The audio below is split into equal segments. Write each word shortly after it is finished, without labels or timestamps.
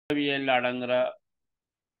உளவியல் அடங்குற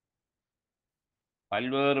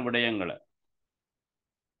பல்வேறு விடயங்களை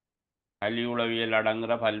கல்வி உளவியல்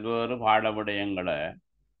அடங்குற பல்வேறு பாட விடயங்களை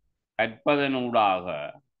கற்பதனூடாக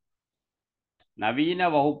நவீன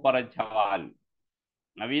வகுப்பறை சவால்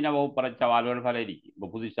நவீன வகுப்பறை சவால்கள் பல இருக்கு. இப்போ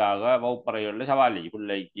புதுசாக வகுப்பறைகளில் சவால்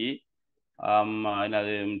பிள்ளைக்கு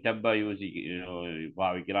என்னது டெப்பை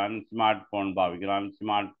பாவிக்கிறான், smart phone பாவிக்கிறான்,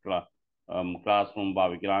 smart class room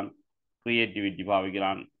பாவிக்கிறான், creativity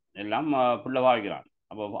பாவிக்கிறான், எல்லாம் பிள்ளை பாவிக்கிறான்.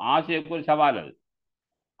 அப்போ ஆசிரியருக்கு ஒரு சவால் அது.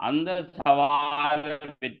 அந்த சவாலை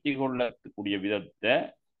வெற்றி கொள்ளக்கூடிய விதத்தை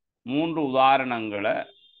 3 உதாரணங்களை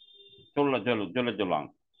சொல்லுவாங்க.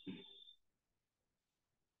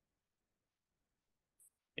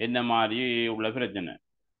 என்ன மாதிரி உள்ள பிரச்சனை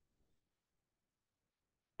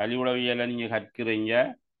கல்வி உளவியலை நீங்க கற்கிறீங்க,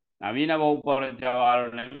 நவீன வகுப்பறை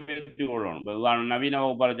சவாலை வெற்றி கொள்ளணும். நவீன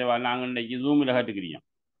வகுப்பறை சவால் நாங்கள் இன்னைக்கு ஜூமில் கற்றுக்கிறீங்க.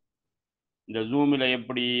 இந்த ஜூமில்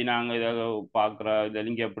எப்படி நாங்கள் இதை பார்க்குற, இதை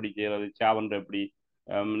லிங்க் எப்படி செய்கிறது, சாவன்ற எப்படி,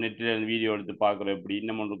 நெட்டில் வீடியோ எடுத்து பார்க்குற எப்படி,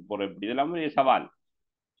 இன்னும் ஒன்றுக்கு போகிற எப்படி, இதெல்லாம் ஒரு சவால்.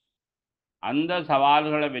 அந்த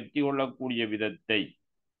சவால்களை வெற்றி கொள்ளக்கூடிய விதத்தை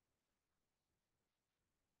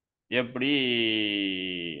எப்படி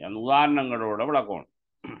அந்த உதாரணங்களோட விளக்கணும்.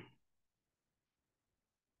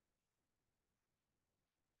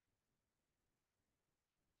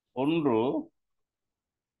 ஒன்று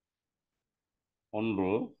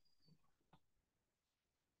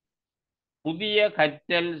புதிய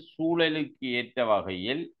கற்றல் சூழலுக்கு ஏற்ற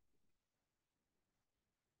வகையில்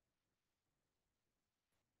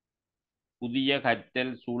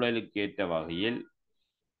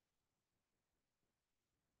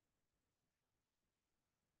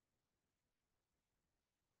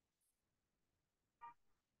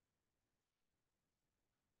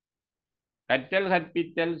கற்றல்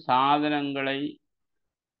கற்பித்தல் சாதனங்களை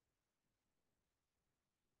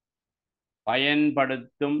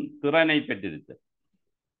பயன்படுத்தும் திறனை பெற்றிருத்தல்.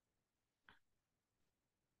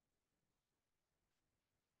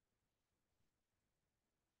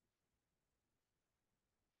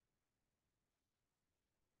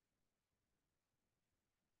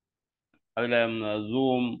 அதுல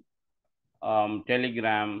ஜூம்,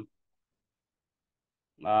 டெலிகிராம்,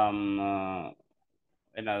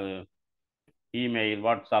 என்னது email,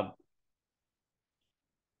 WhatsApp,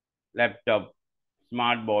 laptop,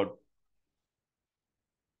 smart board,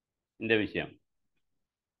 இந்த விஷயம்.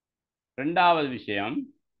 2வது விஷயம்,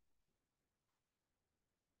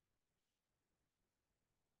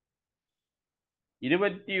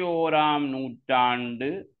 இருபத்தி 1ஆம் நூற்றாண்டு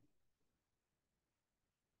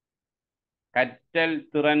கற்றல்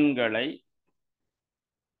திறன்களை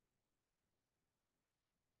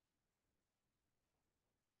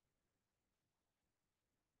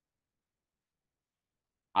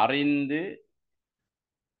அறிந்து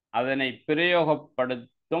அதனை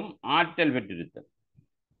பிரயோகப்படுத்தும் ஆற்றல் பெற்றிருத்தல்.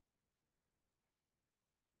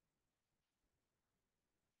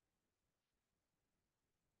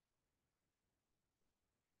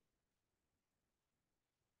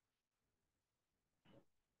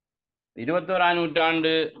 இருபத்தோராம்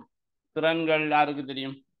நூற்றாண்டு திறன்கள் யாருக்கு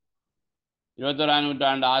தெரியும்? 21ஆம்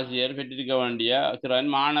நூற்றாண்டு ஆசிரியர் பெற்றிருக்க வேண்டிய திறன்,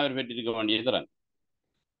 மாணவர் பெற்றிருக்க வேண்டிய திறன்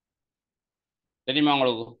தெரியுமா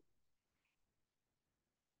உங்களுக்கு?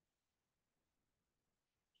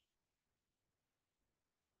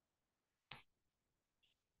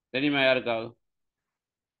 தெரியுமா யாருக்காவது?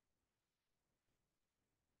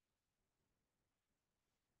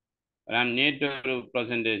 நான் நேற்று ஒரு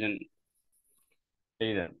ப்ரெசன்டேஷன்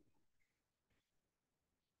செய்தேன்,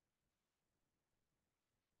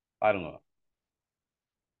 பாருங்க.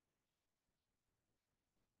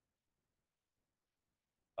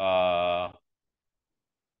 ஆஹ்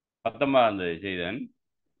 19ஆம் தேதி செய்தேன்.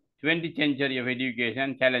 20th century of education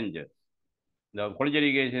challenges. இந்த காலேஜ்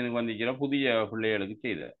எஜுகேஷனுக்கு வந்துக்கிற புதிய பிள்ளைகளுக்கு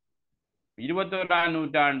செய்த 21ஆம்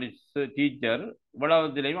நூற்றாண்டு டீச்சர்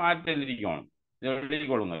இவ்வளவுத்திலையும் ஆற்றல் இருக்கணும். இதை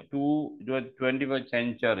எழுதிக்கொள்ளுங்க. 21st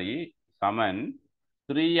century சமன்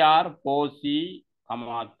 3R 4C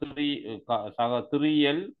 3 சக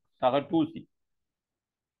 3L சக 2C.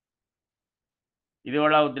 இது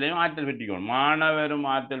உலகத்திலையும் ஆற்றல் பெற்றிக்கணும். மாணவரும்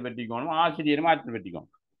ஆற்றல் பெற்றிக்கணும், ஆசிரியரும் ஆற்றல்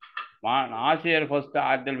பெற்றிக்கணும். ஆசிரியர் ஃபர்ஸ்ட்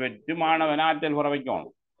ஆற்றல் பெற்று மாணவன் ஆற்றல் குறை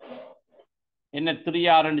வைக்கணும். என்ன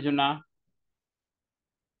 3R சொன்னா?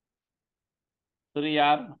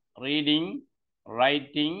 3R reading,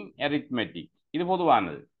 writing, arithmetic. இது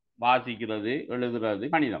பொதுவானது. வாசிக்கிறது, எழுதுறது,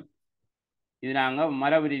 கணிதம். இது நாங்கள்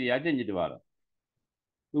மரபு ரீதியாக செஞ்சுட்டு வரோம்.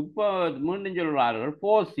 இப்போ மீண்டும் சொல்கிறார்கள்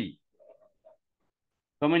 4C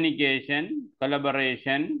communication,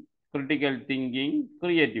 collaboration, critical thinking,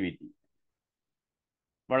 creativity.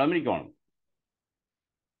 வளம் இருக்கணும்.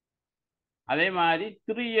 அதே மாதிரி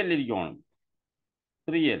 3L இருக்கணும்.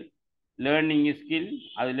 3L learning skill.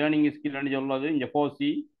 அது லேர்னிங் ஸ்கில்னு சொல்றது இங்க 4C.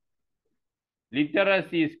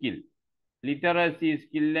 Literacy skill. Literacy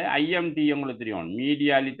ஸ்கில்ல IMT உங்களுக்கு தெரியும்.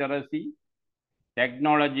 Media literacy,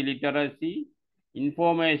 technology literacy,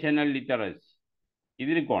 informational literacy.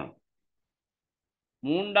 இது இருக்கணும்.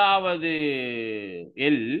 மூன்றாவது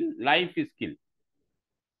L life skill.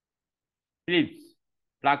 Philips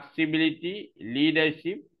flexibility,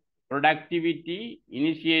 leadership, productivity,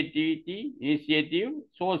 initiative,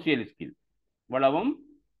 social skill. இவ்வளவும்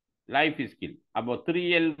லைஃப் ஸ்கில். அப்போ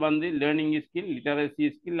 3L வந்து learning skill, literacy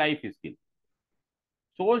skill, life skill.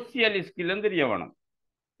 Social skill தெரிய வேணும்.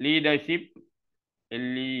 லீடர்ஷிப்,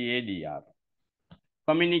 LEADR,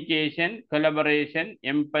 கம்யூனிகேஷன், கொலபரேஷன்,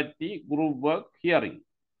 எம்பத்தி, group work, hearing.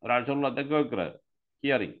 ஒரு ஆள் சொல்லத்தை கேட்கிறது,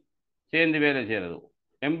 ஹியரிங். சேர்ந்து வேலை செய்கிறது.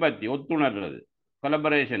 எம்பத்தி ஒத்துணர்றது.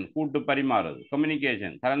 கொலபரேஷன் கூட்டு பரிமாறுறது.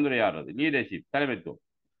 கம்யூனிகேஷன் கலந்துரையாடுறது. லீடர்ஷிப் தலைமைத்துவம்.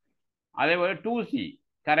 அதே போல 2C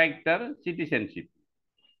character citizenship.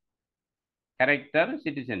 Character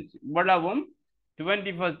citizenship இவ்வளவும்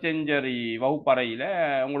 21st செஞ்சுரி வகுப்பறையில்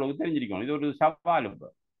உங்களுக்கு தெரிஞ்சிருக்கும். இது ஒரு சவால். இப்போ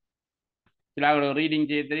சில ரீடிங்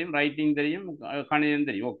செய்ய தெரியும், ரைட்டிங் தெரியும், கணிதம்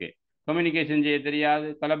தெரியும், ஓகே. கம்யூனிகேஷன் செய்ய தெரியாது,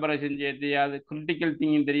 கொலபரேஷன் செய்ய தெரியாது, கிரிட்டிக்கல்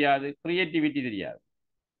திங்கிங் தெரியாது, கிரியேட்டிவிட்டி தெரியாது.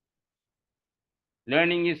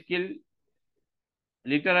 லேர்னிங் ஸ்கில்,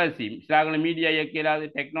 லிட்டரசி சில மீடியா இயக்க இயலாது,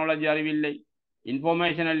 டெக்னாலஜி அறிவில்லை,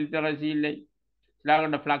 இன்ஃபர்மேஷனல் லிட்டரசி இல்லை,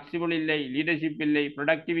 சில ஃப்ளெக்சிபிள் இல்லை, லீடர்ஷிப் இல்லை,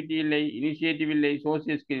 ப்ரொடக்டிவிட்டி இல்லை, இனிஷியேட்டிவ் இல்லை,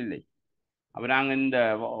 சோசியல் ஸ்கில் இல்லை. அப்போ நாங்கள் இந்த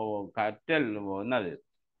கற்றல் என்னது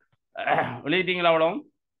வெளியிட்டீங்களா?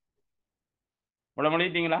 இவ்வளோ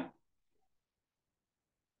வெளியிட்டீங்களா?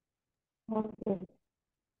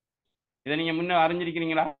 இதை நீங்கள் முன்ன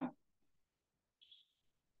அறிஞ்சிருக்கிறீங்களா?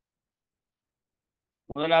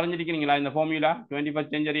 முதல்ல அறிஞ்சிருக்கிறீங்களா இந்த ஃபார்முலா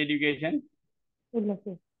 21st செஞ்சுரி எஜுகேஷன்? இல்லை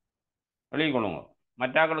சார். வெளியே கொள்ளுங்க.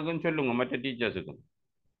 மற்றாக்களுக்கும் சொல்லுங்க, மற்ற டீச்சர்ஸுக்கும்.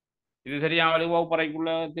 இது சரியாக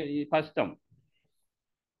வகுப்பறைக்குள்ள கஷ்டம்.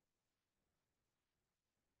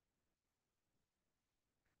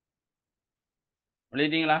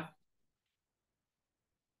 வெளியிட்டீங்களா?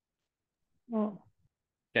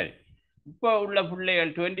 சரி. இப்போ உள்ள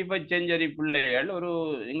பிள்ளைகள் 21st செஞ்சுரி பிள்ளைகள் ஒரு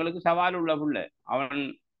எங்களுக்கு சவால் உள்ள பிள்ளை. அவன்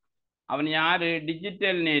அவன் யாரு?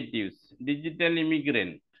 Digital natives, digital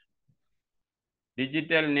immigrant.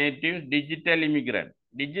 Digital natives, digital immigrant.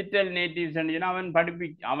 Digital natives அவன்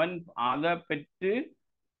அவன் அதை பெற்று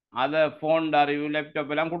அதை ஃபோன் அறிவு,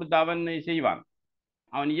 லேப்டாப் எல்லாம் கொடுத்து அவன் செய்வான்.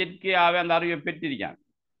 அவன் இயற்கையாகவே அந்த அறிவை பெற்றிருக்கான்.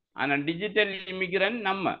 ஆனால் டிஜிட்டல் இமிகிரண்ட்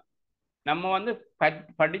நம்ம நம்ம வந்து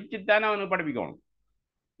படிச்சுத்தானே அவனுக்கு படிப்பிக்கணும்.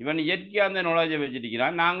 இவன் இயற்கையாக அந்த நாலேஜை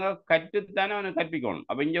வச்சிருக்கிறான், நாங்கள் கற்றுத்தானே அவனுக்கு கற்பிக்கணும்.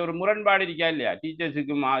 அப்போ இங்கே ஒரு முரண்பாடு இருக்கா இல்லையா?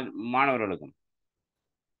 டீச்சர்ஸுக்கும் மாணவர்களுக்கும்.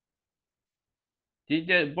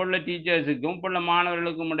 இப்போ உள்ள டீச்சர்ஸுக்கும் இப்போ உள்ள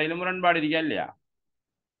மாணவர்களுக்கும் இடையில முரண்பாடு இருக்கா இல்லையா?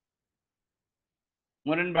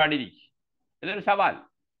 முரண்பாடு இருக்கு. இது ஒரு சவால்.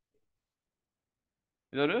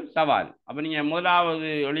 இது ஒரு சவால். அப்போ நீங்கள்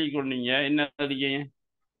முதலாவது எழுதி கொண்டீங்க, என்ன எழுதிக்கீங்க?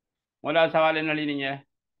 முதலாவது சவால் என்ன எழுதினீங்க?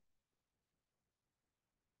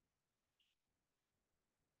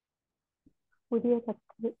 புதிய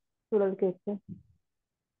கற்றல் சூழலுக்கு ஏற்ப.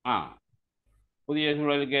 ஆ, புதிய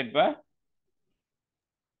சூழலுக்கு ஏற்ப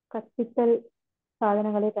கற்பித்தல்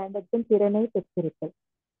சாதனங்களை பயன்படுத்தும் திறனை பெற்றிருத்தல்.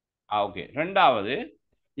 ஓகே. ரெண்டாவது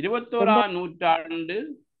 21ஆம்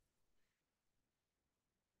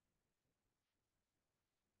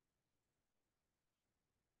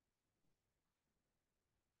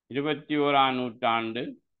நூற்றாண்டு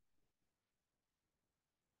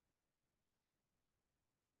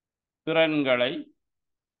திறன்களை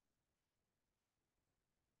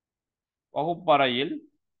வகுப்பறையில்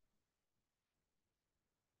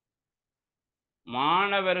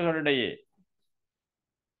மாணவர்களிடையே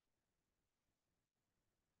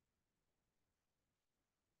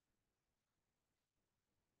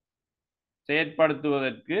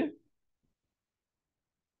செயற்படுத்துவதற்கு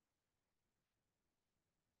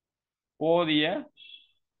போதிய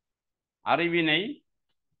அறிவினை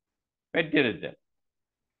பெற்றிருத்தல்.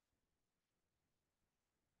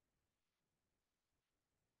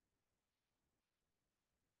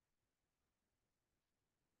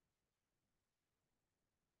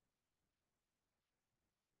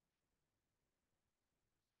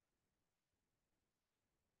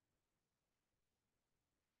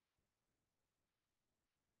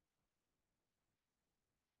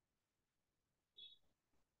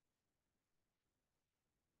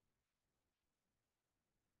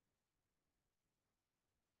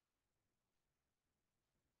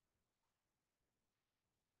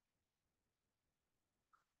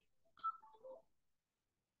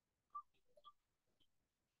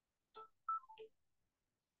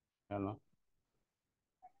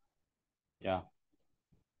 யா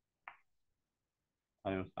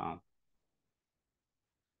வலைக்கம்.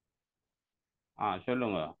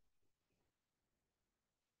 சொல்லுங்க.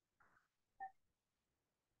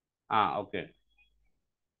 ஓகே.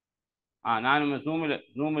 நான்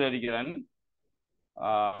ஜூமில் இருக்கிறேன்.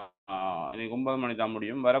 இன்னைக்கு 9 மணி தான்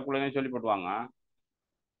முடியும். வரக்குள்ளே சொல்லி போட்டுவாங்க.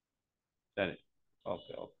 சரி.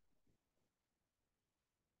 Okay okay.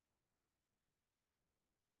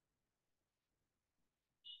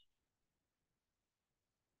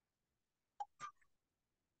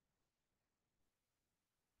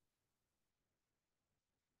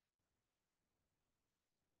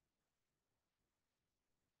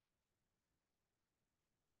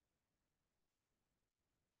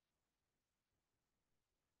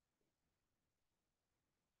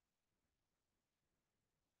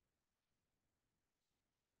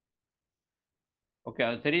 ஓகே.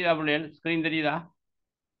 அது தெரியுதா பிள்ளைகள்? ஸ்க்ரீன் தெரியுதா?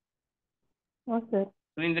 சார்.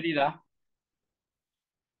 ஸ்க்ரீன் தெரியுதா?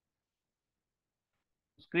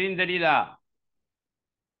 ஸ்க்ரீன் தெரியுதா?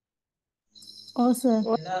 சார்.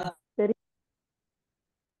 சரி.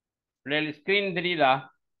 பிள்ளைகள் ஸ்க்ரீன் தெரியுதா?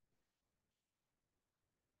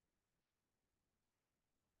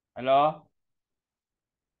 ஹலோ,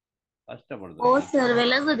 கஷ்டப்படுது. சார்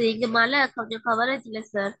விளங்குது. இங்க மழை கொஞ்சம் கவரேஜ் இல்ல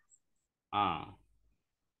சார்.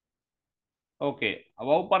 ஓகே.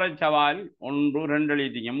 வகுப்பறை சவால் 1 2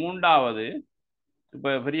 எழுதிட்டீங்க. 3வது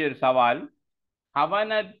இப்ப பெரிய ஒரு சவால்.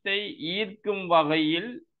 கவனத்தை ஈர்க்கும்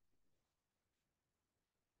வகையில்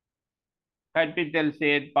கற்பித்தல்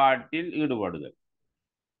செயற்பாட்டில் ஈடுபடுதல்.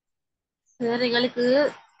 சார் எங்களுக்கு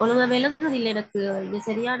ஒழுங்கா விளங்குது இல்ல. எனக்கு இங்க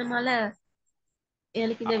சரியான மழை.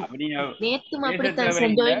 எனக்கு இந்த நீங்க நேத்தும் பேச அப்படித்தான்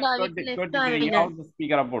சார். தேவையில்லை. ஜாயின் ஆகிட்டு லெஃப்ட் கேட்டுட்டீங்க. ஆகினேன். அவுட்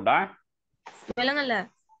ஸ்பீக்கரை போட்டா விளங்கல.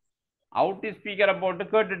 அவுட் ஸ்பீக்கரை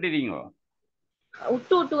போட்டு கேட்டுட்டீங்க.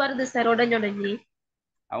 விட்டு விட்டு வருது சார், உடஞ்சி உடஞ்சி.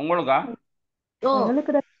 உங்களுக்கா?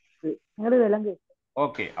 எங்களுக்கு விளங்கு.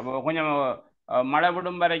 ஓகே. அப்போ கொஞ்சம் மழை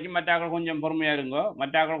விடும் வரைக்கும் மற்றாக்கள் கொஞ்சம் பொறுமையா இருங்க.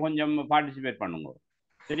 மற்றாக்கள் கொஞ்சம் பார்ட்டிசிபேட் பண்ணுங்க.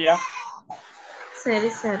 சரியா? சரி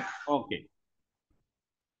சார். ஓகே.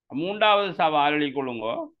 3வது சவால் எழுதிக்கொள்ளுங்க.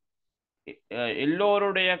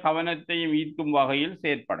 எல்லோருடைய கவனத்தையும் ஈர்க்கும் வகையில்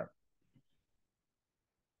செயற்பட.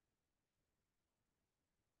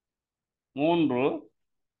 3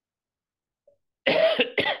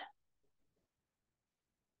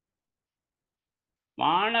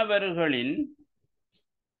 மாணவர்களின்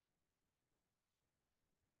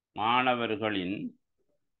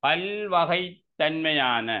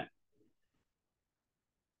பல்வகைத்தன்மையான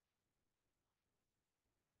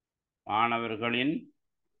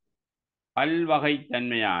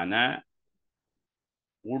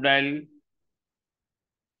உடல்,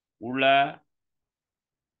 உள,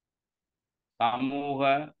 சமூக,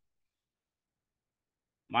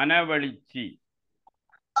 மனவெழுச்சி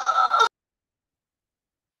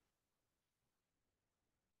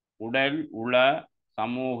உடல், உள,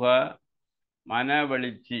 சமூக,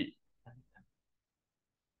 மனவெழுச்சி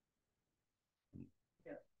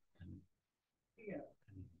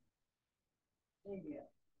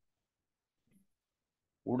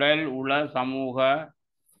உடல், உள, சமூக,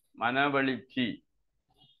 மனவெழுச்சி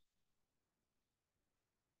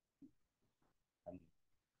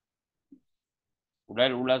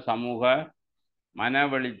உடல், உள, சமூக,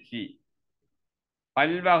 மனவெழுச்சி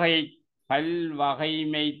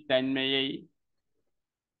பல்வகைமைத்தன்மையை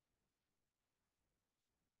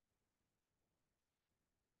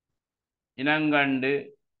இனங்கண்டு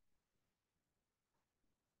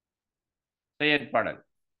செயற்படல்.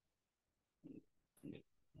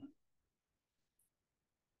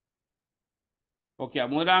 ஓகே.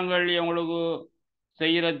 முதலாம் கேள்வி உங்களுக்கு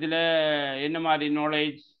செய்யறதுல என்ன மாதிரி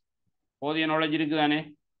நாலேஜ், போதிய நாலேஜ் இருக்குதானே?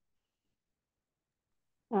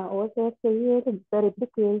 சார் செய்யணும் சார். எப்படி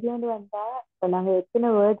கேள்வியோண்டு வந்தா நாங்க எத்தனை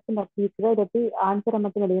வேர்ட்ஸ் நப்பிக்கிறோம், இதை எப்படி ஆன்சரை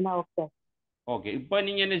மட்டும் எழுதினா ஓகே. ஓகே. இப்போ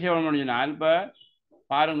நீங்க என்ன செய்ய முடியும்னா, இப்போ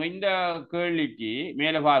பாருங்க, இந்த கேள்விக்கு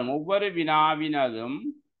மேலே பாருங்க, ஒவ்வொரு வினாவினதும்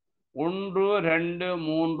 1 2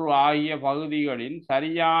 3 ஆகிய பகுதிகளின்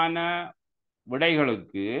சரியான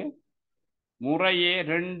விடைகளுக்கு முறையே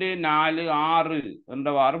 2 4 6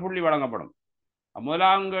 என்றவாறு புள்ளி வழங்கப்படும்.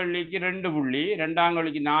 முதலாம் கேள்விக்கு 2 புள்ளி, 2ஆம்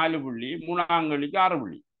கேள்விக்கு 4 புள்ளி, 3ஆம் கேள்விக்கு 6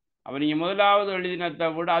 புள்ளி. அப்போ நீங்கள் முதலாவது எழுதினத்தை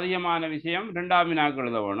விட அதிகமான விஷயம் 2ஆம் வினாக்கு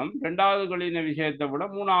எழுத வேணும். 2வது எழுதின விஷயத்தை விட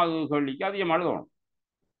 3வது கேள்விக்கு அதிகமாக எழுதணும்.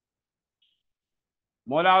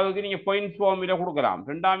 முதலாவதுக்கு நீங்கள் பாயிண்ட்ஸ் ஃபார்மில் கொடுக்கலாம்.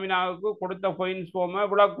 2ஆம் வினாவுக்கு கொடுத்த பாயிண்ட்ஸ் ஃபார்மை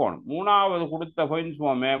விளக்கணும். 3வது கொடுத்த பாயிண்ட்ஸ்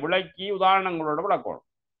ஃபார்மை விளக்கி உதாரணங்களோட விளக்கணும்.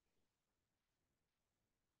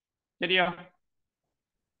 சரியா?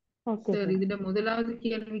 சார் இதுல முதலாவது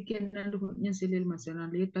கேள்விக்கு என்னன்னு கொஞ்சம் சொல்லுமா சார்?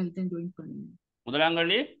 நான் லேட் ஆகி தான் ஜாயின் பண்ணேன். முதலாம்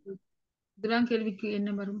கேள்வி முதலாம் கேள்விக்கு என்ன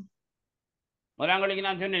வரும்? முதலாங்களுக்கு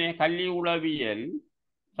நான் சொன்னேனே கல்வி உளவியல்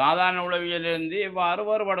சாதாரண உளவியலிருந்து எவ்வாறு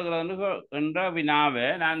வேறுபடுகிறது என்ற வினாவை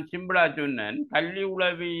நான் சிம்பிளா சொன்னேன். கல்வி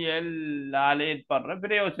உளவியலால் ஏற்படுற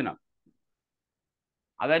பிரயோசனம்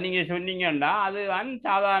அதை நீங்க சொன்னீங்கன்னா அதுதான்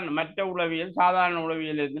சாதாரண மற்ற உளவியல் சாதாரண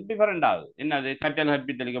உளவியல் இருந்து டிஃபரெண்ட் ஆகுது. என்னது கற்றல்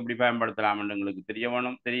கற்பித்தலுக்கு எப்படி பயன்படுத்தலாம்னு எங்களுக்கு தெரிய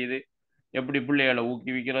வேணும், தெரியுது. எப்படி பிள்ளைகளை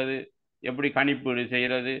ஊக்குவிக்கிறது, எப்படி கணிப்பீடு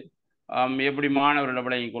செய்கிறது, எப்படி மாணவர்களை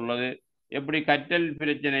விளங்கிக் கொள்வது, எப்படி கற்றல்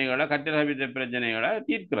பிரச்சனைகளை கற்றல் கற்பித்தல் பிரச்சனைகளை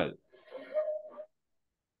தீர்க்கிறது.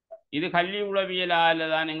 இது கல்வி உளவியலால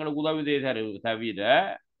தான் எங்களுக்கு உதவி தவிர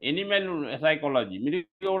எனிமல் சைக்காலஜி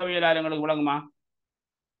மிருக உளவியலால் எங்களுக்கு விளங்குமா?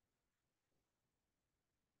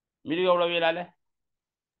 மிருக உளவியலால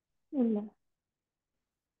இல்ல.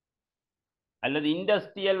 அல்லது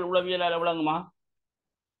இண்டஸ்ட்ரியல் உளவியலால விளங்குமா?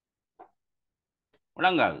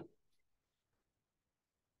 விளங்காது.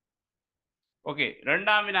 ஓகே,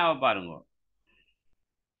 ரெண்டாம் வினாவை பாருங்க.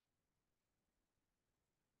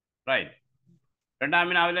 ரைட், ரெண்டாம்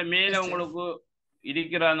வினாவில் மேல உங்களுக்கு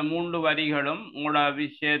இருக்கிற அந்த 3 வரிகளும் உங்களோட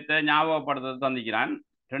விஷயத்தை ஞாபகப்படுத்த தந்திக்கிறான்.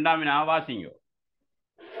 ரெண்டாம் வினாவை வாசிங்க.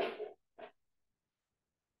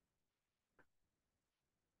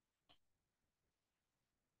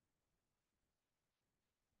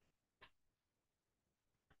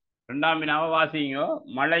 ரெண்டாம் வினாவை வாசிங்க.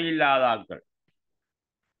 மழை இல்லாத ஆட்கள்.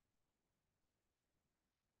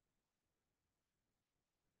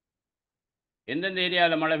 எந்தெந்த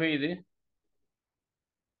ஏரியாவில் மழை பெய்யுது?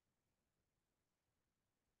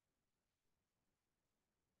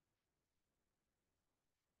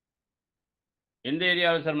 எந்த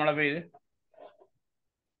ஏரியாவில் சார் மழை பெய்யுது?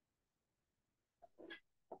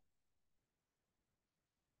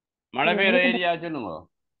 மழை பெய்யுற ஏரியா சொல்லுங்க.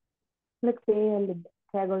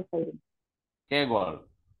 கேகோல்.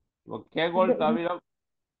 கேகோல் தவிர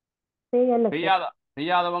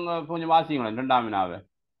பெய்யாதவங்க கொஞ்சம் வாசிங்களேன் ரெண்டாம் வினாவை.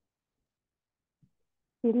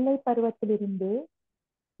 பிள்ளை பருவத்திலிருந்து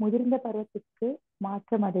முதிர்ந்த பருவத்திற்கு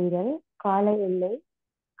மாற்றம் அடைதல், கால எல்லை,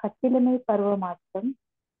 கட்டிலமை பருவ மாற்றம்,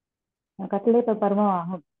 கட்டிலை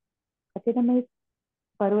பருவமாகும். கட்டிலமை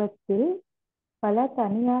பருவத்தில் பல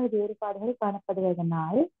தனியார் வேறுபாடுகள்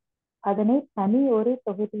காணப்படுவதனால் அதனை தனி ஒரு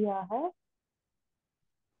தொகுதியாக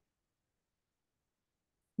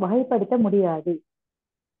வகைப்படுத்த முடியாது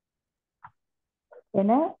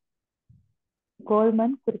என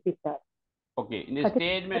கோல்மன் குறிப்பிட்டார். ஓகே, இந்த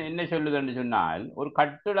ஸ்டேட்மெண்ட் என்ன சொல்லுதுன்னு சொன்னால் ஒரு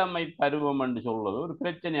கட்டிடமை பருவம் என்று சொல்வது ஒரு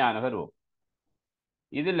பிரச்சனையான பருவம்.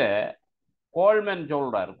 இதுல கோல்மன்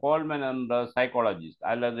சொல்றார், கோல்மன் என்ற சைக்காலஜிஸ்ட்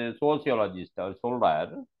அல்லது சோசியாலஜிஸ்ட் அவர்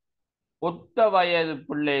சொல்றார், ஒத்த வயது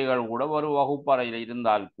பிள்ளைகள் கூட ஒரு வகுப்பறையில்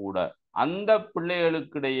இருந்தால் கூட அந்த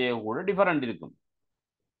பிள்ளைகளுக்கிடையே கூட டிஃபரெண்ட் இருக்கும்.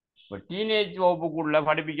 இப்போ டீனேஜ் வகுப்புக்குள்ள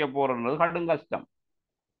படிப்பிக்க போறது கடும் கஷ்டம்.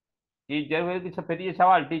 டீச்சருக்கு பெரிய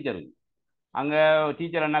சவால். டீச்சருக்கு அங்கே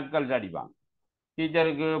டீச்சரை நக்கல் அடிப்பான்,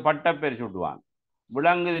 டீச்சருக்கு பட்டப்பேர் சுட்டுவான்,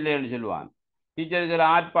 விலங்குதில்லைன்னு சொல்லுவான், டீச்சருக்கு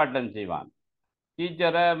ஆர்ப்பாட்டம் செய்வான்,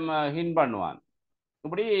 டீச்சரை ஹின் பண்ணுவான்.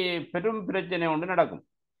 இப்படி பெரும் பிரச்சனை ஒன்று நடக்கும்.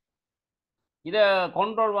 இதை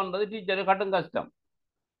கண்ட்ரோல் பண்ணுறது டீச்சருக்கு கடும் கஷ்டம்.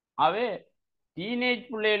 ஆகவே டீனேஜ்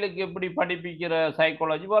பிள்ளைகளுக்கு எப்படி படிப்பிக்கிற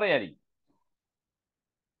சைக்காலஜி வரையாரி.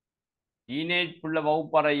 டீனேஜ் பிள்ளை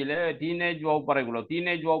வகுப்பறையில் டீனேஜ்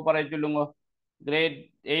வகுப்பறை சொல்லுங்க. கிரேட்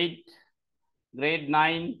 8, கிரேட்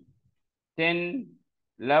 9, 10,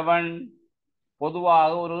 11,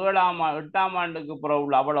 பொதுவாக ஒரு 8ஆம் ஆண்டுக்கு பிறகு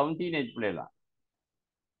உள்ள அவ்வளவும் டீனேஜ் பிள்ளைகள்.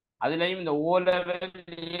 அதுலேயும் இந்த O லெவல்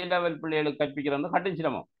A லெவல் பிள்ளைகளுக்கு கற்பிக்கிறது கட்டும்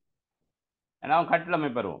சிரமம். ஏன்னா கட்டிலமை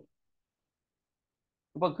பருவம்.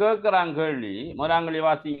 இப்போ கேட்குறாங்க கேள்வி, முதலாங்களி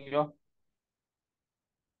வாசிங்கோ.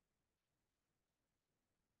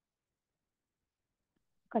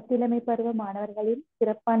 கட்டிலமை பருவ மாணவர்களின்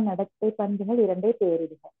சிறப்பான நடத்தை பண்புகள் 2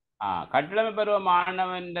 பேரிடுக. கட்டிலமை பருவ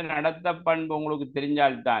மாணவன் நடத்த பண்பு உங்களுக்கு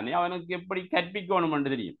தெரிஞ்சால்தானே அவனுக்கு எப்படி கற்பிக்கணும்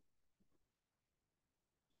என்று தெரியும்.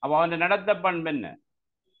 அப்போ அவன் நடத்த பண்பு என்ன?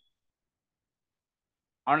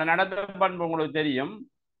 அவனை நடத்த பண்பு உங்களுக்கு தெரியும்.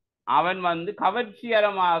 அவன்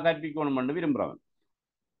கவர்ச்சிகரமாக கற்பிக்கணும் என்று விரும்புகிறவன்.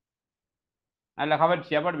 நல்ல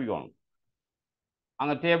கவர்ச்சியாக படிப்பிக்கணும்.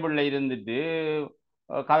 அங்கே டேபிளில் இருந்துட்டு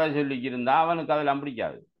கதை சொல்லிக்கு இருந்தா அவனுக்கு அதெல்லாம்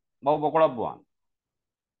பிடிக்காது, குழப்புவான்.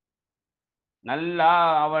 நல்லா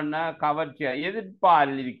அவனை கவர்ச்சியா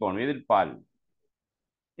எதிர்ப்பால் இருக்கணும்.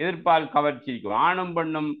 எதிர்ப்பால் கவர்ச்சி இருக்கும். ஆணும்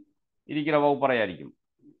பெண்ணும் இருக்கிற வகுப்பறையா இருக்கும்.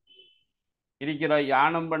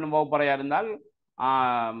 ஆணும் பெண்ணும் வகுப்பறையா இருந்தால்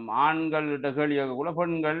ஆண்கள்கிட்ட கேள்வி கூட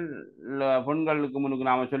பெண்களுக்கு முன்னுக்கு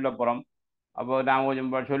நாம சொல்ல போறோம். அப்போ நாம்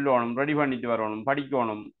கொஞ்சம் சொல்லணும், ரெடி பண்ணிட்டு வரணும்,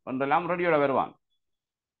 படிக்கணும் என்றெல்லாம் ரெடியோட வருவான்.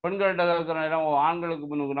 பெண்கள்கிட்ட இருக்கிற நேரம் ஆண்களுக்கு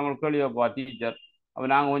முன்னுக்கு நம்ம கேள்வி வைப்பா டீச்சர், அப்போ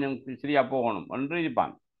நாங்கள் கொஞ்சம் சரியா போகணும் என்று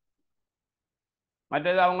இருப்பான்.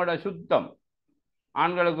 மற்றது அவங்களோட சுத்தம்.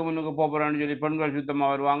 ஆண்களுக்கு முன்னுக்கு போறேன்னு சொல்லி பெண்கள் சுத்தமா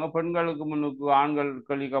வருவாங்க, பெண்களுக்கு முன்னுக்கு ஆண்கள்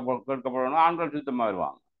கேட்கப்படணும், ஆண்கள் சுத்தமா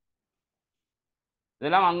வருவாங்க.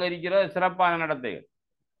 இதெல்லாம் அங்க இருக்கிற சிறப்பான நடத்தைகள்.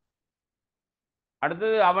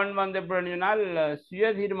 அடுத்தது அவன் வந்து எப்படி சொன்னால் சுய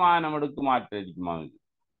தீர்மானம் எடுக்கும் ஆற்றல் இருக்குமா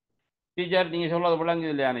டீச்சர் நீங்க சொல்றது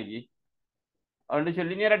விளங்குது இல்லையா அன்னைக்கு அப்படின்னு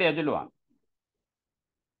சொல்லி நேரடியாக சொல்லுவான்.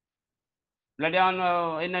 இல்லாட்டி அவன்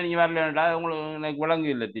என்ன நீங்க வரலடா உங்களுக்கு எனக்கு விளங்கு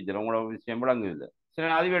இல்லை டீச்சர், உங்களோட விஷயம் விளங்கு இல்லை.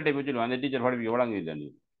 சில அதிபர்கிட்ட போய் சொல்லுவான் அந்த டீச்சர் படிப்பிக்க விளங்கு இல்லை. நீ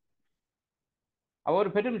அவ ஒரு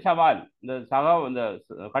பெரும் சவால். இந்த இந்த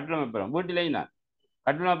கட்டணமைப்புறம் வீட்டிலேயும் தான்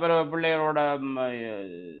கட்டணமைப்புற பிள்ளைகளோட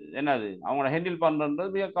என்னது அவங்கள ஹேண்டில்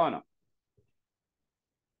பண்றது மிக கவனம்.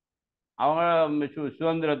 அவங்க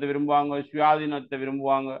சுதந்திரத்தை விரும்புவாங்க, சுயாதீனத்தை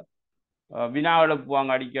விரும்புவாங்க, வினா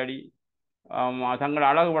எழுப்புவாங்க அடிக்கடி, தங்களை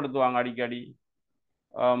அழகுபடுத்துவாங்க அடிக்கடி.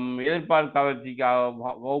 எதிர்பார்ப்பு கவர்ச்சிக்காக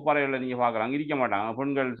வகுப்பறைகளில் நீங்கள் பார்க்கலாம், அங்கே இருக்க மாட்டாங்க.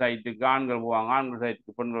 பெண்கள் சைட்டுக்கு ஆண்கள் போவாங்க, ஆண்கள்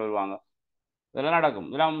சைட்டுக்கு பெண்கள் வருவாங்க. இதெல்லாம் நடக்கும்.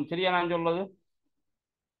 இதெல்லாம் சரியா நான் சொல்றது?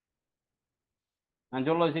 நான்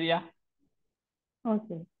சொல்றது சரியா?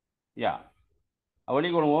 ஓகே. யா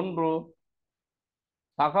வெளிக்கொள்ளும் ஒன்று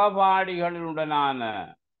சகபாடிகளுடனான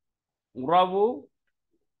உறவு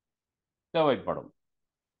தேவைப்படும்.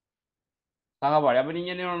 சகபாடி அப்போ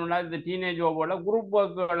நீங்கள் என்ன இந்த டீனேஜ் போல குரூப்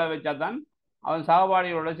ஒர்க்குகளை வச்சா தான் அவன்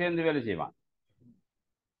சகபாடிகளோட சேர்ந்து வேலை செய்வான்.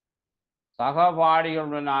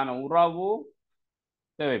 சகபாடிகளுடனான உறவு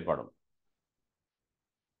தேவைப்படும்.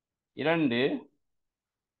 2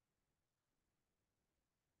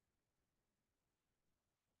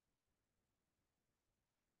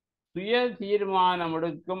 சுய தீர்மானம்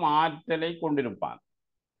எடுக்கும் ஆற்றலை கொண்டிருப்பான்.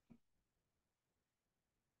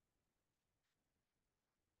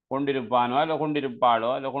 கொண்டிருப்பானோ அல்ல கொண்டிருப்பாளோ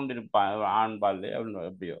அல்ல கொண்டிருப்பான் ஆண்பால்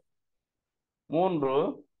எப்படியோ. 3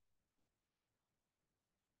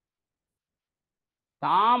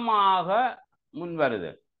 தாமாக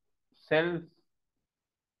முன்வருதல், செல்ஃப்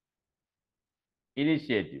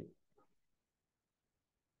இனிஷியேட்டிவ்.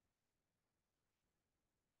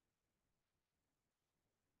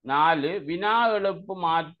 4 வினா எழுப்பும்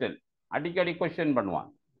ஆற்றல், அடிக்கடி கொஸ்டின்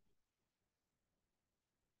பண்ணுவான்.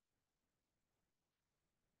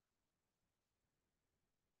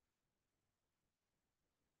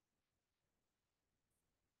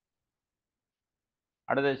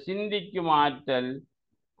 அடுத்த சிந்திக்கும் ஆற்றல்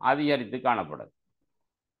அதிகரித்து காணப்படும்.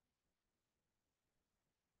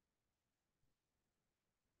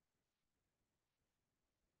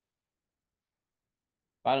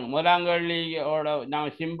 பாருங்க, முதலாம் கேள்வியோட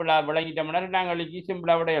நாம சிம்பிளா விளங்கிட்டோம்னா 2ஆம் கேள்விக்கு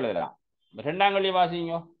சிம்பிளா விட எழுதலாம். 2ஆம் கேள்வி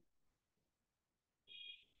வாசிங்க.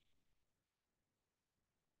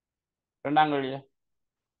 2ஆம் கேள்வி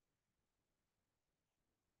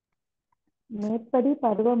மேற்படி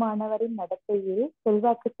பருவமானவரின் நடத்தையில்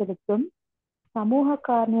செல்வாக்கு செலுத்தும் சமூக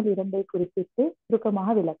காரணிகள் 2ஐ குறிப்பிட்டு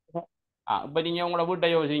சுருக்கமாக விளக்குக. இப்போ நீங்கள் உங்களோட வீட்டை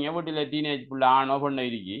யோசிங்க. வீட்டில் டீனேஜ் பிள்ளை ஆணோ பெண்ணோ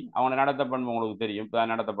இருக்கி அவங்க நடத்த பண்பு உங்களுக்கு தெரியும். இப்போ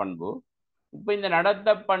நடத்த பண்பு, இப்போ இந்த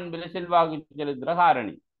நடத்த பண்பில் செல்வாக்கு செலுத்துகிற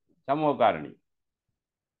காரணி சமூக காரணி.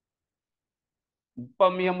 இப்போ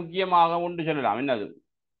மிக முக்கியமாக ஒன்று சொல்லலாம், என்னது?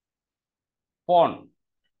 போன்.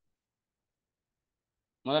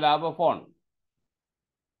 முதலாக போன்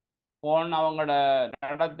அவங்களோட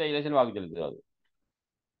நடத்தையில செல்வாக்கு செலுத்துகிறது.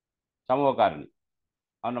 சமூக காரணி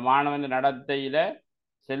அந்த மாணவன் நடத்தையில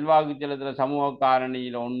செல்வாக்கு செலுத்துகிற சமூக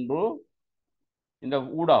காரணியில் ஒன்று இந்த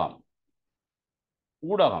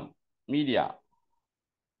ஊடகம் மீடியா.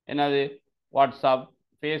 என்னது? வாட்ஸ்அப்,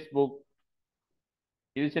 ஃபேஸ்புக்,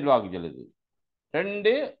 இது செல்வாக்கு செலுத்து.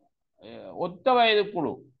 2 ஒத்த வயது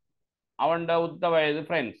குழு, அவன்ட ஒத்த வயது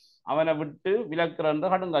ஃப்ரெண்ட்ஸ், அவனை விட்டு விலக்குறன்ற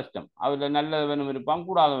கடும் கஷ்டம். அதில் நல்லவனும் இருப்பான்,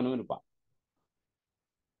 கூடாதவனும் இருப்பான்.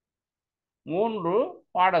 3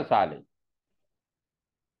 பாடசாலை.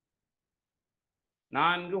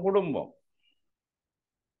 4 குடும்பம்.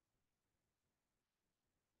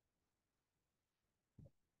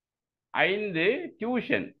 5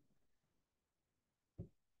 டியூஷன்,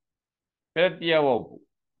 பேத்திய வகுப்பு.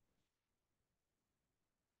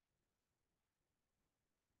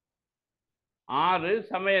 6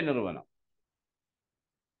 சமய நிறுவனம்.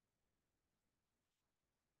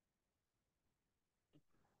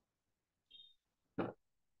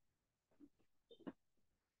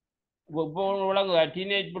 இப்போ விளங்குதா?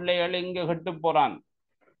 டீனேஜ் பிள்ளைகள் இங்க கெட்டு போறான்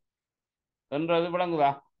என்றது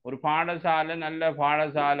விளங்குதா? ஒரு பாடசாலை நல்ல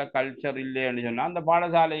பாடசாலை கல்ச்சர் இல்லைன்னு சொன்னா அந்த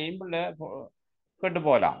பாடசாலையும் பிள்ளை கெட்டு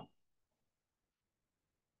போகலாம்.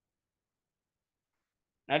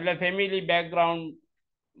 நல்ல ஃபெமிலி பேக்ரவுண்ட்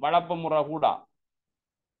வளர்ப்பு முறை கூட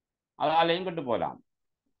அதாலையும் கெட்டு போகலாம்.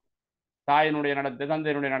 தாயினுடைய நடத்தை,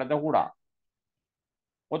 தந்தையினுடைய நடத்த கூடா,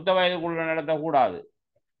 ஒத்த வயதுக்குள்ள நடத்த கூடாது.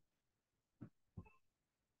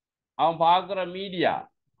 அவன் பார்க்குற மீடியா,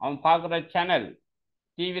 அவன் பார்க்குற சேனல்,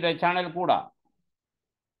 தீவிர சேனல் கூட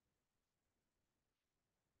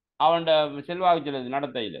அவன் செல்வாக்கு செல்லுது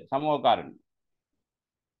நடத்தையில் சமூகக்காரன்.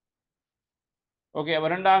 ஓகே, அப்ப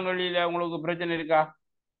 2ஆம் கல்வியில உங்களுக்கு பிரச்சனை இருக்கா?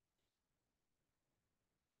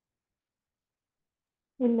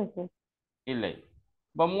 இல்ல சார். இல்லை.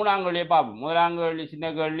 இப்போ 3ஆம் கேள்வியை பார்ப்போம். 1ஆம் கேள்வி சின்ன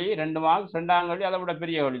கேள்வி 2 மார்க்ஸ், 2ஆம் கேள்வி அதை விட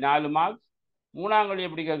பெரிய கேள்வி 4 மார்க்ஸ். 3ஆம் கேள்வி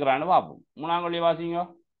எப்படி கேட்குறான்னு பார்ப்போம். 3ஆம் கேள்வி வாசிங்க.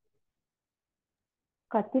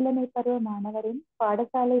 கட்டிலமை பருவ மாணவரின்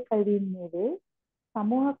பாடசாலை கல்வியின் மீது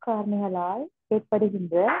சமூக காரணிகளால்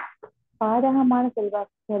ஏற்படுகின்ற பாதகமான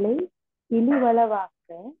செல்வாக்குகளை இழிவளவாக்க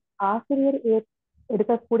ஆசிரியர்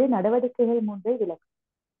எடுக்கக்கூடிய நடவடிக்கைகள் மூன்றை விளக்கும்.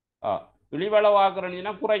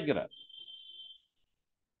 இழிவளவாக்குறீங்கன்னா குறைக்கிற.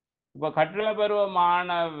 இப்போ கட்டில பருவ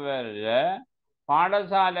மாணவர்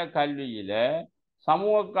பாடசாலை கல்வியில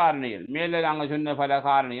சமூக காரணிகள் மேலே நாங்கள் சொன்ன பல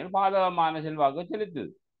காரணிகள் பாதகமான செல்வாக்கு செலுத்துது,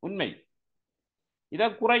 உண்மை. இதை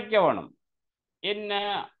குறைக்க வேணும். என்ன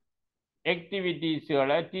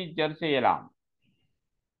ஆக்டிவிட்டீஸ்களை டீச்சர் செய்யலாம்?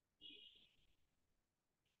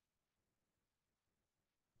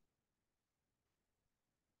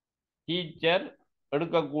 டீச்சர்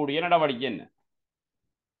எடுக்கக்கூடிய நடவடிக்கை என்ன?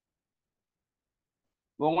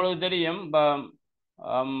 உங்களுக்கு தெரியும், இப்போ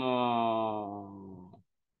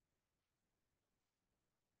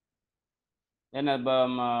என்ன, இப்போ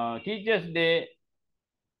டீச்சர்ஸ் டே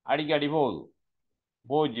அடிக்கடி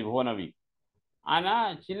போச்சு போன வீக்.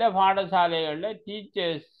 ஆனால் சில பாடசாலைகளில்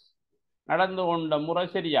டீச்சர்ஸ் நடந்து கொண்ட முறை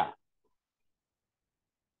சரியா?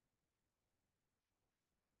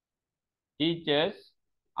 டீச்சர்ஸ்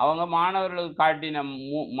அவங்க மாணவர்களுக்கு காட்டின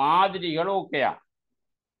மாதிரிகள் ஓகேயா?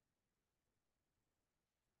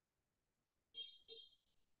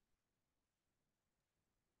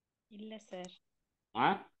 இல்ல சார். ஆ,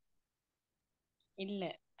 இல்ல.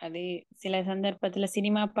 அது சில சந்தர்ப்பத்துல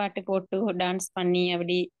சினிமா பாட்டு போட்டு டான்ஸ் பண்ணி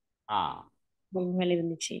அப்படி ஆ,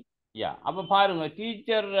 இருந்துச்சு. யா. அப்ப பாருங்க,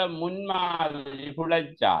 டீச்சர் முன்மாதிரி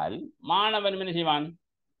பிழைச்சால் மாணவன் என்ன செய்வான்?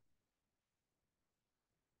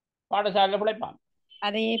 பாடசாலையில் பிழைப்பான்.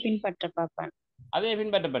 அதையே பின்பற்ற பார்ப்பான். அதே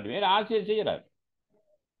பின்பற்றப்பட்டு ஆசிரியர் செய்கிறார்.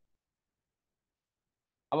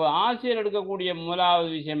 அப்போ ஆசிரியர் எடுக்கக்கூடிய முதலாவது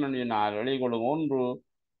விஷயம் என்ன சொன்னால், வெளிக்கொள்ளும் ஒன்று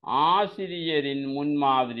ஆசிரியரின்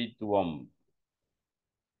முன்மாதிரித்துவம்.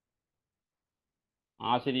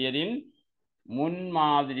 ஆசிரியரின்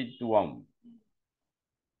முன்மாதிரித்துவம்.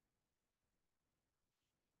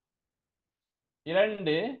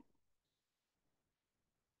 2,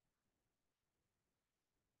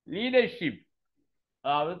 லீடர்ஷிப்,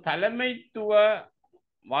 அதாவது தலைமைத்துவ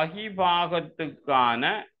வகிபாகத்துக்கான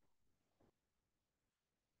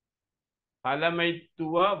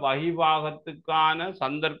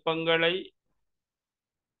சந்தர்ப்பங்களை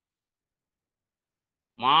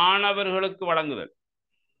மாணவர்களுக்கு வழங்குதல்.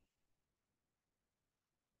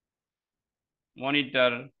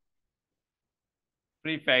 Monitor,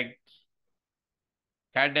 prefect,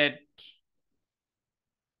 cadet,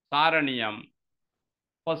 சாரணியம்,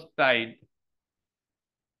 first eight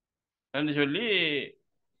என்று சொல்லி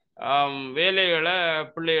வேலைகளை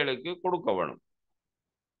பிள்ளைகளுக்கு கொடுக்க வேணும்.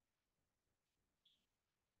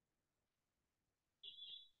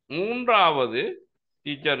 3வது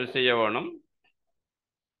டீச்சர் செய்ய வேணும்,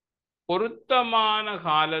 பொருத்தமான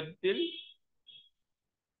காலத்தில்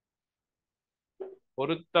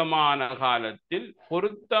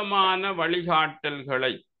பொருத்தமான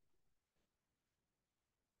வழிகாட்டல்களை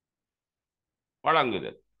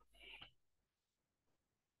வழங்குதல்.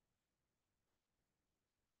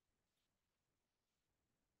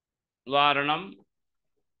 உதாரணம்,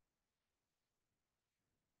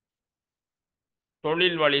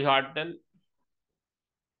 தொழில் வழிகாட்டல்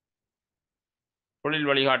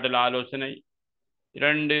ஆலோசனை.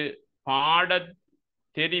 2,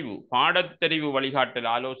 பாடத்தெரிவு வழிகாட்டல்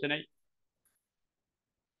ஆலோசனை.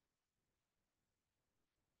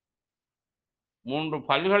 3,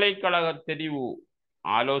 பல்கலைக்கழக தெரிவு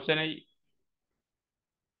ஆலோசனை.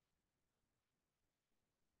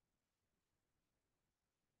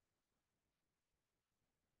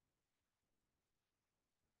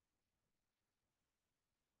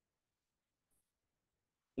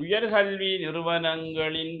 உயர்கல்வி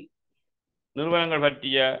நிறுவனங்கள்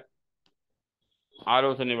பற்றிய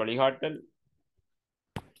ஆலோசனை வழிகாட்டல்.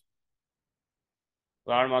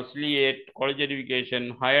 College education,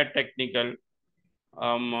 higher technical,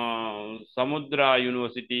 Samudra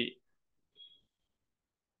university,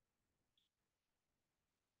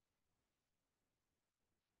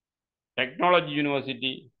 technology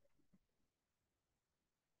university.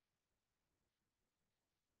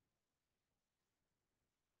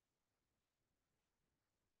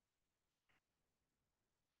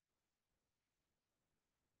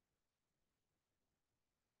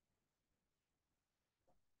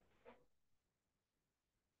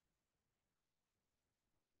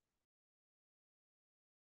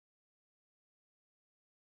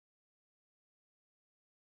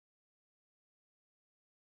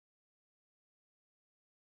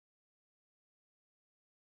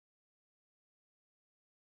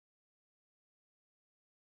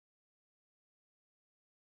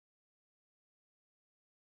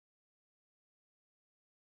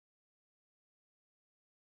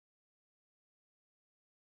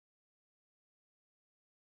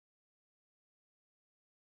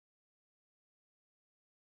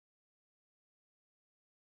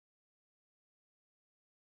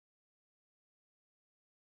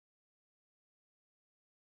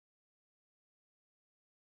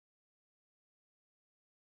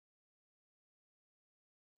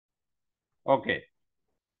 Okay,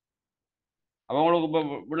 அவங்களுக்கு இப்போ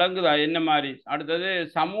விளங்குதா என்ன மாதிரி? அடுத்தது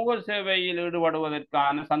சமூக சேவையில்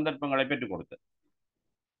ஈடுபடுவதற்கான சந்தர்ப்பங்களை பெற்றுக் கொடுத்து.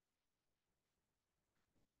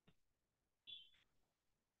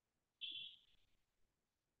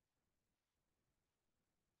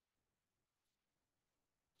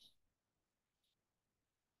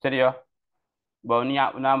 சரியா? இப்போ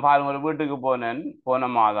நான் பாருங்க, ஒரு வீட்டுக்கு போனேன் போன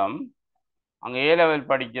மாதம். அங்கே ஏ லெவல்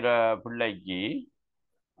படிக்கிற பிள்ளைக்கு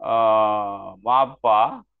வாப்பா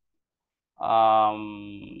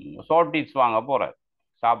சோட்டிஸ் வாங்க போகிறார்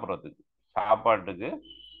சாப்பிட்றதுக்கு, சாப்பாட்டுக்கு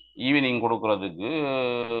ஈவினிங் கொடுக்கறதுக்கு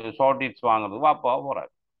ஷார்டிட்ஸ் வாங்குறதுக்கு வாப்பா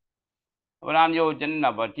போகிறார். அப்போ நான் யோசிச்சேன்,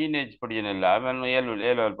 அப்போ டீனேஜ் படிக்கணும் இல்லை, ஏ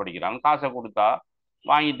லெவல் படிக்கிறாங்க, காசை கொடுத்தா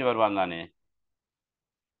வாங்கிட்டு வருவான் தானே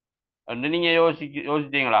என்று நீங்கள்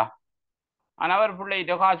யோசிச்சீங்களா? ஆனால் அவர்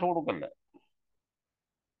பிள்ளைகிட்ட காசு கொடுக்கல.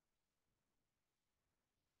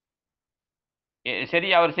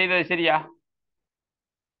 சரியா அவர் செய்தது சரியா?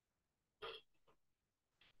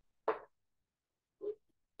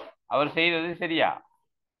 அவர் செய்தது சரியா?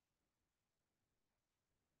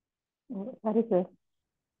 சரி சார்.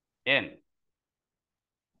 ஏன்?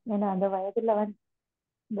 ஏன்னா அந்த வயதுல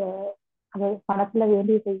இந்த அது பணத்துல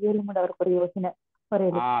வேண்டிய செய்யலும் அவருக்கு ஒரு யோசனை ஒரு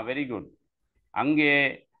வெரி குட். அங்கே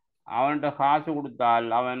அவன்கிட்ட காசு கொடுத்தால்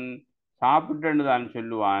அவன் சாப்பிட்டுன்னு தான்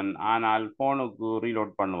சொல்லுவான், ஆனால் போனுக்கு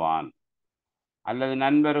ரீலோட் பண்ணுவான். அல்லது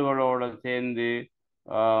நண்பர்களோடு சேர்ந்து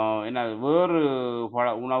என்ன வேறு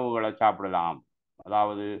உணவுகளை சாப்பிடலாம்,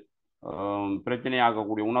 அதாவது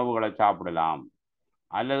பிரச்சனையாக்கக்கூடிய உணவுகளை சாப்பிடலாம்,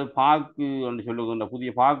 அல்லது பாக்கு என்று சொல்லுகின்ற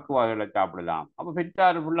புதிய பாக்கு வகைகளை சாப்பிடலாம். அப்போ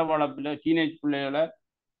பெற்றார் பிள்ளை வளர்ப்பில் டீனேஜ் பிள்ளைகளை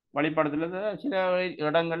வழிபடத்துல சில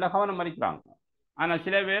இடங்கள்ல கவனம் மறிக்கிறாங்க. ஆனால்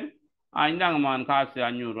சில பேர் இந்தாங்கம்மா காசு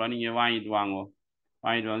 500 ரூபா, நீங்கள்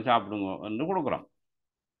வாங்கிட்டு வந்து சாப்பிடுங்க என்று கொடுக்குறோம்.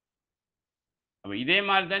 அப்போ இதே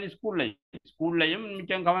மாதிரி தான் ஸ்கூல்லையும்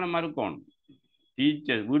மிச்சம் கவனமாக இருக்கணும்.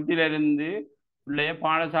 டீச்சர்ஸ் வீட்டிலிருந்து பிள்ளைய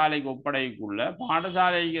பாடசாலைக்கு ஒப்படைக்குள்ள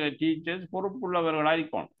பாடசாலைக்கு டீச்சர்ஸ் பொறுப்புள்ளவர்களாக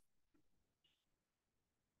இருக்கணும்.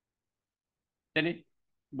 சரி,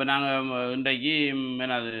 இப்போ நாங்கள் இன்றைக்கு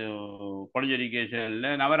என்னது காலேஜ்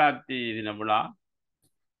எஜுகேஷனில் நவராத்திரி தின விழா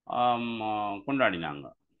கொண்டாடினாங்க.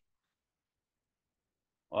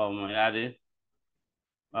 யாரு?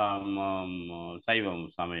 சைவம்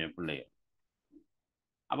சமய பிள்ளைகள்.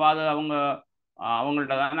 அப்போ அது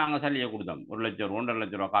அவங்கள்ட்ட தான் நாங்கள் சல்லியை கொடுத்தோம். 1,00,000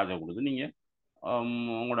 1,50,000 ரூபா காசை கொடுத்து நீங்கள்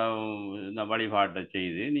உங்களோட இந்த வழிபாட்டை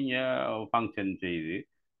செய்து நீங்கள் ஃபங்க்ஷன் செய்து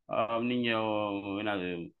நீங்கள் என்னது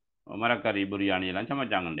மரக்கறி பிரியாணி எல்லாம்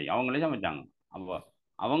சமைச்சாங்கண்டே, அவங்களே சமைச்சாங்க. அப்போ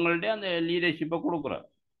அவங்கள்ட்ட அந்த லீடர்ஷிப்பை கொடுக்குற,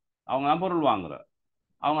 அவங்க தான் பொருள் வாங்குற,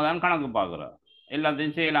 அவங்க தான் கணக்கு பார்க்குற,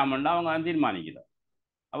 எல்லாத்தையும் செய்யலாமன்னா அவங்க தான் தீர்மானிக்கிற.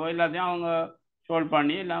 அப்போ எல்லாத்தையும் அவங்க சோல்வ்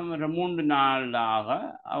பண்ணி எல்லாம் 3 நாளாக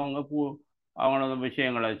அவங்க அவங்களோட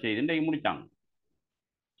விஷயங்களை செய்து இன்றைக்கு முடித்தாங்க.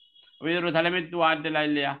 அப்போ இது ஒரு தலைமைத்துவ ஆற்றலா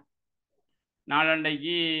இல்லையா?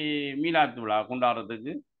 நாளண்டைக்கு மீலாத்து விழா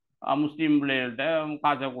கொண்டாடுறதுக்கு முஸ்லீம் பிள்ளைகள்கிட்ட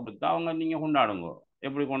காசை கொடுத்து அவங்க நீங்கள் கொண்டாடுங்க,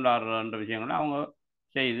 எப்படி கொண்டாடுறன்ற விஷயங்களை அவங்க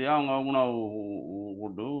செய்து அவங்க உணவு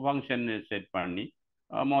கூட்டு ஃபங்க்ஷன் செட் பண்ணி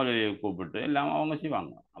மௌலவியை கூப்பிட்டு எல்லாம் அவங்க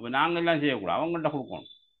செய்வாங்க. அப்போ நாங்கள் எல்லாம் செய்யக்கூடாது, அவங்கள்ட்ட கொடுக்கணும்.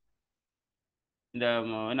 இந்த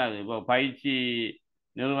என்னது இப்போ பயிற்சி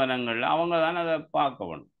நிறுவனங்கள்ல அவங்க தான் அதை பார்க்க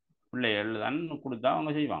வேணும், பிள்ளைகள் தான் கொடுத்தா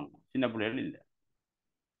அவங்க செய்வாங்க, சின்ன பிள்ளைகள் இல்லை.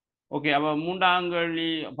 ஓகே, அப்போ 3ஆம் கேள்வி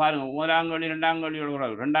பாருங்க, 1ஆம் கேள்வி 2ஆம் கேள்வியோட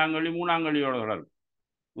தொடர்பு, 2ஆம் கேள்வி 3ஆம் கேள்வியோட தொடர்பு.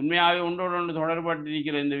 உண்மையாகவே ஒன்றோடு ஒன்று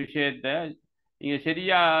தொடர்பட்டிருக்கிற இந்த விஷயத்தை நீங்கள்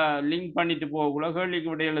சரியா லிங்க் பண்ணிட்டு போகக்குள்ள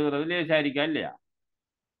கேள்விக்கு விட எழுதுறது லேசா இருக்கா இல்லையா?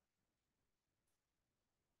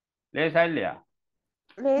 லேசா இல்லையா?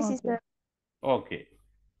 ஓகே,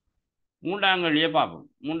 3ஆம் கேள்வியை பார்ப்போம்.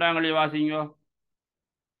 3ஆம் கேள்வியை வாசிங்கோ.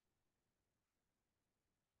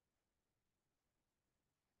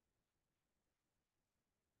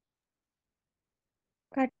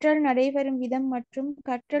 கற்றல் நடைபெறும் விதம் மற்றும்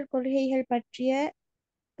கற்றல் கொள்கைகள் பற்றிய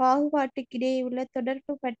பாகுபாட்டுக்கிடையே உள்ள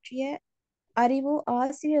தொடர்பு பற்றிய அறிவு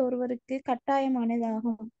ஆசிரியர் ஒருவருக்கு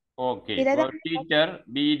கட்டாயமானதாகும். ஓகே, டீச்சர்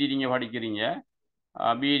பிஇடி நீங்கள் படிக்கிறீங்க,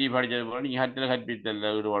 பிஇடி படித்தது போல நீங்கள் கற்றல்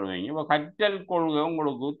கற்பித்தலில் ஈடுபடுவீங்க. இப்போ கற்றல் கொள்கை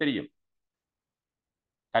உங்களுக்கு தெரியும்,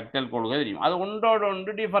 கற்றல் கொள்கை தெரியும், அது ஒன்றோடு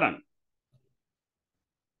ஒன்று டிஃபரண்ட்.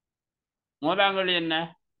 1ஆம் கேள்வி என்ன?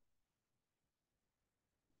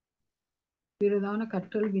 பிரதான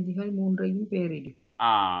கற்றல் விதிகள் 3ஐயும் பெயரிடு.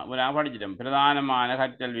 நான் படிச்சிட்டேன். பிரதானமான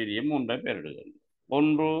கற்றல் விதியை 3 பெயரிடுகள்.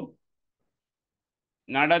 1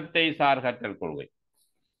 நடத்தை சார் கற்றல் கொள்கை,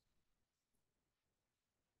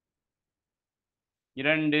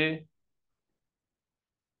 2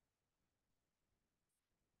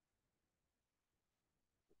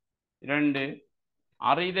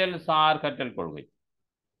 அறிதல் சார் கற்றல் கொள்கை,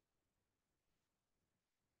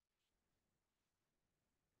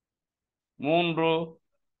 மூன்று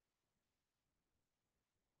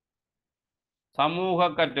சமூக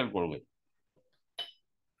கற்றல் கொள்கை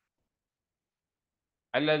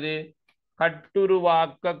அல்லது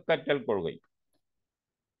கட்டுருவாக்க கற்றல் கொள்கை.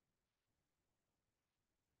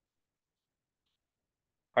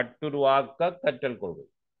 கட்டுருவாக்க கற்றல் கொள்கை.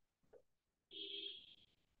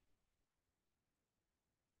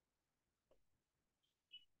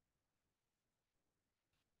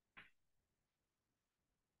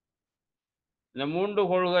 இந்த மூன்று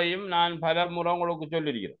கொள்கையும் நான் பல முறை உங்களுக்கு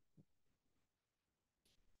சொல்லியிருக்கிறேன்.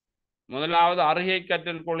 முதலாவது அறிகை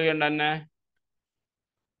கற்றல் கொள்கை என்ன?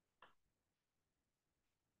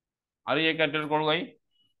 அறிகை கற்றல் கொள்கை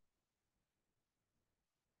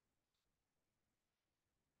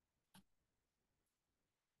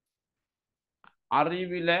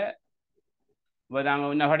அறிவில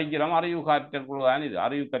நாங்கள் என்ன படிக்கிறோம்? அறிவு கற்றல் கொள்கை. இது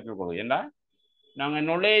அறிவு கற்றல் கொள்கை என்ன? நாங்கள்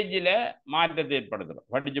நாலேஜில் மாற்றத்தை ஏற்படுத்துகிறோம்.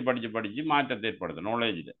 படித்து படித்து படித்து மாற்றத்தை ஏற்படுத்துகிறோம்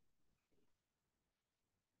நாலேஜில்.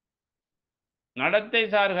 நடத்தை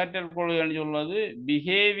சார் கற்றல் கொள்கைன்னு சொல்வது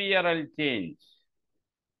பிஹேவியரல் சேஞ்ச்,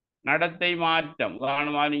 நடத்தை மாற்றம்.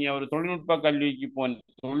 உதாரணமாக நீங்கள் ஒரு தொழில்நுட்ப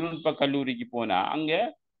கல்லூரிக்கு போனால் அங்கே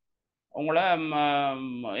உங்களை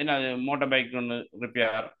என்னது மோட்டார் பைக்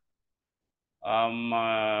ரிப்பேர்,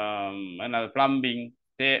 என்னது பிளம்பிங்,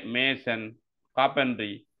 மேசன்,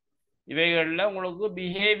 காப்பன்ட்ரி, இவைகளில் உங்களுக்கு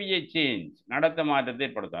பிஹேவியர் சேஞ்ச், நடத்த மாற்றத்தை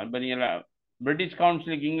ஏற்படுத்தும். இப்போ நீங்கள் பிரிட்டிஷ்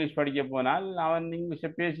கவுன்சிலுக்கு இங்கிலீஷ் படிக்க போனால் அவன் இங்கிலீஷை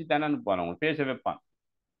பேசி தானே அனுப்புவான், அவங்க பேச வைப்பான்.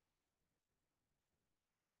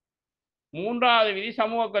 மூன்றாவது விதி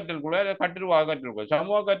சமூக கற்றல் கொள்கை, கட்டுருவாக கற்றல் கொள்கை.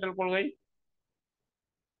 சமூக கற்றல் கொள்கை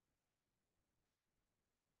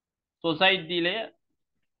சொசைட்டியிலே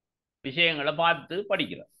விஷயங்களை பார்த்து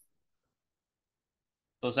படிக்கிறோம்.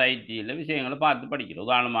 சொசைட்டியில் விஷயங்களை பார்த்து படிக்கிறோம்.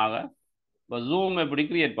 உதாரணமாக இப்போ ஜூம் எப்படி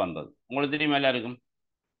கிரியேட் பண்ணுறது உங்களுக்கு தெரியுமா? எல்லாருக்கும்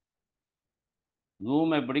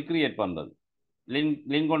ஜூம் எப்படி கிரியேட் பண்ணுறது?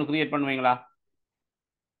 லிங்க் ஒன்று கிரியேட் பண்ணுவீங்களா?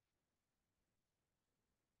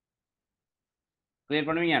 கிரியேட்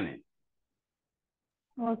பண்ணுவீங்க?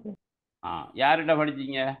 ஓகே. யார்கிட்ட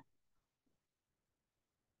படிச்சீங்க?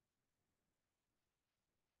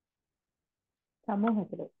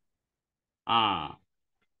 சமூகத்துல.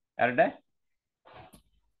 யார்கிட்ட?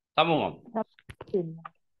 சமூகம்.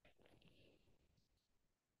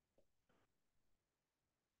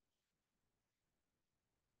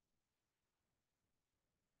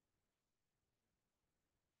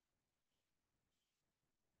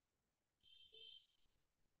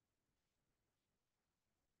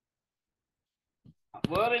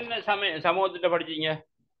 வேற என்ன சமூகத்திட்ட படிச்சீங்க?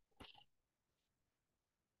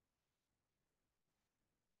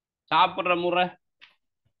 சாப்பிட்ற முறை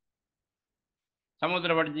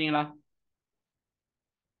சமூகத்தில் படிச்சீங்களா?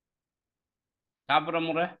 சாப்பிட்ற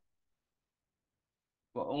முறை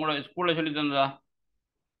உங்களை ஸ்கூல்ல சொல்லி தந்ததா?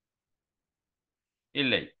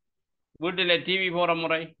 இல்லை. வீட்டில் டிவி போகிற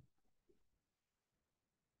முறை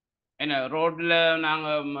என்ன? ரோட்டில்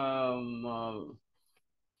நாங்கள்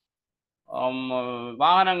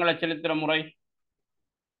வாகனங்களை செலுத்துகிற முறை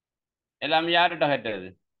எல்லாமே யார்கிட்ட கற்றது?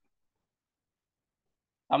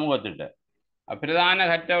 சமூகத்திட்ட. பிரதான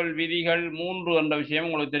கற்றல் விதிகள் 3 என்ற விஷயம்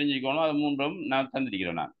உங்களுக்கு தெரிஞ்சுக்கணும். அது 3ம் நான்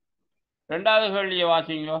தந்திருக்கிறேன். நான் 2வது கேள்வியை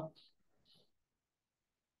வாசிங்க.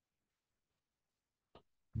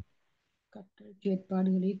 கற்றல்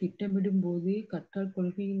செயற்பாடுகளை திட்டமிடும் போது கற்றல்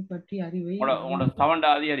கொள்கைகள் பற்றி அறிவை உங்களோட சவுண்ட்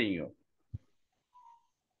அதிகரிங்க.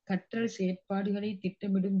 கற்றல் செயற்பாடுகளை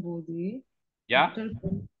திட்டமிடும் போது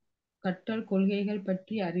கற்றல் கொள்கைகள்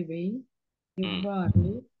பற்றி அறிவை எவ்வாறு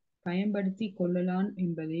பயன்படுத்தி கொள்ளலாம்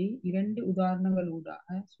என்பதை 2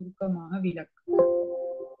 உதாரணங்களூடாக சுருக்கமாக விளக்குக.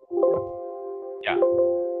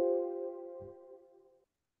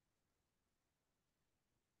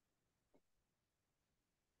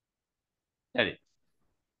 சரி.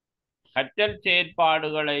 கற்றல்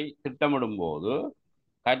செயற்பாடுகளை திட்டமிடும் போது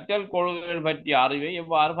கற்றல் கொள்கைகள் பற்றிய அறிவை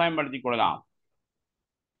எவ்வாறு பயன்படுத்திக் கொள்ளலாம்?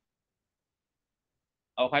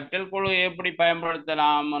 கற்றல் கொள்கையை எப்படி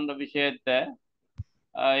பயன்படுத்தலாம் என்ற விஷயத்தை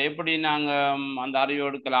எப்படி நாங்கள் அந்த அறிவை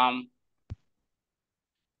எடுக்கலாம்?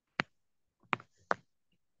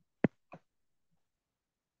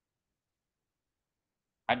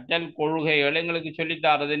 கற்றல் கொள்கைகள் எங்களுக்கு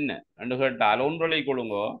சொல்லித்தாரது என்ன என்று கேட்டால், ஒன்றொலை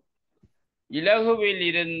கொள்ளுங்கோ, இலகுவில்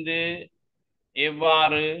இருந்து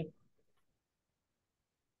எவ்வாறு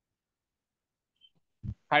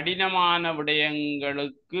கடினமான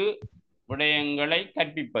விடயங்களை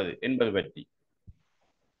கற்பிப்பது என்பது பற்றி.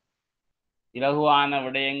 இலகுவான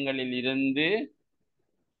விடயங்களில் இருந்து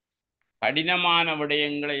கடினமான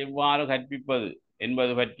விடயங்களை எவ்வாறு கற்பிப்பது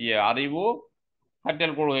என்பது பற்றிய அறிவு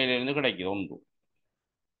கற்றல் கொள்கையிலிருந்து கிடைக்கிறது. ஒன்று.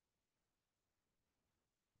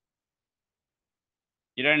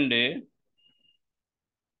 2,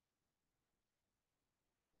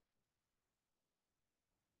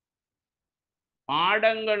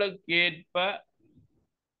 பாடங்களுக்கேற்ப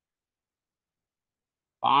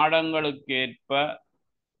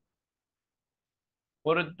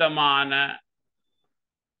பொருத்தமான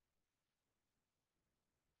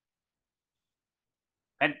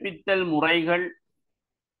கற்பித்தல் முறைகள்,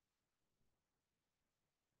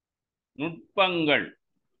 நுட்பங்கள்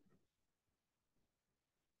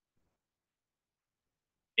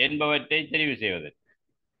என்பவற்றை தெரிவு செய்வது.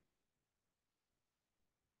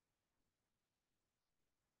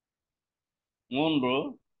 மூன்று,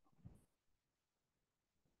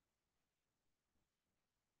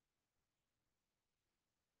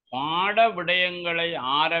 பாட விடயங்களை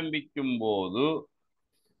ஆரம்பிக்கும் போது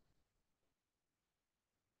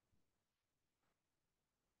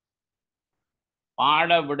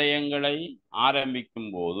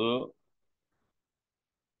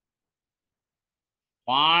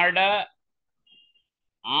பாட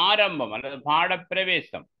ஆரம்பம் அல்லது பாட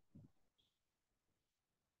பிரவேசம்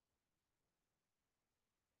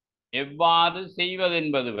எவ்வாறு செய்வது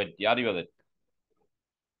என்பது பற்றி அறிவதற்கு.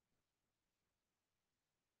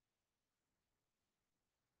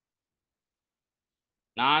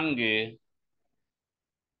 4,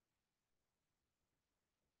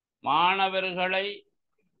 மாணவர்களை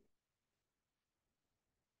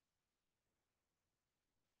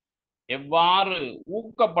எவ்வாறு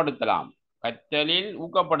ஊக்கப்படுத்தலாம், கற்றலில்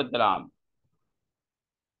ஊக்கப்படுத்தலாம்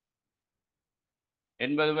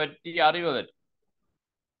என்பது பற்றி அறிவதற்கு.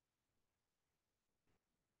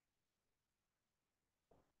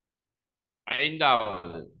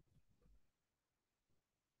 5வது,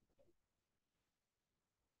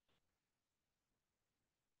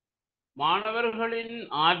 மாணவர்களின்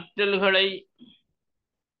ஆற்றல்களை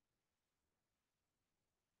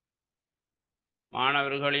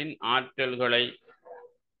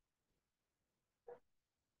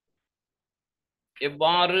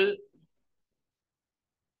எவ்வாறு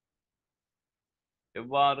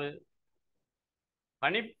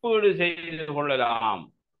கணிப்பீடு செய்து கொள்ளலாம்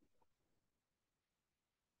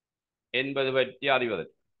என்பது பற்றி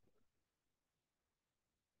அறிவதற்கு.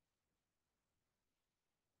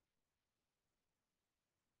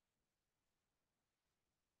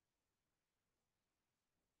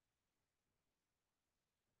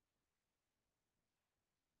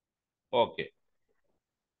 ஓகே,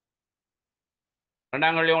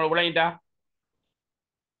 2ஆம் கேள்வி உங்களுக்கு விளங்கிட்டா?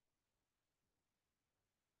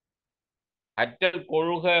 கற்றல்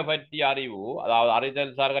கொள்கை பற்றிய அறிவு, அதாவது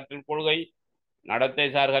அறிதல் சார் கற்றல் கொள்கை, நடத்தை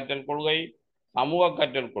சார் கற்றல் கொள்கை, சமூக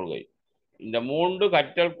கற்றல் கொள்கை, இந்த 3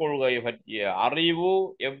 கற்றல் கொள்கை பற்றிய அறிவு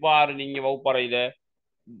எவ்வாறு நீங்க வகுப்பறையில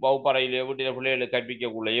வீட்டில பிள்ளைகளுக்கு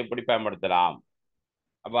கற்பிக்கக்குள்ள எப்படி பயன்படுத்தலாம்.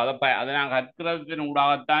 அப்ப அதை நாங்கள் கற்கிறதுக்கு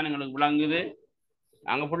ஊடாகத்தான் எங்களுக்கு விளங்குது.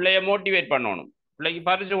 நாங்கள் பிள்ளைய மோட்டிவேட் பண்ணணும், பிள்ளைக்கு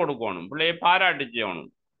பரிசு கொடுக்கணும், பிள்ளைய பாராட்டு செய்யணும்,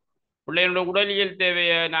 பிள்ளைகளோட உடலியல்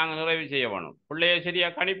தேவையை நாங்கள் நிறைவு செய்யணும், பிள்ளைய சரியா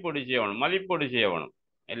கணிப்பீடு செய்யணும், மதிப்பீடு செய்யணும்.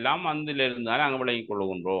 எல்லாம் அதில் இருந்தால் நாங்கள் விளங்கிக்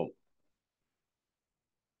கொள்ளுகின்றோம்.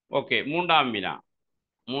 ஓகே, 3ஆம் வினா.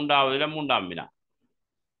 3ஆம் வினா.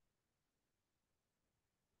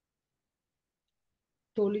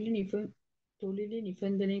 தொழில்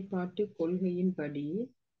நிபந்தனைப்பாட்டு கொள்கையின்படி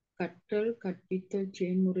கற்றல் கற்பித்தல்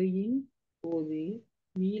செயல்முறையின் போது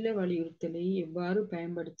மீள வலியுறுத்தலை எவ்வாறு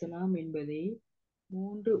பயன்படுத்தலாம் என்பதை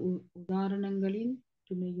 3 உதாரணங்களின்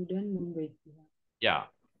துணையுடன் முன்வைக்கிறார்.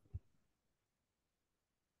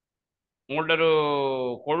 உங்கள்ட்ட ஒரு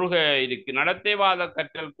கொள்கை இருக்கு, நடத்தைவாத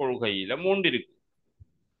கற்றல் கொள்கையில 3 இருக்கு.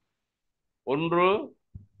 ஒன்று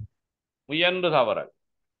முயன்று தவறல்,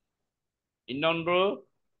 இன்னொன்று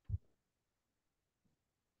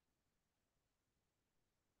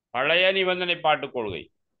பழைய நிபந்தனைப்பாட்டு கொள்கை,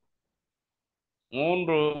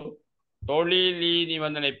 3 தொழிலி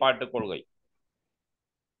நிபந்தனைப்பாட்டு கொள்கை.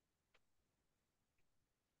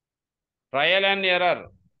 ட்ரையல் அண்ட் எரர்,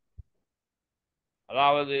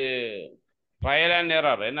 அதாவது ட்ரையல் அண்ட்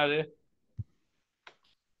எரர் என்னது?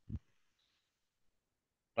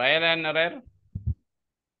 ட்ரையல் அண்ட்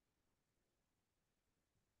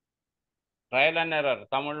எரர்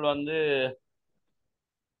தமிழ் வந்து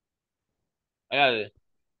என்னது?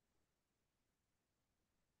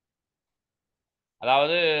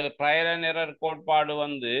 அதாவது ட்ரையல் அண்ட் எரர் கோட்பாடு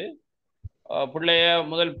வந்து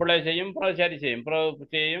முதல் பிள்ளை செய்யும், பிறகு சரி செய்யும், பிறகு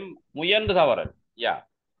செய்யும், முயன்று தவறல்.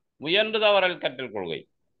 முயன்று தவறல் கற்றல் கொள்கை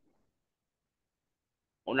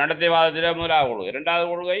நடத்தைவாதத்தில் 1வது கொள்கை. 2வது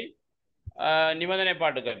கொள்கை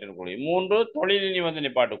நிபந்தனைப்பாட்டு கற்றல் கொள்கை. 3 தொழில்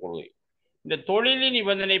நிபந்தனைப்பாட்டு கொள்கை. இந்த தொழில்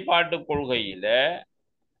நிபந்தனைப்பாட்டு கொள்கையில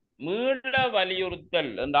மீள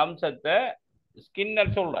வலியுறுத்தல் என்ற அம்சத்தை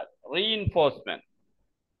ஸ்கின்னர் சொல்றார். ரீஇன்ஃபோர்ஸ்மெண்ட்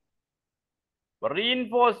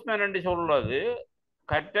என்று சொல்றது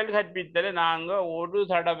கற்றல் கற்பித்தல் நாங்க ஒரு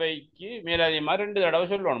தடவைக்கு மேலதிகமா 2 தடவை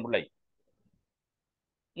சொல்லணும் பிள்ளை.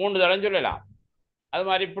 3 தடவை சொல்லலாம். அது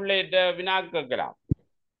மாதிரி பிள்ளைகிட்ட வினா கேட்கலாம்.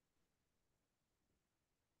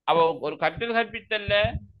 அவ ஒரு கற்றல் கற்பித்தல்ல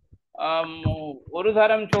ஒரு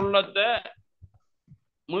தரம் சொல்லத்த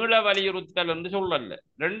மீள வலியுறுத்தல் என்று சொல்லல.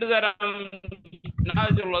 2 தரம்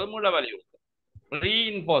சொல்றது மீள வலியுறுத்தல்,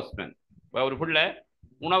 ரீஇன்போர்ஸ்மெண்ட். ஒரு பிள்ளை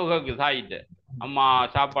உணவு கேக்குது, தாயிட்ட அம்மா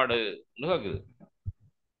சாப்பாடு கேக்குது,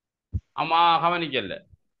 அம்மா கவனிக்கல.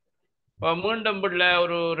 இப்போ மீண்டும் பிள்ளை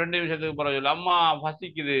ஒரு 2 நிமிஷத்துக்கு பிறகு சொல்லு, அம்மா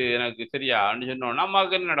பசிக்குது எனக்கு சரியா சொன்னோன்னா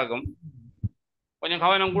அம்மாவுக்கு என்ன நடக்கும்? கொஞ்சம்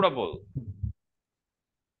கவனம் கூட போகுது.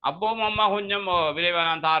 அப்பவும் அம்மா கொஞ்சம் விரைவாக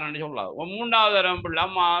நான் தாரேன்னு சொல்லலாம். 3வது தரம் பிள்ளை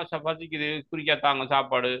அம்மா பசிக்குது குறிக்காத்தாங்க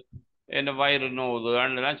சாப்பாடு, என்ன வயிறு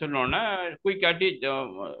நோவுதுலாம் சொன்னோன்னே குயிக்காட்டி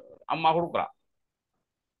அம்மா கொடுக்குறான்.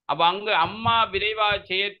 அப்ப அங்க அம்மா விரைவாக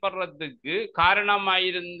செயற்படுறதுக்கு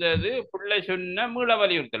காரணமாயிருந்தது பிள்ளை சொன்ன மீள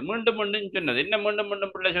வலியுறுத்தல். மீண்டும் மீண்டும் சொன்னது என்ன? மீண்டும்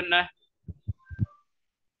மீண்டும் பிள்ளை சொன்ன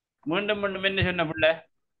மீண்டும் மீண்டும் என்ன சொன்ன பிள்ளை?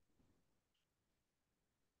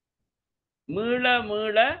 மீள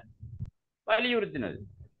மீள வலியுறுத்தினது.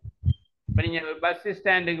 இப்போ நீங்க பஸ்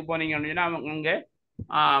ஸ்டாண்டுக்கு போனீங்கன்னா அங்கே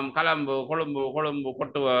கலம்பு கொழும்பு கொழும்பு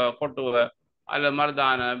கொட்டுவ கொட்டுவ அல்ல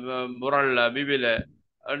மருதான முரல்ல பிபில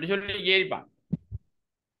அப்படி சொல்லி ஏறிப்பான்.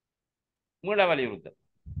 மீள வலியுறுத்தல்.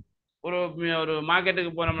 ஒரு ஒரு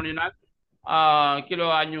மார்க்கெட்டுக்கு போனோம்னா கிலோ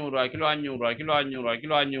 500 ரூபா, கிலோ 500 ரூபா, கிலோ 500 ரூபா,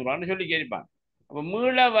 கிலோ 500 ரூபான்னு சொல்லி கேட்பான். அப்ப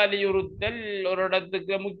மீள வலியுறுத்தல் ஒரு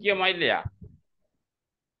இடத்துக்கு முக்கியமா இல்லையா?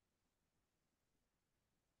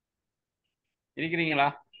 இருக்கிறீங்களா?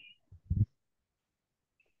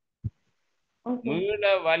 மீள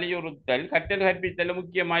வலியுறுத்தல் கற்றல் கற்பித்தல்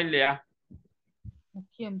முக்கியமா இல்லையா?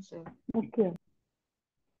 முக்கியம் சார். முக்கியம்.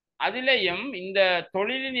 அதிலையும் இந்த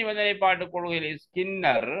தொழில் நிபந்தனைப்பாட்டு கொள்கையில்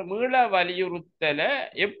ஸ்கின்னர் மீள வலியுறுத்தலை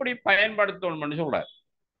எப்படி பயன்படுத்தணும்னு சொல்றார்.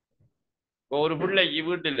 ஒரு பிள்ளைக்கு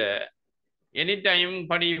வீட்டுல எனி டைம்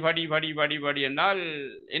படி படி படி படி படி என்றால்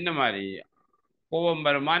என்ன மாதிரி கோபம்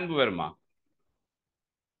வருமா, அன்பு வருமா?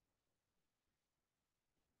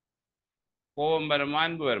 கோபம் வருமா,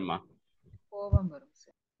 அன்பு வருமா? கோபம் வரும்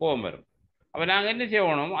சார். கோபம் வரும். அப்ப நாங்க என்ன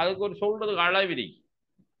செய்யணும்? அதுக்கு ஒரு சொல்றதுக்கு அளவிரிக்கு.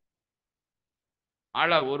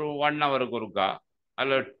 அளவு ஒரு 1 ஹவருக்கு ஒருக்கா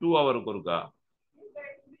அல்ல 2 ஹவருக்கு ஒருக்கா,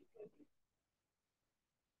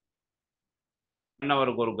 1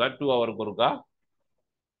 ஹவருக்கு ஒருக்கா 2 ஹவருக்கு ஒருக்கா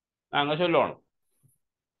நாங்க சொல்லணும்.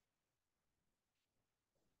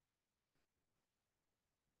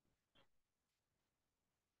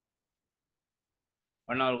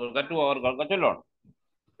 ஒன் ஹவருக்கு ஒருக்கா 2 ஹவருக்கு ஒருக்கா சொல்லணும்.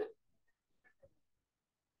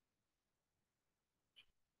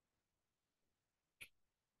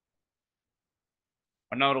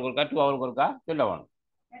 ஒன் ஹவருக்கு ஒருக்கா 2 ஹவருக்கு ஒருக்கா சொல்ல வேணும்.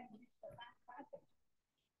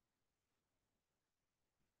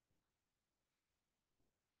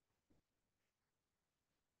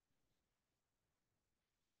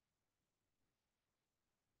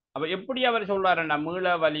 அப்ப எப்படி அவர் சொல்றாருன்னா மீள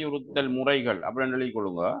வலியுறுத்தல் முறைகள் அப்படின்னு எழுதி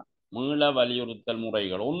கொள்ளுங்க. மீள வலியுறுத்தல்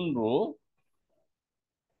முறைகள். 1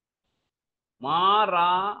 மாறா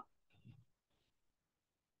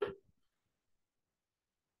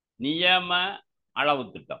நியம அளவு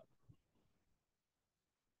திட்டம்.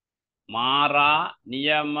 மாறா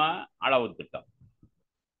நியம அளவு திட்டம்.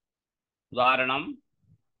 உதாரணம்,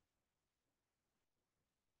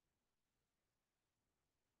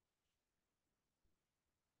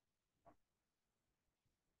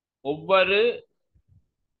 ஒவ்வொரு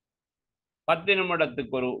 10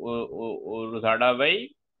 நிமிடத்துக்கு ஒரு தடவை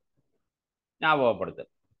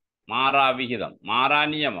ஞாபகப்படுத்தல். மாறா விகிதம், மாறா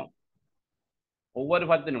நியமம், ஒவ்வொரு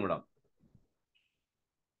 10 நிமிடம்.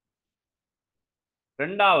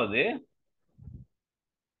 2வது,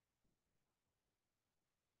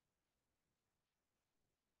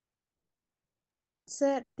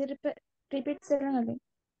 சார் திருப்ப ரிப்பீட் சொல்லுங்க.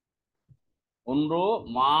 1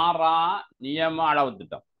 மாறா நியம அளவு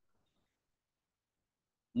திட்டம்.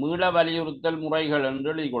 மீள வலியுறுத்தல் முறைகள் என்று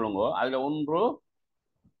எழுதிக் கொள்ளுங்க. அதுல 1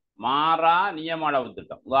 மாறா நியம அளவு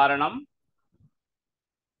திட்டம். உதாரணம்,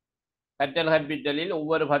 கற்றல் கற்பித்தலில்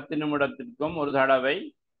ஒவ்வொரு 10 நிமிடத்திற்கும் ஒரு தடவை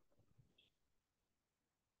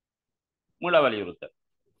மீள வலியுறுத்தல்.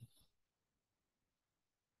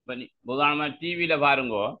 உதாரணமா டிவியில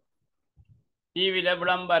பாருங்கோ. டிவியில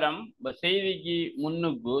விளம்பரம் செய்திக்கு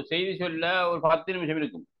முன்னுக்கு செய்தி சொல்ல ஒரு 10 நிமிஷம்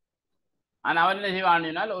இருக்கும். ஆனா அவன் என்ன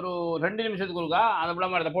செய்வான், ஒரு 2 நிமிஷத்துக்கு ஒருக்கா அந்த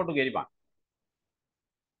விளம்பரத்தை போட்டு கேட்பான்.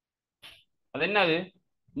 அது என்னது?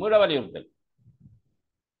 மீள வலியுறுத்தல்.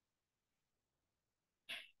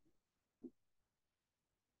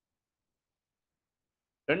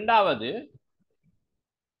 இரண்டாவது,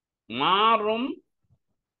 மாறும்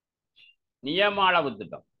நியம அளவு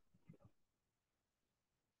திட்டம்.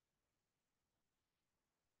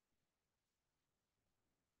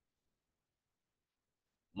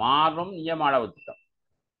 மாறும் நியம அளவு திட்டம்.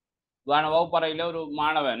 வகுப்பறையில் ஒரு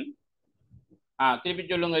மாணவன் திருப்பி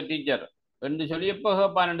சொல்லுங்க டீச்சர் என்று சொல்லி எப்போ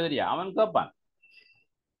கேட்பான்னு தெரியா, அவன் கேட்பான்.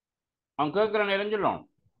 அவன் கேட்குற நேரம் சொல்லணும்.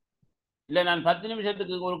 இல்லை நான் 10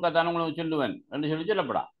 நிமிஷத்துக்கு ஒருக்கத்தான் உங்களுக்கு சொல்லுவேன் என்று சொல்லி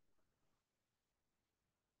சொல்லப்படா.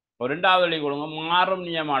 ஒரு 2வது வழி கொடுங்க, மாறும்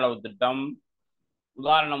நியம அளவு திட்டம்.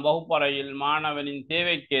 உதாரணம், வகுப்பறையில் மாணவனின்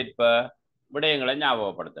தேவைக்கேற்ப விடயங்களை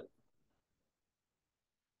ஞாபகப்படுத்தல்.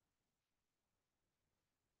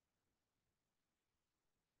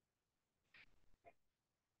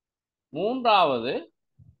 மூன்றாவது,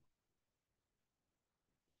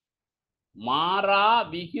 மாறா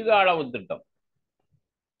விகித அளவு திட்டம்.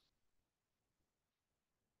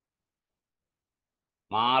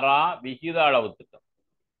 மாறா விகித அளவு திட்டம்.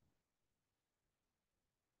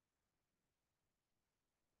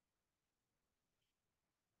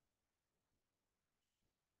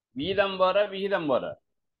 வீதம் வர விகிதம் வர.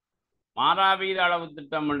 மாறா விகித அளவு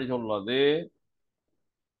திட்டம் என்று சொல்வது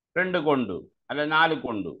 2 கொண்டு அல்ல 4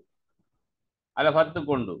 கொண்டு அல்ல 10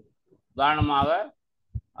 கொண்டு. உதாரணமாக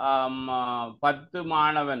 10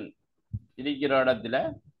 மாணவன் இருக்கிற இடத்துல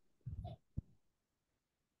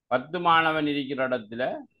 10 மாணவன் இருக்கிற இடத்துல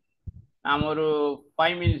நாம் ஒரு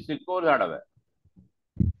 5 மினிட்ஸுக்கு ஒரு தடவை.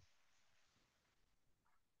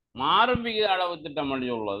 மாறும் விகித அளவு திட்டம்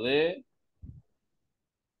என்று சொல்வது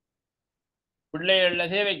பிள்ளைகள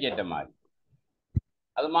தேவைக்கேற்ற மாதிரி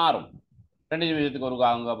அது மாறும். 2 நிமிஷத்துக்கு ஒரு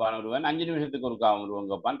காவம் கேட்பான் ஒருவன், 5 நிமிஷத்துக்கு ஒரு காவம் ஒருவன்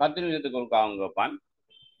கேட்பான், 10 நிமிஷத்துக்கு ஒரு காவம் கேட்பான்,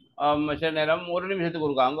 சில நேரம் 1 நிமிஷத்துக்கு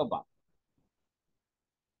ஒரு காவம் கேட்பான்.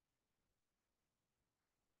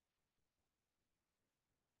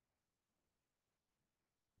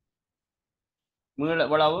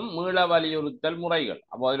 இவ்வளவும் மீள வலியுறுத்தல் முறைகள்.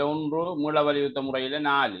 அப்போ அதில் 1 மீள வலியுறுத்த முறையில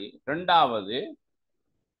 4. 2வது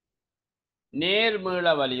நேர் மீள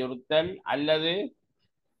வலியுறுத்தல் அல்லது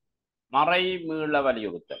மறை மீள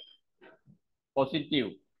வலியுறுத்தல். Positive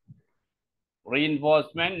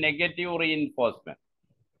reinforcement, negative reinforcement.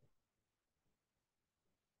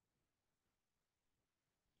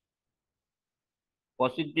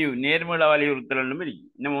 Positive நேர்மீள வலியுறுத்தல் இருக்கு.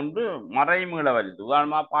 இன்னும் ஒன்று மறைமீள வலியுறுத்தல்.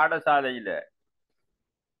 உதாரணமா பாடசாலையில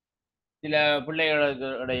சில பிள்ளைகளுக்கு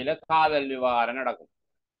இடையில காதல் விவகாரம் நடக்கும்.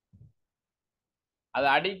 அது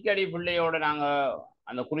அடிக்கடி பிள்ளையோட நாங்க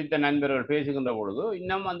அந்த குறித்த நண்பர்கள் பேசுகின்ற பொழுது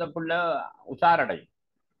இன்னும் அந்த பிள்ளை உஷாரடையும்.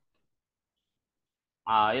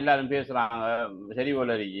 எல்லாரும் பேசுறாங்க சரி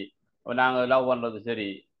போலருக்கு, நாங்க லவ் பண்றது சரி,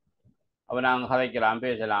 அப்ப நாங்க கதைக்கலாம்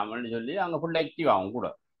பேசலாம்னு சொல்லி அங்க பிள்ளை ஆக்டிவ் ஆகும் கூட.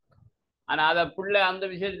 ஆனா அதை பிள்ளை அந்த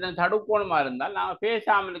விஷயத்துல தடுக்கணுமா இருந்தால் நாங்க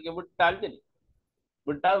பேசாமலுக்கு விட்டால் சரி,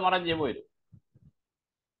 விட்டால் மறைஞ்சே போயிடும்.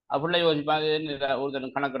 பிள்ளை யோசிப்பாங்க,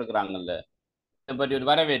 ஒருத்தர் கணக்கு எடுக்கிறாங்கல்ல, இதை பற்றி ஒரு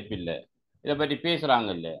வரவேற்பு இல்லை, இதை பற்றி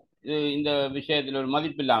பேசுறாங்கல்ல, இது இந்த விஷயத்துல ஒரு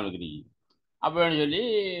மதிப்பு இல்லாமல் இருக்கிறீங்க அப்படின்னு சொல்லி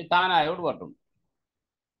தானாயோடு வரட்டும்.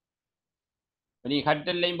 நீங்க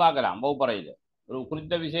கட்டல்லையும் பார்க்கலாம், வகுப்பறையில் ஒரு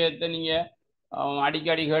குறித்த விஷயத்தை நீங்க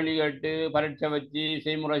அடிக்கடி கேள்வி கேட்டு பரீட்சை வச்சு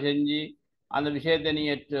செய்முறை செஞ்சு அந்த விஷயத்தை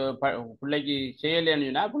நீங்க பிள்ளைக்கு செய்யலைன்னு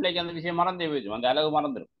சொன்னா பிள்ளைக்கு அந்த விஷயம் மறந்தே போயிடும், அந்த அளவு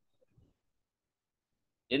மறந்துடும்.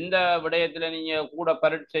 எந்த விடயத்துல நீங்க கூட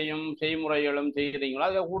பரீட்சையும் செய்முறைகளும் செய்கிறீங்களோ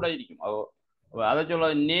அதை கூட இருக்கும். அதை சொல்ல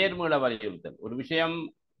நேர்மீள வலியுறுத்தல். ஒரு விஷயம்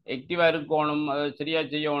ஆக்டிவா இருக்கணும், அதை சரியா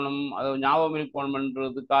செய்யணும், அதை ஞாபகம்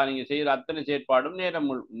இருக்கணும்ன்றதுக்காக நீங்க செய்யற அத்தனை செயற்பாடும்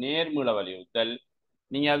நேர்மீள வலியுறுத்தல்.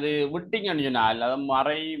 நீங்க அது விட்டீங்கன்னு சொன்னால் அது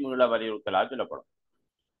மறை மீள வலியுறுத்தலா சொல்லப்படும்.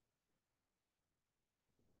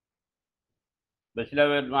 சில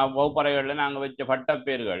பேர் வகுப்பறைகள்ல நாங்க வச்ச பட்ட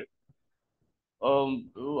பேர்கள்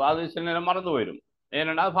அது சில நேரம் மறந்து போயிடும்,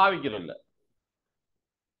 ஏன்னா பாவிக்கிறது இல்லை.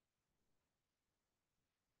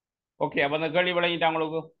 ஓகே, அப்ப அந்த கேள்வி விளங்கிட்டா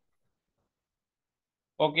உங்களுக்கு?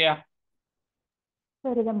 ஓகேயா?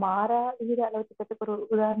 சார், இதை மாறா விகித அளவு திட்டத்துக்கு ஒரு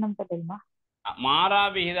உதாரணம் தெரியுமா? மாறா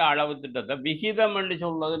விகித அளவு திட்டத்தை விகிதம் என்று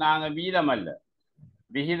சொல்வது நாங்க வீதம் அல்ல,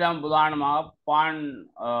 விகிதம். உதாரணமாக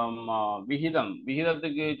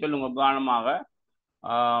விகிதத்துக்கு சொல்லுங்க. உதாரணமாக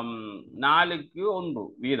 4க்கு 1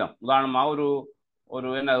 விகிதம். உதாரணமாக ஒரு ஒரு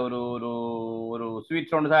என்ன ஒரு ஒரு ஒரு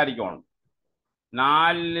ஸ்வீட்ஸ் ஒன்று தயாரிக்கணும்,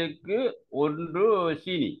 4க்கு 1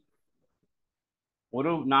 சீனி.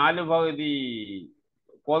 ஒரு 4 பகுதி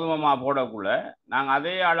கோதுமை மா போடக்குள்ள நாங்கள்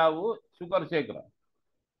அதே அளவு சுகர் சேர்க்கிறோம்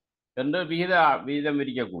என்று விகிதம்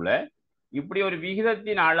இருக்கக்குள்ள இப்படி ஒரு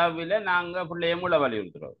விகிதத்தின் அளவில் நாங்கள் பிள்ளைய மூளை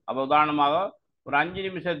வலியுறுத்துறோம். அப்போ உதாரணமாக ஒரு 5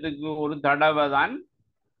 நிமிஷத்துக்கு ஒரு தடவை தான்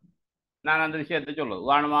நான் அந்த விஷயத்தை சொல்லுவேன்.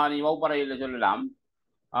 உதாரணமாக நீ வகுப்பறையில் சொல்லலாம்,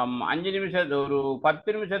 5 நிமிஷத்து ஒரு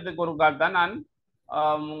 10 நிமிஷத்துக்கு ஒரு கால் தான்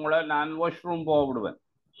உங்களை நான் வாஷ்ரூம் போக விடுவேன்,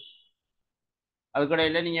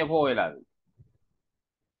 அதுக்கடையில் நீங்கள் போக இயலாது.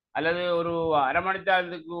 அல்லது ஒரு அரை மணி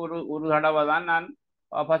நேரத்துக்கு ஒரு ஒரு தடவை தான் நான்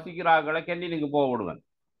பசிக்கிறாக்களை கேண்டீனுக்கு போக விடுவேன்.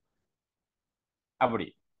 அப்படி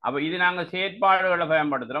அப்ப இது நாங்கள் செயற்பாடுகளை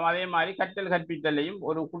பயன்படுத்துகிறோம். அதே மாதிரி கற்றல் கற்பித்தலையும்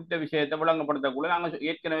ஒரு குறித்த விஷயத்தை விளங்கப்படுத்தக்குள்ள நாங்கள்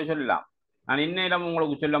ஏற்கனவே சொல்லலாம். நான் இன்னிடம்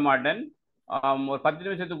உங்களுக்கு சொல்ல மாட்டேன். ஒரு 10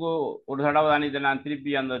 நிமிஷத்துக்கு ஒரு தடவை தான் இதை நான்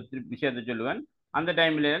திருப்பி அந்த விஷயத்தை சொல்லுவேன். அந்த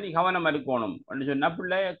டைம்ல நீ கவனம் இருக்கணும் அப்படின்னு சொன்னா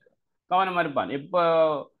பிள்ளை கவனம் இருப்பான். எப்போ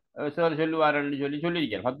சார் சொல்லுவாருன்னு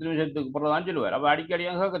சொல்லியிருக்கேன். 10 நிமிஷத்துக்கு பிறகு தான் சொல்லுவார். அப்போ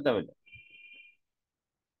அடிக்கடியாக கேட்க தேவையில்லை.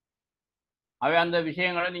 அவை அந்த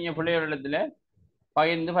விஷயங்களை நீங்க பிள்ளைகளிடத்துல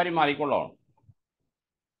பகிர்ந்து பரிமாறிக்கொள்ளணும்.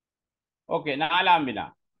 ஓகே, 4ஆம் வினா.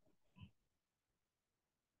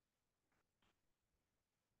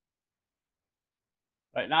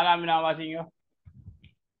 Right, 4ஆம் வினா வாசிங்க.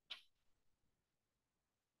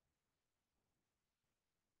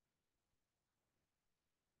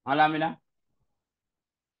 4ஆம் வினா.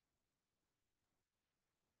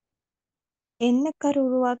 எண்ணக்கரு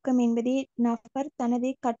உருவாக்கம் என்பது நபர் தனது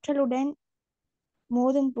கற்றலுடன்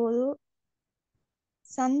மோதும்போது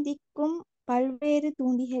சந்திக்கும் பல்வேறு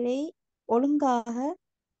தூண்டிகளை ஒழுங்காக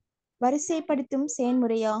வரிசைப்படுத்தும்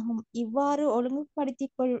செயல்முறையாகும். இவ்வாறு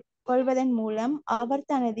ஒழுங்குபடுத்திக் கொள்வதன் மூலம் அவர்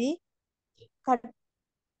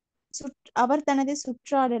தனது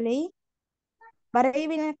சுற்றாடலை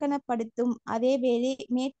வரைவிலக்கணப்படுத்தும் அதேவேளை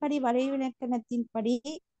மேற்படி வரைவிலக்கணத்தின்படி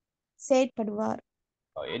செயற்படுவார்.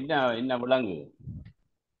 என்ன என்ன விலங்கு?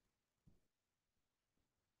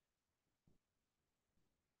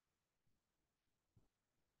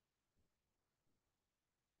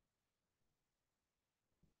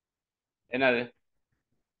 என்னது?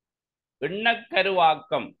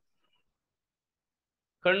 எண்ணக்கருவாக்கம்.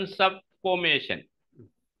 Concept formation.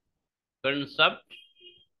 Concept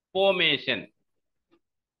formation.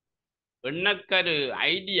 எண்ணக்கரு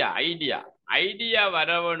idea idea idea வர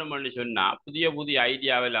வேணும்னு சொன்னா, புதிய புதிய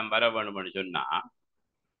ஐடியாவெல்லாம் வர வேணும்னு சொன்னா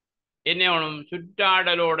என்ன வேணும்?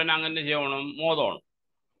 சுற்றாடலோட நாங்க என்ன செய்யணும்? மோதணும்.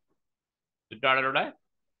 சுற்றாடலோட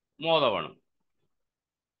மோத வேணும்.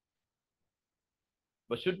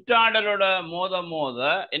 இப்ப சுற்றாடலோட மோத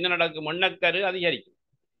என்ன நடக்கும்? எண்ணக்கரு அதிகரிக்கும்.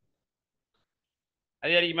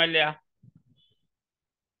 அதிகரிக்குமா இல்லையா?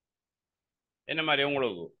 என்ன மாதிரி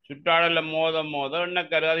உங்களுக்கு சுற்றாடல மோத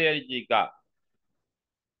எண்ணக்கரு அதிகரிச்சிக்கா?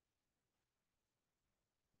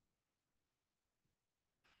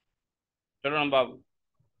 சொல்லணும் பாபு.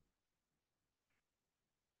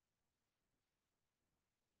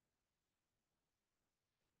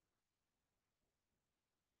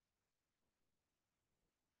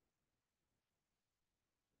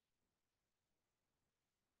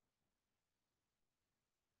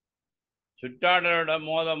 சுற்றாடலோட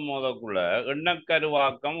மோதக்குள்ள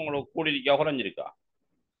எண்ணக்கருவாக்கம் உங்களுக்கு கூடியிருக்கா குறைஞ்சிருக்கா?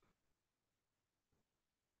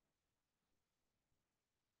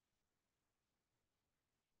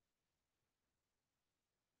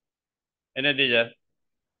 என்ன டீச்சர்?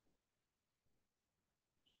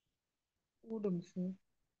 கூடும் சார்.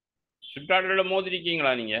 சுற்றாடலோட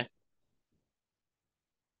மோதிருக்கீங்களா நீங்க?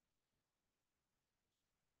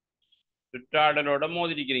 சுற்றாடலோட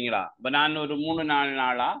மோதிருக்கிறீங்களா? இப்ப நான் ஒரு 3-4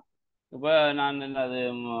 நாளா இப்ப நான் என்னது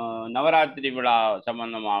நவராத்திரி விழா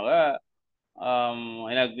சம்பந்தமாக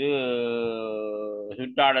எனக்கு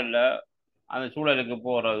சுற்றாடல்ல அந்த சூழலுக்கு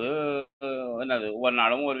போறது என்னது ஒவ்வொரு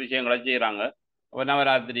நாளும் ஒரு விஷயங்களை செய்கிறாங்க. இப்போ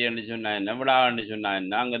நவராத்திரி என்று சொன்னா என்ன, விழா என்று சொன்னா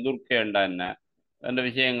என்ன, அங்கே துர்க்கைண்டா என்ன என்ற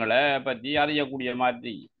விஷயங்களை பற்றி அறியக்கூடிய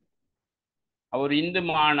மாதிரி ஒரு இந்து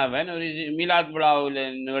மாணவன் ஒரு மீலாத் விழாவில்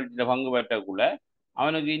நிகழ்ச்சியில் பங்கு பெற்றக்குள்ள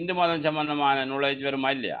அவனுக்கு இந்து மதம் சம்பந்தமான நாலேஜ்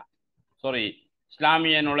வருமா இல்லையா? சாரி,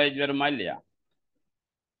 இஸ்லாமிய நாலேஜ் வருமா இல்லையா?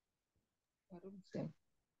 வரும் சார்.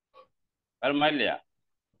 வருமா இல்லையா?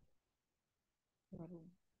 வரும்.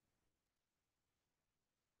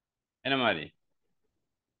 என்ன மாதிரி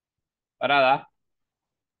வராதா?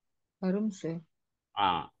 வரும் சார். ஆ,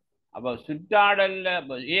 அப்போ சுற்றாடல்ல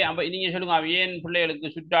ஏன் அப்போ நீங்க சொல்லுங்க, ஏன்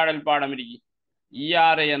பிள்ளைகளுக்கு சுற்றாடல் பாடம் இருக்கு?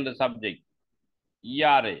 இஆர்ஏ என்ற subject.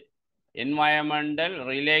 ERA environmental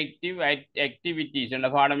relative activities என்ற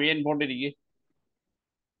பாடம் ஏன் போட்டிருக்கு?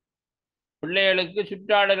 பிள்ளைகளுக்கு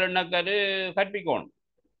சுற்றாடல் எண்ணக்கரு கற்பிக்கணும்.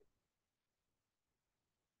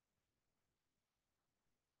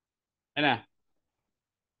 என்ன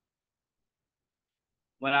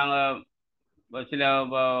நாங்கள் சில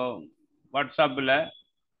வாட்ஸ்அப்பில்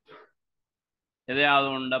எதையாவது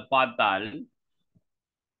ஒன்றை பார்த்தால்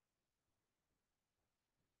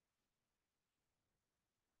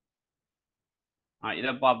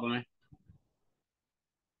இதை பார்ப்போமே.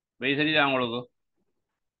 தெரியுதா உங்களுக்கு?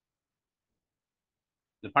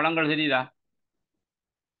 இந்த படங்கள் தெரியுதா?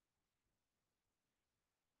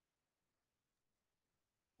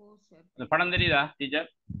 ஓ சார். இந்த படம் தெரியுதா டீச்சர்?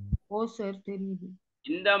 ஓ சார் தெரியுது.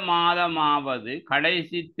 இந்த மாதமாவது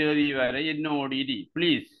கடைசி தேதி வரை என்னோடு இடி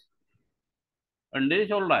பிளீஸ் என்று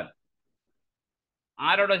சொல்றார்.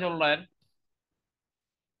 ஆரோட சொல்றார்?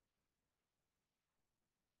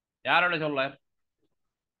 யாரோட சொல்றார்?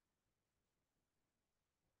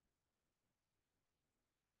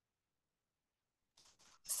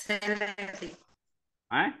 salary.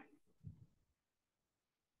 ஆ?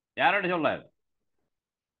 யாரோட சொல்றார்?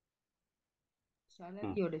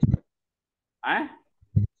 salary-யோட ஆ?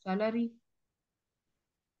 salary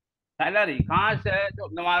salary காசை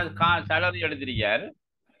இந்த மாதிரி salary எடுத்திருக்கார்.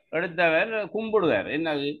 எடுத்தவர் கும்பிடுவார்.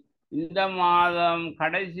 என்னது, இந்த மாதம்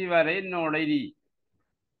கடைசி வரை என்னோட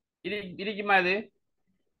இருக்குமா அது?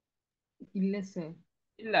 இல்ல சார்.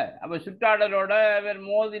 இல்ல. அப்ப சுற்றாடலோட அவர்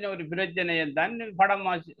மோதின ஒரு பிரச்சனையை தான் படம்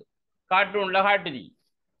கார்ட்டூன்ல காட்டுறீங்க.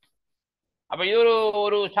 அப்ப இது ஒரு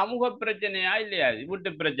ஒரு சமூக பிரச்சனையா இல்லையா?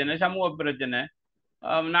 வீட்டு பிரச்சனை, சமூக பிரச்சனை,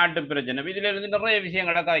 நாட்டு பிரச்சனை, இதுல இருந்து நிறைய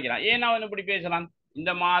விஷயங்களை கதைக்கிறான். ஏன் அவன் இப்படி பேசுறான்?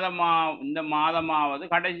 இந்த மாதமாவது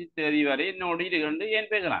கடைசி தேதி வரை என்னோட இருக்கு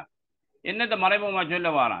ஏன் பேசுறான்? என்னத்தை மறைமுகமா சொல்ல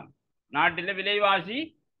வாரான்? நாட்டில விலைவாசி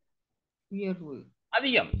உயர்வு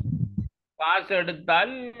அதிகம், காசு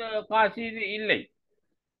எடுத்தால் காசு இது இல்லை.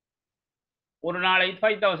 ஒரு நாளைக்கு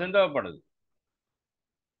 5000 தேவைப்படுது.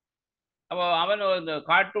 அப்போ அவன் இந்த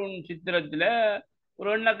கார்ட்டூன் சித்திரத்துல ஒரு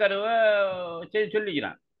எண்ணக்கருவை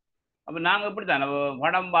சொல்லிக்கிறான். அப்ப நாங்க இப்படித்தான்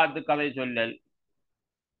படம் பார்த்து கதை சொல்லல்.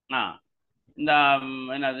 இந்த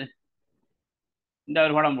என்னது, இந்த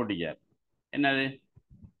ஒரு படம் போட்டிக்கார். என்னது,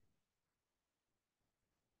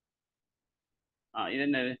 இது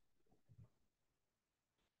என்னது,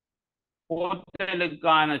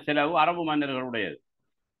 ஹோட்டலுக்கான செலவு அரபு மன்னர்களுடையது.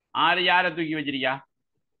 யாரை தூக்கி வச்சிருக்கா?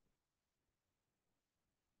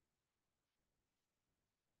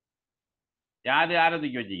 யாரை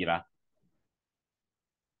தூக்கி வச்சிக்கிறா?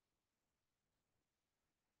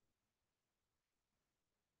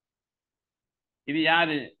 இது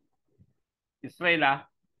யாரு? இஸ்ரேலா?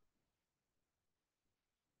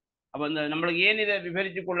 அப்ப இந்த நம்மளுக்கு ஏன் இதை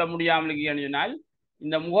விவரித்துக் கொள்ள முடியாமல் சொன்னால்,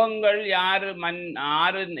 இந்த முகங்கள்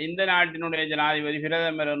ஆறு இந்த நாட்டினுடைய ஜனாதிபதி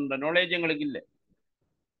பிரதமர் என்ற நாலேஜ் எங்களுக்கு இல்லை.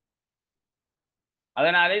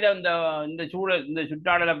 அதனால இந்த இந்த இந்த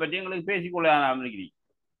சுற்றாடலை பற்றி எங்களுக்கு பேசிக்கொள்ளாமல் இருக்கிறீங்க.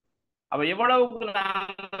 அப்ப எவ்வளவுக்கு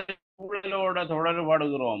நாங்கள் சூழலோட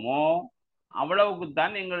தொடர்படுகிறோமோ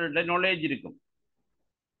அவ்வளவுக்குத்தான் எங்கள்கிட்ட நாலேஜ் இருக்கும்.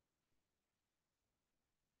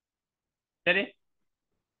 சரி.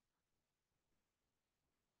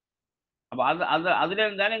 அப்ப அதுல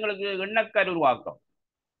இருந்தாலும் எங்களுக்கு எண்ணக்கரு உருவாக்கம்,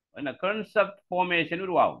 என்ன கான்செப்ட் ஃபார்மேஷன்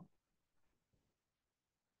உருவாகும்.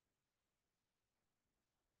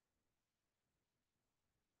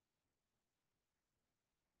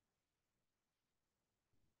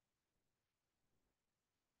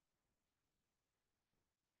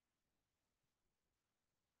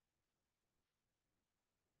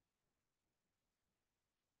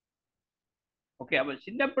 ஓகே. அப்ப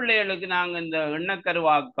சின்ன பிள்ளைகளுக்கு நாங்க இந்த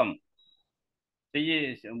எண்ணக்கருவாக்கம் செய்ய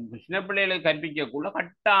சின்ன பிள்ளைகளுக்கு கற்பிக்கக்குள்ள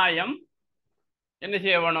கட்டாயம் என்ன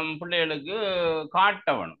செய்யணும்? பிள்ளைகளுக்கு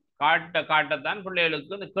காட்டணும். காட்டத்தான்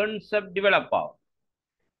பிள்ளைகளுக்கு இந்த கான்செப்ட் டெவலப் ஆகும்.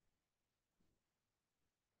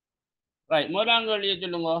 ரைட். முதலாம் கேள்வியை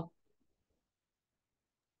சொல்லுங்க.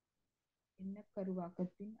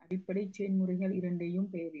 எண்ணக்கருவாக்கத்தின் அடிப்படை செயல்முறைகள்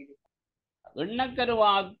இரண்டையும் பெயரிடு.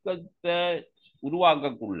 எண்ணக்கருவாக்கத்தை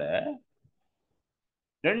உருவாக்கக்குள்ள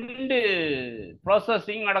 2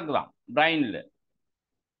 ப்ராசஸிங் நடக்குதாம் பிரைன்ல.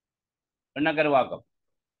 எண்ணக்கருவாக்கம்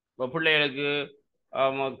இப்போ பிள்ளைகளுக்கு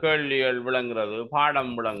கேள்விகள் விளங்குறது,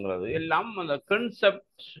 பாடம் விளங்குறது எல்லாம் அந்த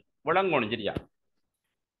கன்செப்ட் விளங்கணும். சரியா?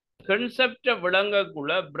 கன்செப்டை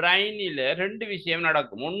விளங்கக்குள்ள பிரைனில 2 விஷயம்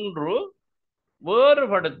நடக்கும். ஒன்று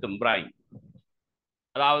வேறுபடுத்தும் பிரைன்.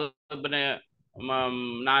 அதாவது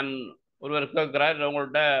நான் ஒருவர் கேட்கிறார்,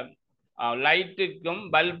 உங்கள்கிட்ட லைட்டுக்கும்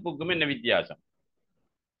பல்புக்கும் என்ன வித்தியாசம்?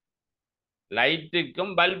 லைட்டுக்கும்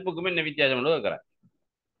பல்புக்கும் என்ன வித்தியாசம் கேட்கிறார்.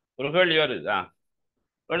 ஒரு கேள்வி வருது.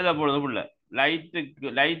 எழுத பொழுது புள்ள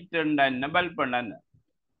லைட் என்ன பல்ப் என்ன?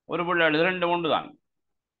 ஒரு புள்ள எழுது 2 ஒன்று தான்.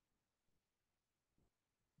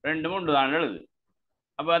 2 ஒன்று தான் எழுது.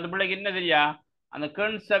 அப்ப அந்த பிள்ளைக்கு என்ன தெரியா? அந்த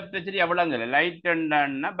கான்செப்ட் சரியா விளங்கல. லைட்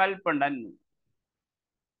என்ன பல்ப் என்ன?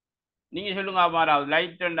 நீங்க சொல்லுங்க மாறாவது.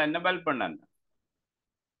 லைட் என்ன பல்ப் என்ன?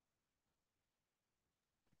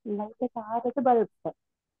 Light ஆறது bulb.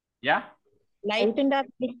 யா, லைட்டுண்டா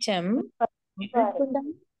வெளிச்சம்,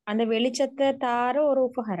 அந்த வெளிச்சத்தை தார ஒரு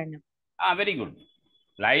உபகரணம். Very good.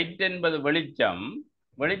 லைட் என்பது வெளிச்சம்,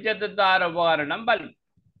 வெளிச்சத்தை தார உபகரணம் பல்ப்.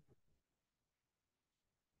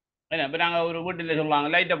 இப்ப நாங்க ஒரு வீட்டில்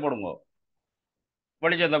சொல்லுவாங்க லைட்டை போடுங்க,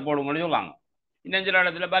 வெளிச்சத்தை போடுங்கன்னு சொல்லுவாங்க. இன்னும் சில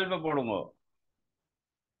இடத்துல பல்பை போடுங்க.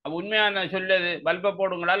 அப்ப உண்மையான சொல்லது பல்பை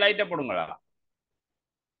போடுங்களா லைட்டை போடுங்களா?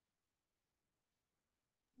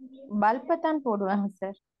 பல்பை தான் போடுவாங்க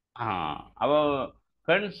சார். அவ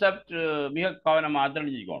கான்செப்ட் மிக கவனமாக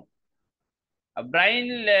தெரிஞ்சுக்கணும்.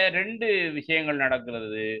 பிரெயின்ல ரெண்டு விஷயங்கள்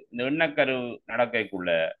நடக்கிறது இந்த எண்ணக்கரு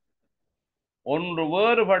நடக்கைக்குள்ள. ஒன்று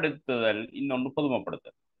வேறுபடுத்துதல், இன்னொன்று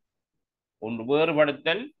பொதுமைப்படுத்தல். ஒன்று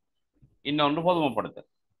வேறுபடுத்தல், இன்னொன்று பொதுமைப்படுத்தல்.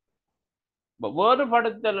 இப்ப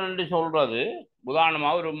வேறுபடுத்தல் என்று சொல்றது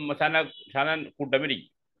உதாரணமாக ஒரு சன சன கூட்டம் இருக்கு.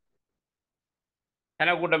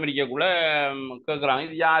 சன கூட்டம் இருக்கக்குள்ள கேட்குறாங்க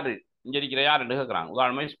இது யாரு இங்க இருக்கிற யாருன்னு கேட்குறாங்க.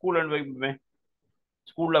 உதாரணமாக ஸ்கூல்ல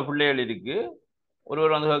ஸ்கூல்ல பிள்ளைகள் இருக்கு.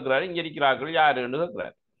 ஒருவர் வந்து கேட்கிறாரு இங்க இருக்கிறார்கள் யாருன்னு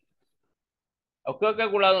கேட்கிறாரு.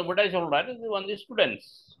 கேட்கக்கூடாது விட சொல்றாரு இது வந்து ஸ்டூடெண்ட்ஸ்,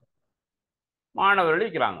 மாணவர்கள்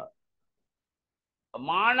இருக்கிறாங்க.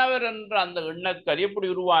 மாணவர் என்ற அந்த எண்ணக்கரு எப்படி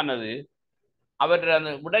உருவானது? அவர்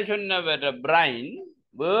அந்த விட சொன்னவர் பிரைன்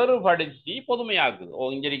வேறுபடுத்தி பொதுமையாக்குது.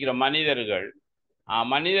 ஓ இங்க இருக்கிற மனிதர்கள்,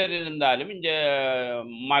 மனிதர் இருந்தாலும் இங்க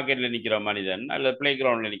மார்க்கெட்ல நிக்கிற மனிதன், அல்லது பிளே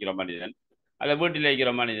கிரவுண்ட்ல நிக்கிற மனிதன், அல்ல வீட்டில்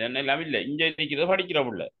இருக்கிற மனிதன் எல்லாம் இல்லை, இங்க நிற்கிறது படிக்கிற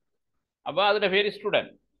பிள்ளை. அப்ப அதுல பேர்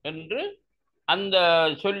ஸ்டூடெண்ட் என்று அந்த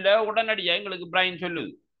சொல்ல உடனடியாக எங்களுக்கு பிரைன்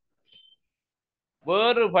சொல்லுது.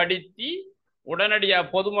 வேறுபடுத்தி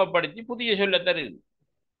உடனடியாக பொதுமைப்படுத்தி புதிய சொல்ல தருது.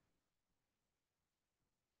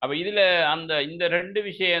 அப்ப இதுல இந்த ரெண்டு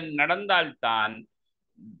விஷயம் நடந்தால்தான்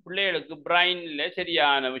பிள்ளைகளுக்கு பிரைன்ல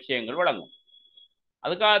சரியான விஷயங்கள் வழங்கும்.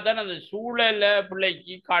 அதுக்காகத்தான் அந்த சூழலை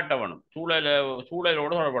பிள்ளைக்கு காட்ட வேணும்.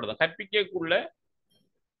 சூழலோடு தொடர்படுத்தும். கற்பிக்கக்குள்ள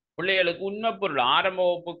பிள்ளைகளுக்கு உண்மை பொருள் ஆரம்ப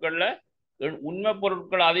வகுப்புகள்ல உண்மை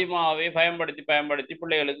பொருட்கள் அதிகமாகவே பயன்படுத்தி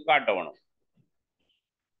பிள்ளைகளுக்கு காட்ட வேணும்.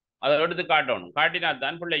 அதை எடுத்து காட்டணும்.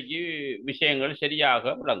 காட்டினால்தான் பிள்ளைக்கு விஷயங்கள்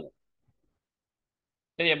சரியாக விளங்கும்.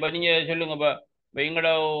 சரி, அப்ப நீங்க சொல்லுங்க. இப்ப எங்களோட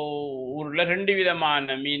ஊர்ல ரெண்டு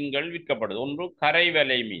விதமான மீன்கள் விற்கப்படுது. ஒன்று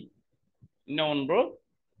கரைவலை மீன், இன்னொன்று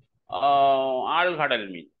ஆழ்கடல்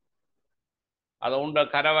மீன். அதை ஒன்ற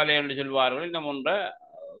கரவலை என்று சொல்வார்கள், இன்னும் ஒன்ற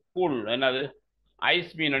கூழ் என்னது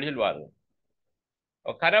ஐஸ் மீன் என்று சொல்வார்கள்.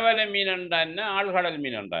 கரவலை மீன் என்றா என்ன, ஆழ்கடல்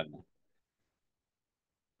மீன் என்றா என்ன?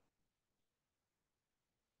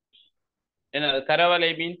 என்ன கரவலை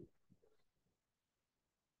மீன்?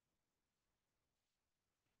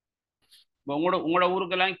 உங்களோட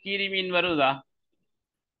ஊருக்கெல்லாம் கீரி மீன் வருதா?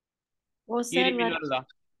 ஓ கீரி சார் மீன் வருதா?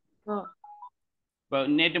 ஓ இப்ப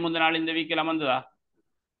நேற்று முந்தின நாள் இந்த வீக்கெல்லாம் வந்ததா?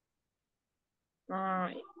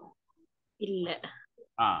 இல்ல.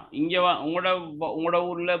 இங்க உங்களோட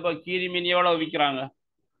ஊர்ல இப்ப கீரி மீன் எவ்வளவு விற்கிறாங்க?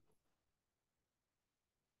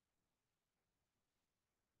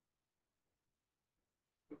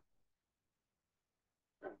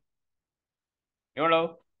 எவ்வளவு?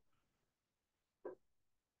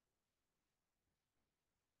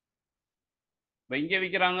 இப்ப இங்க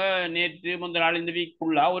விற்கிறாங்க நேற்று முந்தின நாள் இந்த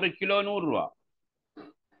வீக்குள்ள ஒரு கிலோ 100 ரூபா.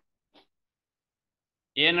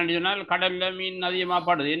 ஏன்னு சொன்னால் கடல்ல மீன் அதிகமா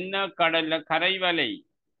படுது. என்ன கடல்ல?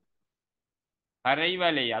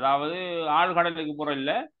 கரைவலை, அதாவது ஆழ்கடலுக்கு போற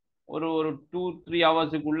இல்ல, ஒரு ஒரு 2-3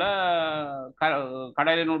 ஹவர்ஸுக்குள்ள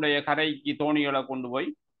கடலினுடைய கரைக்கு தோணிகளை கொண்டு போய்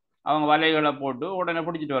அவங்க வலைகளை போட்டு உடனே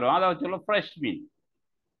பிடிச்சிட்டு வருவாங்க. அதை வச்சு ஃப்ரெஷ் மீன்.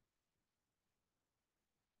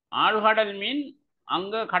 ஆழ்கடல் மீன்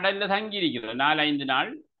அங்க கடல்ல தங்கி இருக்கிறது 4-5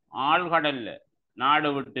 நாள். ஆழ்கடல்ல நாடு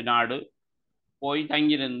விட்டு நாடு போய்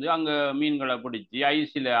தங்கியிருந்து அங்க மீன்களை பிடிச்சி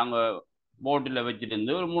ஐஸில் அங்க போட்டில்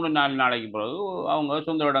வச்சிருந்து ஒரு 3-4 நாளைக்கு பிறகு அவங்க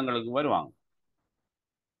சொந்த இடங்களுக்கு வருவாங்க.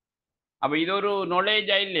 அப்ப இது ஒரு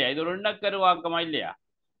நொலேஜா இல்லையா? இது ஒரு எண்ணக்கருவாக்கமா இல்லையா?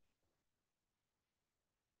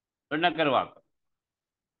 எண்ணக்கருவாக்கம்.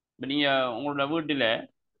 இப்ப நீங்க உங்களோட வீட்டுல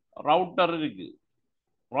ரவுட்டர் இருக்கு.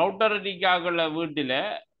 ரவுட்டர் இருக்காக்குள்ள வீட்டுல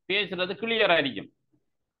பேசுறது கிளியரா இருக்கும்.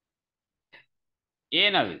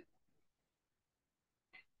 ஏன் அது?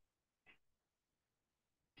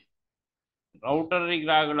 ரவுட்டர்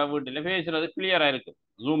இருக்கிறாக்குள்ள வீட்டுல பேசுறது கிளியரா இருக்கு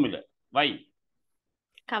ஜூம்ல. வை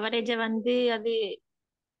கவரேஜ வந்து அது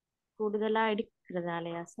கூடுதலா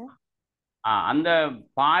எடுக்கிறதாலயா சார்? அந்த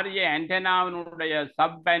பாரிய ஆண்டெனாவினுடைய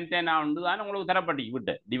சப் ஆண்டெனா தான் உங்களுக்கு தரப்பட்டு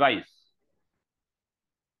விட்டு டிவைஸ்.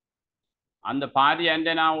 அந்த பாரிய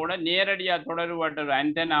ஆண்டெனாவோட நேரடியா தொடர்பட்ட ஒரு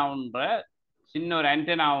ஆண்டெனாவுன்ற சின்ன ஒரு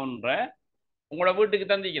ஆண்டெனாவுன்ற உங்களோட வீட்டுக்கு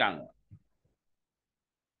தந்திக்கிறாங்க.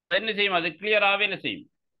 என்ன செய்யும்? அது கிளியராகவே என்ன செய்யும்.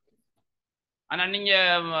 ஆனா நீங்க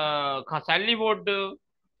சல்லி போட்டு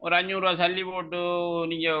ஒரு 500 ரூபா சல்லி போட்டு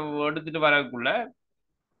நீங்க எடுத்துட்டு வரக்குள்ள,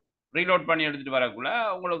 ரீலோட் பண்ணி எடுத்துட்டு வரக்குள்ள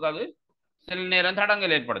உங்களுக்கு அது சில நேரம்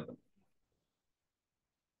தடங்கல் ஏற்படுத்தும்.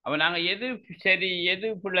 அப்ப நாங்க எது சரி எது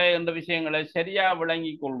பிள்ளை என்ற விஷயங்களை சரியா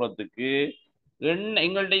விளங்கி கொள்றதுக்கு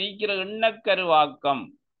எங்கள்ட்ட இருக்கிற எண்ணக்கருவாக்கம்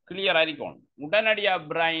கிளியரா இருக்கணும். உடனடியா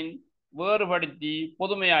பிரைன் வேறுபடுத்தி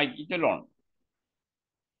பொதுமையாக்கி சொல்லணும்.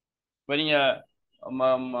 இப்ப நீங்க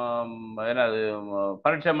என்னது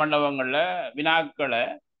பரீட்சை மண்டபங்கள்ல வினாக்களை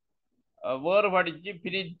வேறுபடுத்தி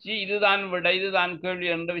பிரிச்சு இதுதான் விட இதுதான் கேள்வி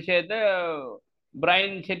என்ற விஷயத்த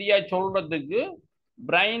பிரைன் சரியா சொல்றதுக்கு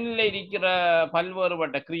பிரெயின்ல இருக்கிற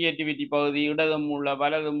பல்வேறுபட்ட கிரியேட்டிவிட்டி பகுதி, இடது மூளை,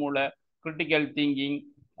 வலது மூளை, கிரிட்டிக்கல் திங்கிங்,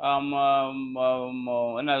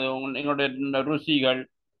 என்னது எங்களுடைய ருசிகள்,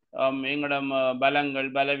 எங்களோட பலங்கள்,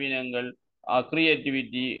 பலவீனங்கள்,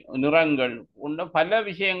 கிரியேட்டிவிட்டி, நிறங்கள் உண்ட பல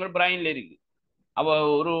விஷயங்கள் பிரெயின்ல இருக்கு. அவ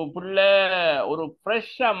ஒரு பிள்ளை ஒரு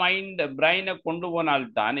ஃப்ரெஷ்ஷா மைண்ட் பிரெயினை கொண்டு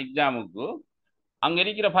போனால்தான் எக்ஸாமுக்கு அங்க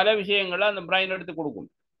இருக்கிற பல விஷயங்களை அந்த பிரெயின் எடுத்து கொடுக்கும்.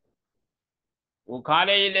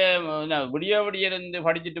 காலையில விடிய விடிய இருந்து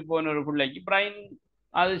படிச்சுட்டு போன ஒரு பிள்ளைக்கு பிரெயின்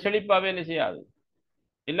அது செழிப்பாவே என்ன செய்யாது,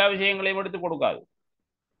 எல்லா விஷயங்களையும் எடுத்து கொடுக்காது.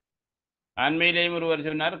 அண்மையிலேயும் ஒருவர்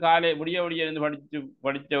சொன்னார், காலை விடிய விடிய இருந்து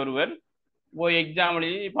படித்த ஒருவர் போய் எக்ஸாம்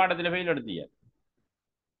எழுதி பாடத்தில் ஃபெயில் எடுத்தியார்.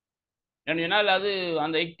 ஏன்னா அது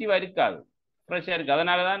அந்த ஆக்டிவா இருக்காது, ஃப்ரெஷ்ஷாக இருக்குது.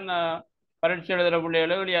 அதனால தான் பரீட்சை எழுதுகிற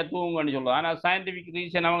பிள்ளைகளை வெளியே தூங்குன்னு சொல்லுவாங்க. ஆனால் சயின்டிஃபிக்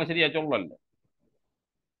ரீசன் அவங்க சரியா சொல்லல.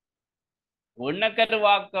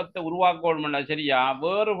 எண்ணக்கருவாக்கத்தை உருவாக்கணும் சரியா,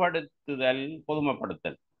 வேறுபடுத்துதல்,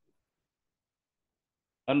 பொதுமைப்படுத்தல்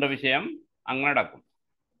என்ற விஷயம் அங்க நடக்கும்.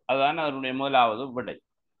 அதுதான் அதனுடைய முதலாவது விடை.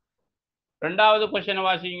 ரெண்டாவது கொஸ்டினை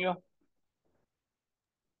வாசிங்க.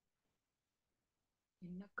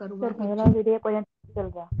 முதலாவது இதையே கொஞ்சம்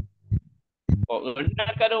சொல்றேன்.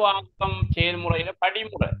 எண்ணக்கருவாக்கம் செயல்முறையில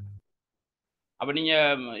படிமுறை. அப்ப நீங்க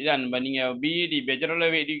இதான் நீங்க பிஇடி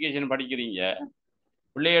பேச்சுலர் எஜுகேஷன் படிக்கிறீங்க,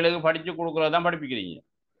 பிள்ளைகளுக்கு படிச்சு கொடுக்கறதான் படிப்பிக்கிறீங்க.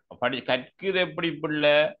 கற்குது எப்படி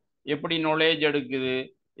பிள்ளை, எப்படி நாலேஜ் எடுக்குது,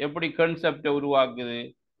 எப்படி கான்செப்டை உருவாக்குது.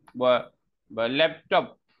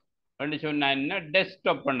 லேப்டாப் சொன்னா என்ன,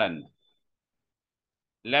 டெஸ்க்டாப் பண்ண என்ன,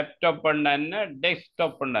 லேப்டாப் பண்ண என்ன,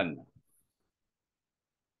 டெஸ்க்டாப் பண்ண என்ன,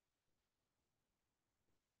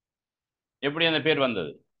 எப்படி அந்த பேர்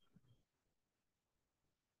வந்தது?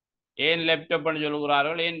 ஏன் லேப்டாப் பண்ணி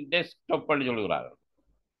சொல்லுகிறார்கள், ஏன் டெஸ்க்டாப் பண்ணி சொல்லுகிறார்கள்?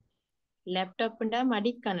 லேப்டாப்ண்டா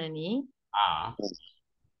மடிக்கணனி,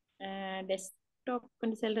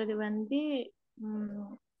 டெஸ்க்டாப் சொல்றது வந்து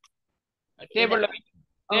டேபிள்ல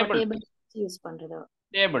யூஸ் பண்றதோ.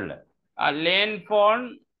 டேபிள்ல land phone,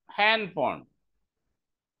 hand phone.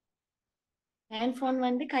 Hand phone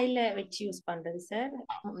வந்து கையில வச்சு யூஸ் பண்றது சார்.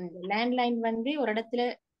 லேண்ட்லைன் வந்து ஒரு இடத்துல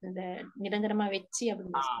இந்த நிரந்தரமா வச்சு அப்படி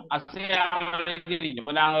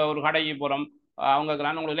நாங்க ஒரு கடைக்கு போறோம், அவங்க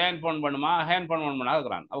இருக்கிறான் உங்களுக்கு லேண்ட் போன் பண்ணுமா, ஹேண்ட் போன் பண்ணுமா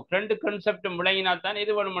இருக்கிறான். அவங்க ரெண்டு கான்செப்ட் விளங்கினா தான்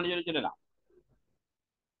இது வேணும்னு சொல்லி சொல்லலாம்.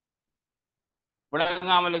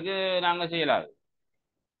 விளங்காமலுக்கு நாங்க செய்யலாது.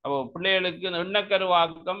 அப்போ பிள்ளைகளுக்கு இந்த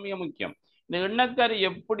எண்ணக்கருவாக்கம் மிக முக்கியம். இந்த எண்ணக்கரு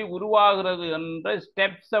எப்படி உருவாகிறது என்ற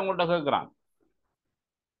ஸ்டெப்ஸ் அவங்கள்ட்ட கேட்கிறான்.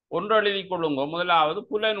 ஒன்று எழுதி கொள்ளுங்க. முதலாவது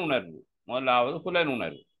புலனுணர்வு.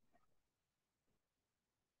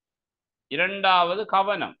 இரண்டாவது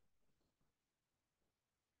கவனம்.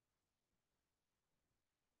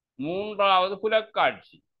 மூன்றாவது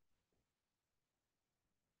புலக்காட்சி.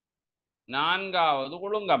 நான்காவது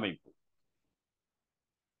ஒழுங்கமைப்பு.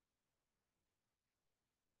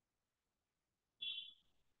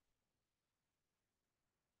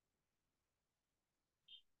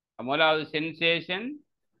 முதலாவது சென்சேஷன்,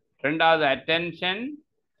 ரெண்டாவது அட்டென்ஷன்,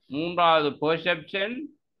 மூன்றாவது பெர்செப்ஷன்,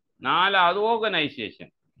 நாலாவது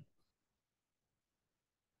ஆர்கனைசேஷன்.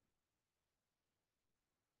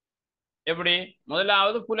 எப்படி?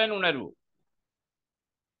 முதலாவது புலனுணர்வு.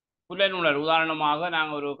 உதாரணமாக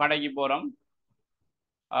நாங்கள் ஒரு கடைக்கு போறோம்,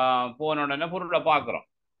 போன உடனே பொருளோட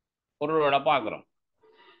பார்க்குறோம்.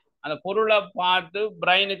 அந்த பொருளை பார்த்து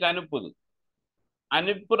பிரெயினுக்கு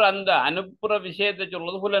அனுப்புற விஷயத்தை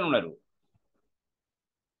சொல்றது புலனுணர்வு.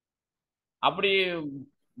 அப்படி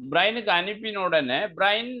பிரெயினுக்கு அனுப்பின உடனே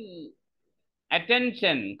பிரெயின்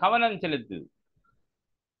அட்டென்ஷன், கவனம் செலுத்துது.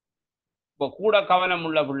 இப்போ கூட கவனம்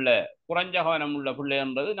உள்ள பிள்ளை, குறைஞ்ச கவனம் உள்ள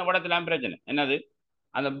பிள்ளைன்றது இந்த படத்திலாம் பிரச்சனை. என்னது?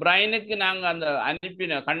 அந்த பிரெயினுக்கு நாங்கள் அந்த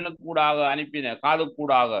அனுப்பின, கண்ணுக்கூடாக அனுப்பின,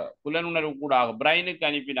 காதுக்கூடாக, புலனுணர்வு கூடாக பிரெயினுக்கு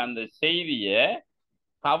அனுப்பின அந்த செய்தியை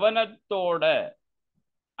கவனத்தோட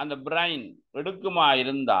அந்த பிரெயின் எடுக்குமா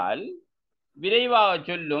இருந்தால் விரைவாக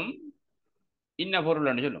சொல்லும், இன்ன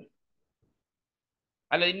பொருள்னு சொல்லும்,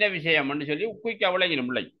 அல்ல இன்ன விஷயம் சொல்லி குயிக்கா விளங்கிடும்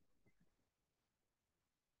பிள்ளை.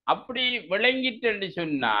 அப்படி விளங்கிட்டு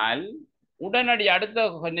சொன்னால் உடனடி அடுத்த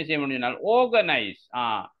என்ன செய்ய முடியும்னால் ஆர்கனைஸ்.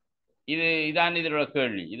 இதான் இதோட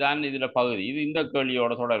கேள்வி, இதான் இதோட பகுதி, இது இந்த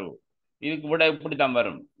கேள்வியோட தொடர்பு, இதுக்கு விட இப்படித்தான்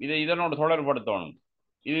வரும், இதை இதனோட தொடர்படுத்தணும்,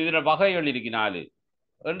 இது இதோட வகைகள் இருக்கு 4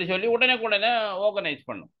 என்று சொல்லி உடனே ஆர்கனைஸ்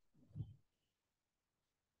பண்ணும்.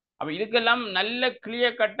 அப்ப இதுக்கெல்லாம் நல்ல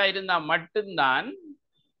கிளியர் கட்டா இருந்தா மட்டும்தான்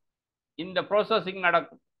இந்த ப்ராசஸிங்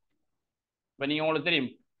நடக்கும். இப்ப நீங்க உங்களுக்கு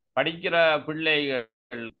தெரியும், படிக்கிற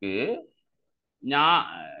பிள்ளைகளுக்கு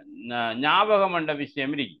ஞாபகம் என்ற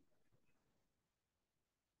விஷயம் இருக்கு.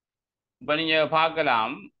 இப்ப நீங்க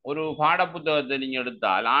பார்க்கலாம், ஒரு பாட புத்தகத்தை நீங்க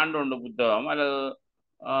எடுத்தால், ஆண்டொன்று புத்தகம் அல்லது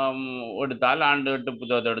ஆம், எடுத்தால் ஆண்டு 8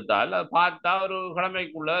 புத்தகத்தை எடுத்தால் அது பார்த்தா ஒரு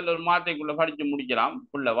கிழமைக்குள்ள இல்லை ஒரு மாதத்துக்குள்ள படிச்சு முடிக்கலாம்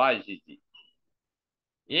புள்ள வாசிச்சு.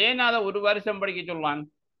 ஏன் அதை ஒரு வருஷம் படிக்க சொல்வான்?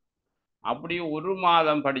 அப்படி ஒரு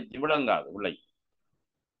மாதம் படிச்சு விளங்காது பிள்ளை.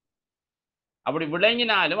 அப்படி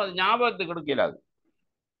விளங்கினாலும் அது ஞாபகத்துக்கு எடுக்கலாது.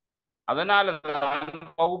 அதனால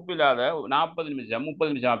வகுப்பில் அதை 40 நிமிஷம்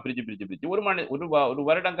 30 நிமிஷம் பிரிச்சு பிரிச்சு பிரிச்சு ஒரு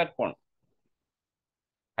வருடம் கற்போம்.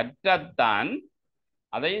 கற்றத்தான்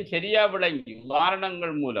அதையும் சரியா விளங்கி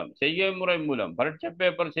உதாரணங்கள் மூலம் செய்கை முறை மூலம் பரீட்சை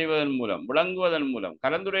பேப்பர் செய்வதன் மூலம் விளங்குவதன் மூலம்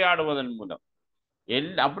கலந்துரையாடுவதன் மூலம்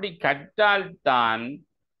அப்படி கற்றால்தான்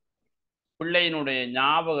பிள்ளையினுடைய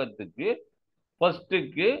ஞாபகத்துக்கு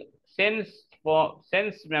ஃபர்ஸ்ட்டுக்கு சென்ஸ்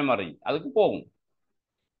சென்ஸ் மெமரி அதுக்கு போகும்.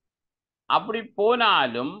 அப்படி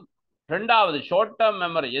போனாலும் ரெண்டாவது ஷார்ட் டேர்ம்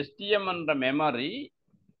மெமரி எஸ்டிஎம் என்ற மெமரி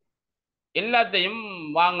எல்லாத்தையும்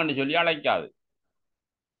வாங்கன்னு சொல்லி அழைக்காது.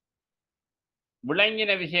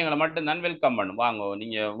 விளங்கின விஷயங்களை மட்டும்தான் வெல்கம் பண்ணும். வாங்க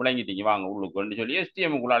நீங்க விளங்கிட்டீங்க வாங்க உள்ளுக்குன்னு சொல்லி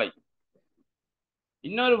எஸ்டிஎம்க்குள்ள அழைக்கும்.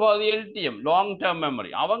 இன்னொரு பகுதி எல்டிஎம் லாங் டேர்ம்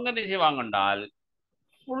மெமரி. அவங்க என்ன செய்வாங்கன்றால்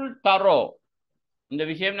ஃபுல் தரோ இந்த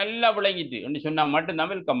விஷயம் நல்லா விளங்கிட்டு என்று சொன்னா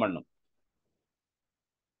மட்டும்தான் வெல்கம் பண்ணும்.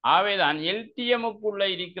 ஆகவேதான் எல்டிஎம்முக்குள்ள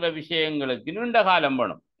இருக்கிற விஷயங்களுக்கு நீண்ட காலம்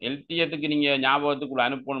வேணும். எல்டிஎத்துக்கு நீங்க ஞாபகத்துக்குள்ள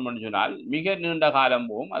அனுப்பணும்னு சொன்னால் மிக நீண்ட காலம்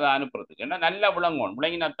போகும் அதை அனுப்புறதுக்கு. ஏன்னா நல்லா விளங்கணும்,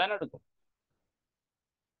 விளங்கினாத்தான் எடுக்கும்.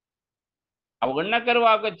 அவ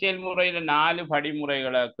எண்ணக்கருவாக்க செயல்முறையில 4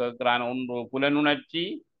 படிமுறைகளை கேட்கிறான். ஒன்று புலனுணர்ச்சி,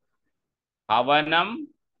 கவனம்,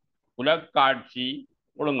 புலக்காட்சி,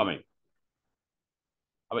 ஒழுங்கமைப்பு.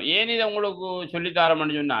 அப்ப ஏன் இதை உங்களுக்கு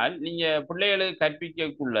சொல்லித்தரம்னு சொன்னால் நீங்க பிள்ளைகளுக்கு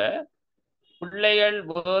கற்பிக்கக்குள்ள பிள்ளைகள்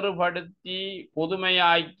வேறுபடுத்தி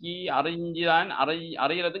பொதுமையாக்கி அறிஞ்சுதான்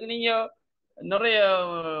அறியறதுக்கு நீங்க நிறைய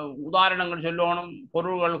உதாரணங்கள் சொல்லணும்,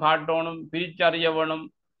 பொருள்கள் காட்டணும், பிரிச்சறிய வேணும்,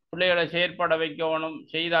 பிள்ளைகளை செயற்பட வைக்கணும்.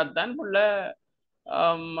 செய்தால்தான் பிள்ளை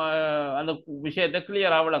அந்த விஷயத்தை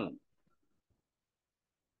கிளியராக விளங்கும்.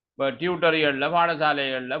 இப்போ டியூட்டரியல்ல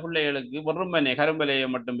பாடசாலைகளில் பிள்ளைகளுக்கு வெறுமனே கரும்பலையை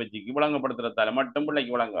மட்டும் வச்சுக்கு விளங்கப்படுத்துறதால மட்டும்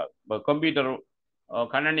பிள்ளைக்கு விளங்காது. இப்போ கம்ப்யூட்டர்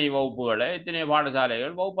கணனி வகுப்புகளை எத்தனை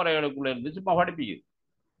பாடசாலைகள் வகுப்பறைகளுக்குள்ள இருந்து சும்மா படிப்பிக்குது.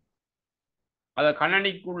 அதை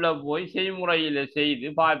கணனிக்குள்ள போய் செய்முறையில் செய்து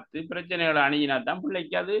பார்த்து பிரச்சனைகளை அணுகினா தான்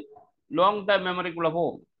பிள்ளைக்கு அது லாங் டேர்ம் மெமரிக்குள்ள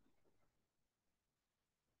போகும்.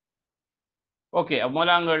 ஓகே,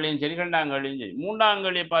 முதலாங்கள்லையும் சரி ரெண்டாங்கள்லையும் சரி.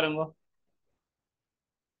 மூன்றாங்கள்லையே பாருங்க,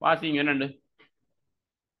 வாசிங்க என்னண்டு.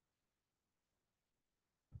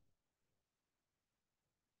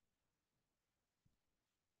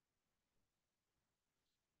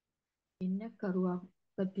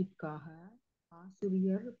 எண்ணக்கருவாக்கத்திற்காக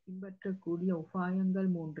ஆசிரியர் பின்பற்றக்கூடிய உபாயங்கள்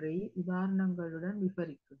 3ஐ உதாரணங்களுடன்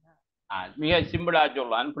விவரிக்குக. மிக சிம்பிளா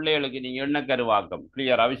சொல்றான். பிள்ளைகளுக்கு நீங்க எண்ணக்கருவாக்கம்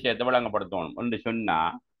கிளியரா விஷயத்தை விளங்கப்படுத்தணும் என்று சொன்னா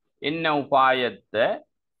என்ன உபாயத்தை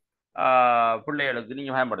பிள்ளைகளுக்கு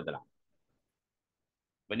நீங்க பயன்படுத்தலாம்.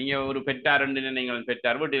 இப்போ நீங்க ஒரு பெற்றார் நீங்கள்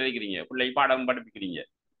பெற்றார் வீட்டில் இருக்கிறீங்க, பிள்ளைக்கு பாடம் படிப்பிக்கிறீங்க.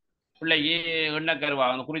 பிள்ளைக்கு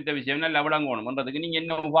எண்ணக்கருவாகம் குறித்த விஷயம் நல்லா விளங்கணும்ன்றதுக்கு நீங்க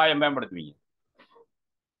என்ன உபாயம் பயன்படுத்துவீங்க?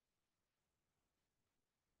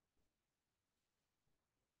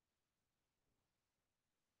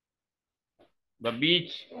 The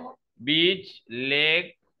beach, lake,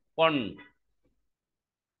 pond.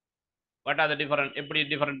 What are the different? எப்படி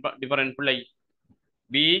different பிள்ளை?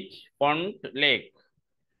 Beach, pond, lake.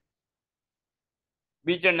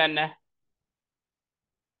 Beach என்ன?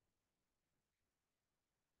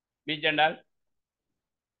 Beach என்றால்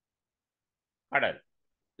கடல்.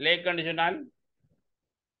 Lake என்று சொன்னால்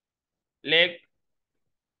லேக்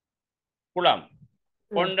குளம்.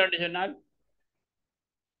 pond என்று சொன்னால்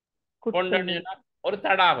pond என்று சொன்னால் ஒரு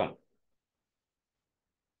தடாகம்.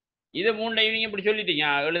 இது மூண்டையும் நீங்க இப்படி சொல்லிட்டீங்க,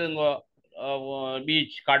 எழுதுங்க.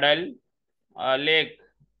 பீச் கடல், லேக்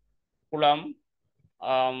குளம்,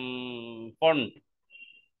 பொன்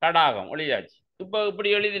தடாகம் எழுதியாச்சு. இப்போ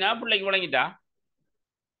இப்படி எழுதினா பிள்ளைக்கு விளங்கிட்டா?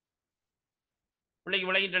 பிள்ளைக்கு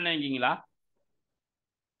விளங்கிட்டேன்னு நினைக்கிங்களா?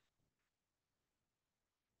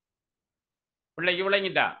 பிள்ளைக்கு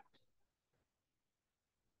விளங்கிட்டா?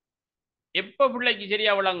 எப்ப பிள்ளைக்கு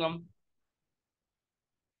சரியா விளங்கும்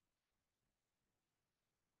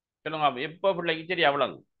சொல்லுங்க. எப்ப பிள்ளைக்கு சரியா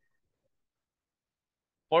விளங்கும்?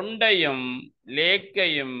 பொண்டையும்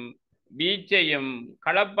லேக்கையும் பீச்சையும்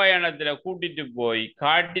களப்பயணத்துல கூட்டிட்டு போய்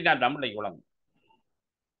காட்டினா தான் பிள்ளைக்கு விளங்கும்.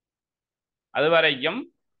 அது வரைக்கும்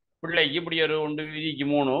பிள்ளைக்கு இப்படி ஒரு 1 விதிக்கு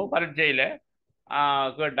 3 பரீட்சையில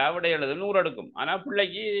கேட்டா விட எழுது 100 எடுக்கும். ஆனா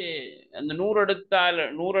பிள்ளைக்கு அந்த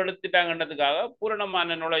 100 எடுத்துட்டாங்கன்றதுக்காக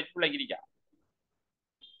பூரணமான நாலேஜ் பிள்ளைக்கு இருக்கா?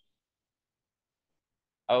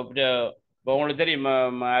 இப்போ உங்களுக்கு தெரியும்,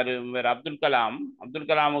 வேற அப்துல்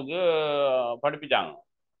கலாமுக்கு படிப்பிச்சாங்க.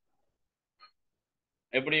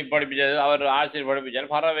 எப்படி படிப்பிச்சாரு அவர் ஆசிரியர்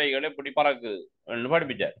படிப்பிச்சார் பறவைகள் எப்படி பறக்குது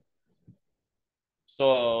படிப்பிச்சார். ஸோ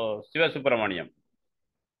சிவசுப்பிரமணியம்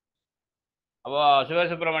அப்போ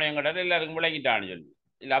சிவசுப்பிரமணியம் கிட்ட எல்லாருக்கும் விளங்கிட்டான்னு சொல்லி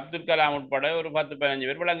இல்லை அப்துல் கலாம் உட்பட ஒரு 10-15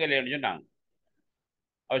 பேர் விளங்கலைன்னு சொன்னாங்க.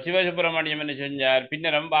 அவர் சிவசுப்பிரமணியம் என்ன செஞ்சார்,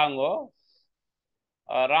 பின்னரம் வாங்கோ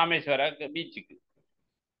ராமேஸ்வர பீச்சுக்கு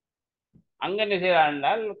அங்க என்ன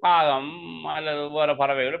செய்யறால் காகம் அல்லது வேற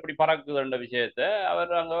பறவைகள் இப்படி பறக்குதுன்ற விஷயத்த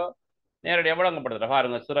அவர் அங்க நேரடியாக விளங்கப்படுத்துற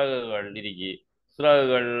பாருங்க, சிறகுகள் இருக்கி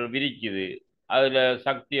சிறகுகள் விரிக்குது, அதுல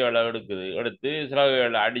சக்திகளை எடுத்து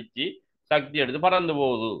சிறகுகளை அடிச்சு சக்தி எடுத்து பறந்து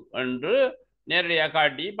போகுது என்று நேரடியாக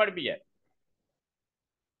காட்டி படிப்பிக்க.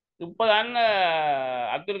 இப்பதான்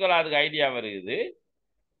அப்துல் கலாத்துக்கு ஐடியா வருது,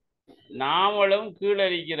 நாமளும்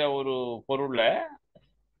கீழரிக்கிற ஒரு பொருளை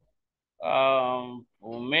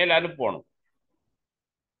மேல் அனுப்பணும்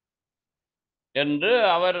என்று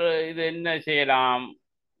அவர் இது என்ன செய்யலாம்,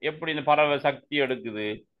 எப்படி இந்த பறவை சக்தி எடுக்குது,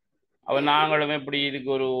 அவர் நாங்களும் எப்படி இதுக்கு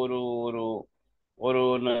ஒரு ஒரு ஒரு ஒரு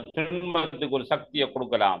திண்மத்துக்கு ஒரு சக்தியை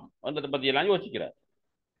கொடுக்கலாம் என்றதை பத்தி எல்லாம் யோசிக்கிறார்.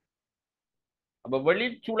 அப்ப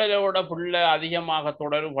வெளிச்சூழலோட புள்ள அதிகமாக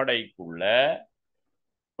தொடர்படைக்குள்ள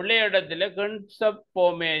பிள்ளையிடத்துல கன்செப்ட்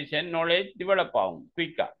ஃபார்மேஷன் நாலேஜ் டெவலப் ஆகும்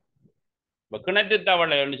குயிக்கா. இப்போ கிணற்று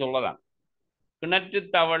தவளைன்னு சொல்லலாம், கிணற்று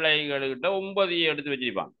தவளைகள்கிட்ட 9A எடுத்து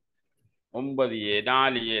வச்சிருப்பாங்க, 9A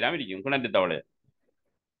 4A எல்லாம் இருக்கும் கிணற்று தவளை.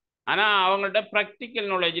 ஆனா அவங்கள்ட்ட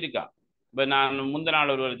ப்ராக்டிக்கல் நாலேஜ் இருக்கா. இப்போ நான் முந்த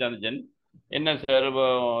நாள் ஒரு சந்திச்சேன், என்ன சார்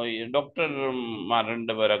டாக்டர்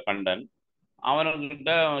 2 பேரை கண்டன்,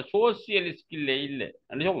 அவன்கிட்ட சோசியல் ஸ்கில்லே இல்லை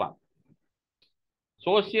சொல்லலாம்.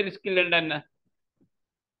 சோசியல் ஸ்கில் என்ன,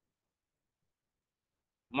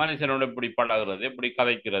 மனுஷனோட எப்படி பழகிறது, எப்படி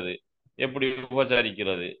கதைக்கிறது, எப்படி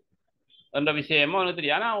உபசரிக்கிறது என்ற விஷயமும் அவனுக்கு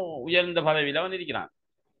தெரியும். ஆனா உயர்ந்த பதவியில வந்து இருக்கிறான்.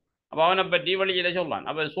 அப்ப அவனை பற்றி வழியில சொல்றான்.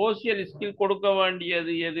 அப்ப சோசியல் ஸ்கில் கொடுக்க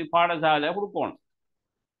வேண்டியது எது, பாடசாலை கொடுக்கணும்.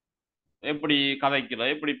 எப்படி கதைக்கிற,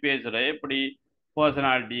 எப்படி பேசுற, எப்படி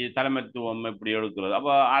பர்சனாலிட்டி தலைமைத்துவம் எப்படி எடுக்கிறது.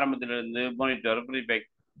 அப்போ ஆரம்பத்துல இருந்து மானிட்டர், ப்ரீபெக்ட்,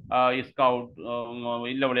 ஸ்கவுட்,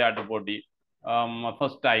 இல்ல விளையாட்டு போட்டி,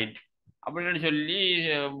 ஃபர்ஸ்ட் ஐட் அப்படின்னு சொல்லி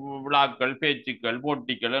விழாக்கள், பேச்சுக்கள்,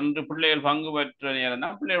 போட்டிகள் என்று பிள்ளைகள் பங்கு பெற்ற நேரம்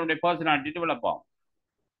தான் பிள்ளைகளுடைய பர்சனாலிட்டி டெவலப் ஆகும்.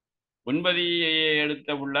 9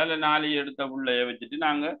 எடுத்த புள்ள இல்லை 4 எடுத்த புள்ளைய வச்சுட்டு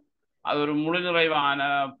நாங்க அது ஒரு முழு நிறைவான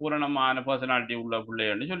பூரணமான பர்சனாலிட்டி உள்ள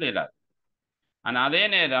பிள்ளைன்னு சொல்லிடலாம். ஆனா அதே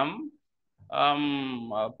நேரம்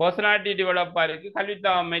பர்சனாலிட்டி டெவலப் ஆயிருக்கு,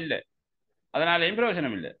 கல்வித்தாமை இல்லை, அதனால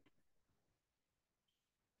பிரயோஜனம் இல்லை.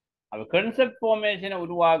 அது கன்செப்ட் ஃபார்மேஷனை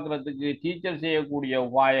உருவாக்குறதுக்கு டீச்சர் செய்யக்கூடிய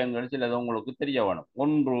உபாயங்கள் சிலது உங்களுக்கு தெரிய வேணும்.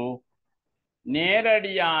 ஒன்று,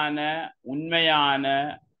 நேரடியான உண்மையான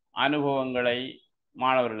அனுபவங்களை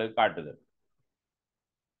மாணவர்களுக்கு காட்டுதல்.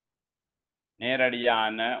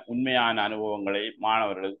 நேரடியான உண்மையான அனுபவங்களை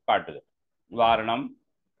மாணவர்களுக்கு காட்டுதல். உதாரணம்,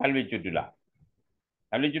 கல்வி சுற்றுலா.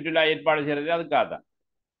 கல்வி சுற்றுலா ஏற்பாடு செய்யறது அதுக்காக தான்.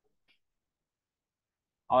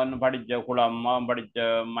 அவன் படித்த குளம், அவன் படித்த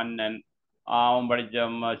மன்னன், அவன் படித்த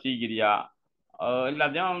சீகிரியா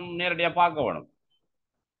எல்லாத்தையும் அவன் நேரடியாக பார்க்க வேணும்.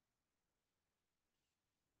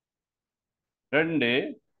 2,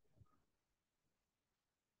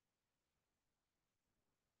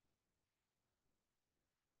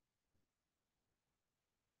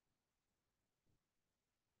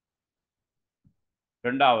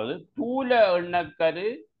 இரண்டாவது தூல எண்ணக்கரு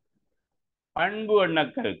பண்பு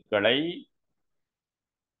எண்ணக்கருக்களை,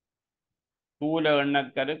 தூல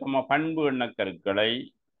எண்ணக்கரு பண்பு எண்ணக்கருக்களை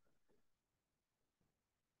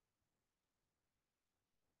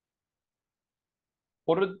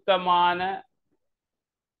பொருத்தமான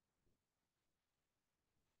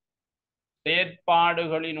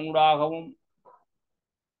செயற்பாடுகளினூடாகவும்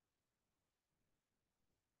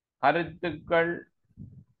கருத்துக்கள்,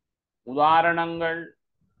 உதாரணங்கள்,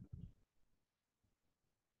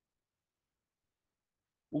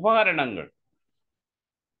 உபகரணங்கள்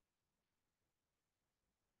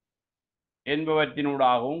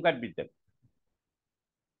என்பவற்றினூடாகவும் கற்பித்தல்.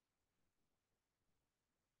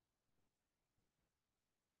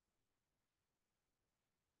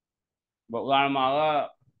 உதாரணமாக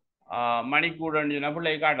மணிக்கூடன்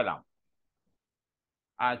பிள்ளை காட்டலாம்,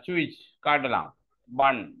 சுவிட்ச் காட்டலாம்,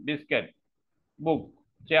 பன், பிஸ்கட், புக்,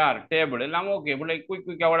 சேர், டேபிள் எல்லாம் ஓகே, பிள்ளை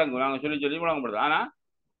குயிக்காக வழங்கும், நாங்கள் சொல்லி சொல்லி வழங்கப்படுது. ஆனால்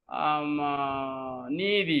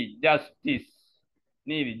நீதி, ஜஸ்டிஸ்,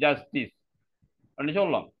 நீதி ஜஸ்டிஸ் அப்படின்னு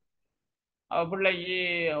சொல்லலாம். பிள்ளைக்கு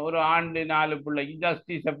ஒரு ஆண்டு 4 பிள்ளைக்கு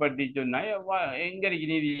ஜஸ்டிஸை பற்றி சொன்னா எங்க இருக்கு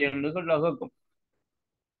நீதி என்று சொல்ல கேட்கும்.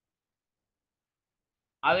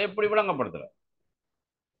 அதை எப்படி விளங்கப்படுத்துற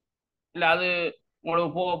இல்லை, அது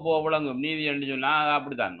உங்களுக்கு போக போக விளங்கும். நீதி என்று சொன்னா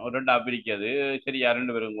அப்படித்தான், ஒரு 2ஆ பிரிக்கிறது சரியா,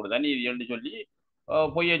 2 பேரும் கூட தான் நீதி என்று சொல்லி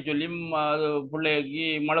பொய்யை சொல்லி அது பிள்ளைக்கு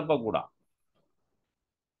மழப்பக்கூடாது.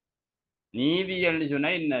 நீதி என்று சொன்னா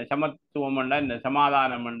என்ன, சமத்துவம் என்ன,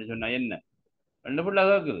 சமாதானம் என்று சொன்னா என்ன, ரெண்டு பிள்ளை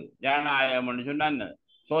கேட்குது. ஜனநாயகம் என்று சொன்னா என்ன,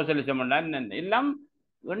 சோசியலிசம் என்ன, எல்லாம்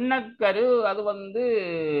எண்ணக்கரு. அது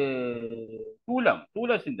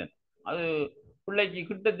தூல சிந்தனை. அது பிள்ளைக்கு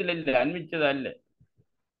கிட்டத்தில் இல்லை, அன்பிச்சதா இல்லை,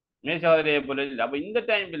 மேசாதிரியை போல இல்லை. அப்ப இந்த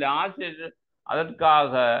டைம்ல ஆசிரியர்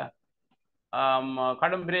அதற்காக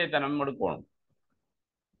கடும் பிரயத்தனம் எடுக்கணும்.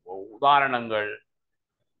 உதாரணங்கள்,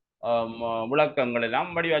 விளக்கங்கள் எல்லாம்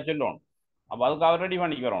வடிவா சொல்லணும். அப்ப அதுக்காக ரெடி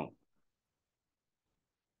பண்ணிக்கிறோம்.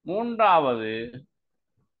 மூன்றாவது,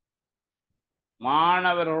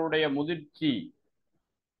 மாணவர்களுடைய முதிர்ச்சி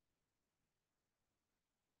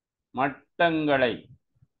மட்டங்களை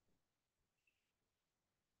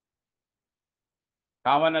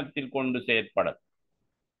கவனத்தில் கொண்டு செயற்பட.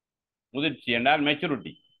 முதிர்ச்சி என்றால்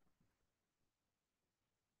மெச்சூரிட்டி.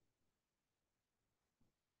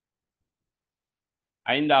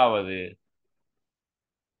 ஐந்தாவது,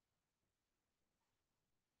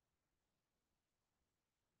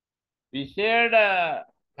 விசேட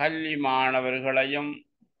கல்வி மாணவர்களையும்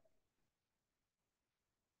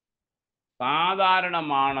சாதாரண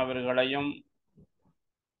மாணவர்களையும்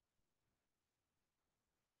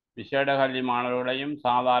விசேட கல்வி மாணவர்களையும்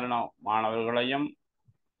சாதாரண மாணவர்களையும்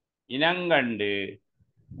இனங்கண்டு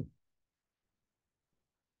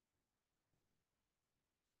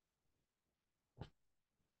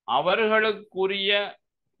அவர்களுக்குரிய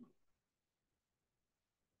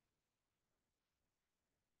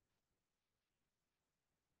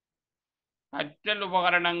கற்றல்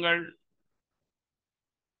உபகரணங்கள்,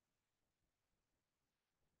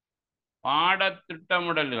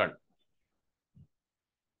 பாடத்திட்டமிடல்கள்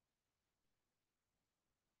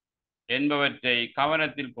என்பவற்றை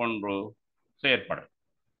கவனத்தில் கொண்டு செயற்படும்.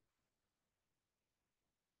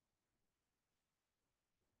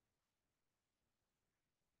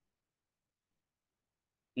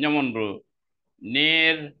 இன்னும் ஒன்று,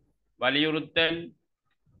 நேர் வலியுறுத்தல்,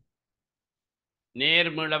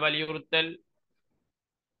 நேர்மீள வலியுறுத்தல்,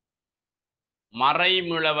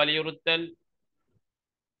 மறைமீள வலியுறுத்தல்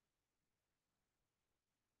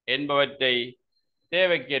என்பவற்றை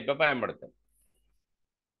தேவைக்கேற்ப பயன்படுத்தல்.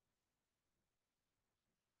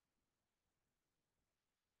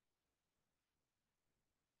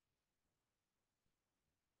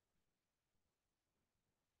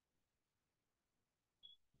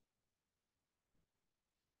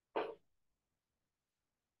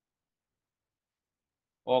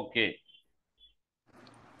 ஓகே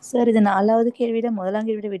சார், இது 4வது கேள்வியிட 1ஆம்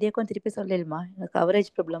கேள்வியோட விடையக்கும் திருப்பி சொல்லலுமா? எனக்கு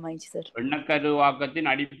கவரேஜ் ப்ராப்ளம் ஆயிடுச்சு சார். எண்ணக்கருவாக்கத்தின்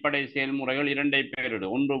அடிப்படை செயல்முறைகள் 2ஐ பெயரிடு.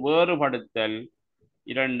 1 வேறுபடுத்தல்,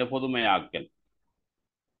 2 பொதுமையாக்கல்.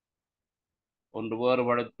 1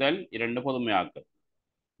 வேறுபடுத்தல், 2 பொதுமையாக்கல்.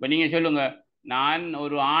 இப்ப நீங்க சொல்லுங்க, நான்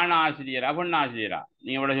ஒரு ஆண் ஆசிரியரா பெண் ஆசிரியரா?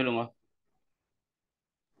 நீங்க விட சொல்லுங்க.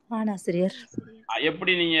 ஆண் ஆசிரியர்.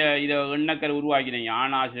 எப்படி நீங்க இத எண்ணக்கரு உருவாக்கினீங்க?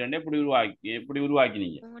 ஆண் ஆசிரியர் எப்படி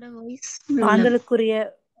உருவாக்கினீங்க? ஆண்களுக்குரிய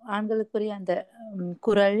அந்த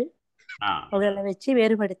குரல் அவர்களை வச்சு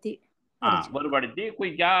வேறுபடுத்தி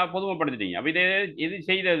குயிக்கா பொதுமைப்படுத்திட்டீங்க. அப்ப இதை எது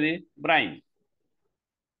செய்தது? பிரைன்.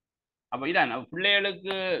 அப்ப இதான்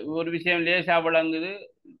பிள்ளைகளுக்கு ஒரு விஷயம் லேசா விளங்குது,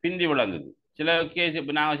 பிந்தி விளங்குது. சில கேஸ்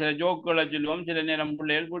இப்ப நாங்க சில ஜோக்குகளை சொல்லுவோம். சில நேரம்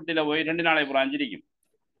பிள்ளைகள் வீட்டில போய் 2 நாளை புறாஞ்சிருக்கும்.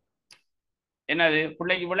 என்னது?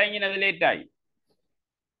 பிள்ளைக்கு விளங்கினது லேட் ஆகி.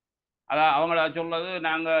 அதான் அவங்கள சொல்றது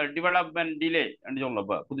நாங்க டெவலப்மெண்ட் டிலே என்று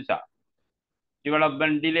சொல்ல. புதுசா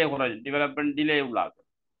டெவலப்மெண்ட் டிலே உள்ளாங்க.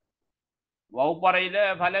 வகுப்பறையில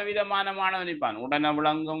பலவிதமான மாணவன் நிற்பான். உடனே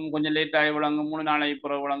விளங்கும், கொஞ்சம் லேட்டாகி விளங்கும், 3 நாளைக்கு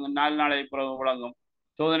பிறகு விளங்கும், 4 நாளைக்கு பிறகு விளங்கும்,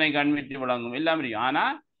 சோதனைக்கு அனுமதி விளங்கும், எல்லாம் இருக்கும். ஆனா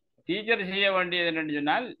டீச்சர் செய்ய வேண்டியது என்னன்னு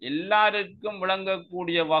சொன்னால், எல்லாருக்கும்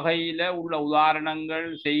விளங்கக்கூடிய வகையில உள்ள உதாரணங்கள்,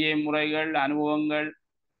 செய்முறைகள், அனுபவங்கள்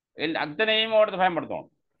அத்தனையும் அவர்கிட்ட பயன்படுத்தணும்.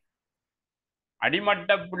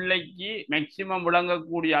 அடிமட்ட பிள்ளைக்கு மேக்சிமம்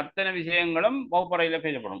விளங்கக்கூடிய அத்தனை விஷயங்களும் வகுப்பறையில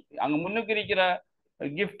பேசப்படும். அங்க முன்னுக்கு இருக்கிற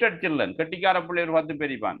கிஃப்டட் சில்ட்ரன், கெட்டிக்கார பிள்ளை ஒரு 10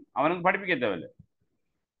 பேர் இருப்பான். அவனுக்கு படிப்பிக்க தேவையில்லை.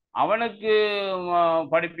 அவனுக்கு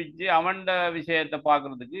படிப்பிச்சு அவன் விஷயத்தை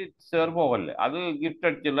பார்க்கறதுக்கு சார் போகல. அது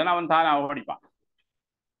கிஃப்டட் சில்ட்ரன், அவன் தானே படிப்பான்.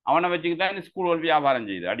 அவனை வச்சுக்கிட்டு ஸ்கூல் வியாபாரம்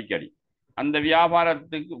செய்யுது அடிக்கடி. அந்த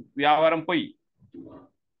வியாபாரம் போய்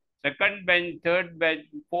second bench, third bench,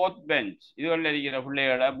 fourth bench இதுகளில் இருக்கிற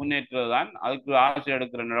பிள்ளைகளை முன்னேற்றுவது தான் அதுக்கு ஆசை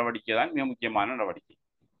எடுக்கிற நடவடிக்கை தான் மிக முக்கியமான நடவடிக்கை.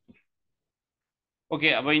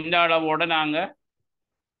 ஓகே, அப்போ இந்த அளவோட நாங்கள்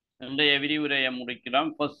இன்றைய விரிவுரையை முடிக்கிறோம்.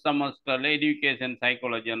 ஃபர்ஸ்ட் செமஸ்டர்ல எஜுகேஷன்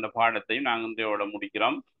சைக்காலஜி என்ற பாடத்தையும் நாங்கள் இன்றையோட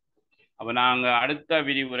முடிக்கிறோம். அப்போ நாங்கள் அடுத்த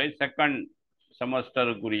விரிவுரை செகண்ட்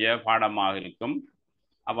செமஸ்டருக்குரிய பாடமாக இருக்கும்.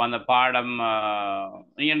 அப்போ அந்த பாடம்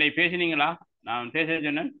நீங்கள் இன்றைக்கு பேசினீங்களா? நான் பேச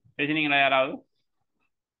சொன்னேன், பேசினீங்களா யாராவது?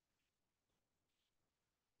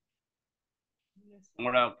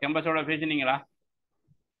 உங்களோட கேம்பஸோட பேசினீங்களா?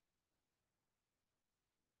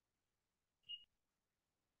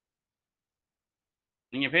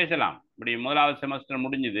 நீங்க பேசலாம். இப்படி முதலாவது செமஸ்டர்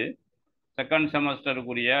முடிஞ்சுது, செகண்ட்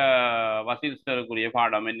செமஸ்டருக்குரிய வசீஸ்டருக்குரிய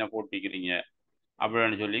பாடம் என்ன போட்டிக்கிறீங்க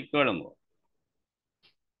அப்படின்னு சொல்லி கேளுங்க.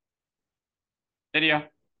 சரியா?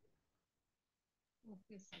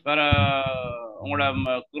 Okay sir. வேற உங்களோட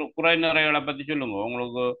குறை நிறைகளை பத்தி சொல்லுங்க.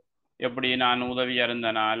 உங்களுக்கு எப்படி நான் உதவியா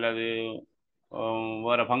இருந்தேனா, அல்லது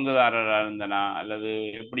வேற பங்குதாரராக இருந்தேனா, அல்லது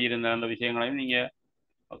எப்படி இருந்த அந்த விஷயங்களையும் நீங்க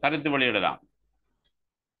கருத்து வெளியிடலாம்.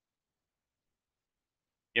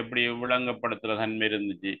 எப்படி விளங்கப்படுத்துற தன்மை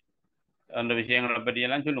இருந்துச்சு அந்த விஷயங்களை பற்றி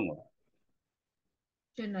எல்லாம் சொல்லுங்க.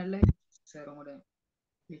 சரி, நல்லா சார் உங்களோட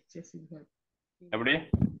லெக்சர்ஸ் எப்படி?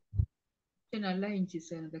 சரி, நல்லா இருந்துச்சு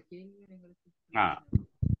சார். அந்த கேள்விகள் எங்களுக்கு ஆ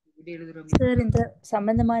விடை எழுதுற சார் இந்த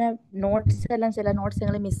சம்பந்தமான நோட்ஸ் எல்லாம் சில நோட்ஸ்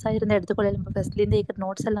எங்களுக்கு மிஸ் ஆகிருந்த எடுத்துக்கொள்ளலாம். இப்போ ஃபர்ஸ்ட்லேருந்து இருக்கிற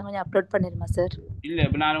நோட்ஸ் எல்லாம் கொஞ்சம் அப்லோட் பண்ணிடுமா சார்? இல்லை,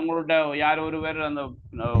 இப்போ நான் உங்கள்கிட்ட யார் ஒருவர் அந்த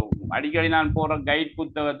அடிக்கடி நான் போகிற கைட்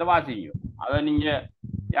புத்தகத்தை வாசிங்க. அதை நீங்கள்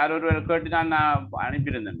யார் ஒருவர் கேட்டு நான்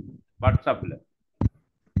அனுப்பியிருந்தேன் வாட்ஸ்அப்பில்.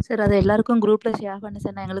 சார் அதை எல்லாருக்கும் குரூப்பில் ஷேர் பண்ண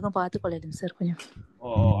சார், நான் எங்களுக்கும் பார்த்துக்கொள்ளலாம் சார் கொஞ்சம். ஓ,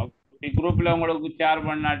 குரூப்பில் உங்களுக்கு ஷேர்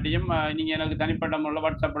பண்ணாட்டியும் நீங்கள் எனக்கு தனிப்பட்ட முறையில்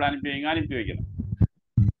வாட்ஸ்அப்பில் அனுப்பி வைக்கிறேன்.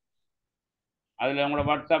 அதில் உங்களோட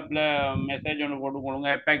வாட்ஸ்அப்பில் மெசேஜ் ஒன்று போட்டு கொடுங்க,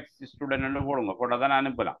 எபெக்ஸ் ஸ்டூடெண்ட் போடுங்க, போட்டால் தான் நான்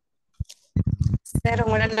அனுப்பலாம். சார்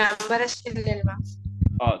உங்களோட நம்பரை சொல்லுமா?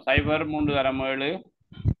 0307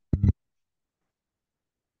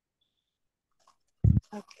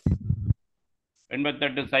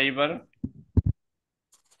 88 0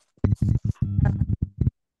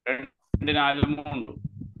 243.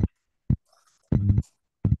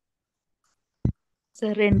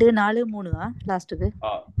 சார் 243 லாஸ்ட்டுக்கு?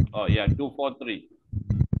 யா 243.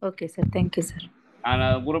 Okay sir, thank you sir.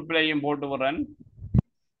 நான் குரூப்லேயும் போட்டு விடுறேன்.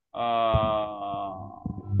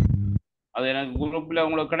 அது எனக்கு குரூப்பில்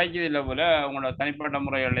உங்களுக்கு கிடைக்கிது இல்லை போல, உங்களோட தனிப்பட்ட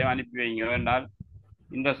முறைகளையும் அனுப்பி வைங்க. வேண்டால்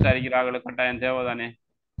இன்ட்ரெஸ்ட் அடிக்கிறார்கள், கட்டாயம் தேவை தானே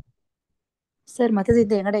சார். மற்றது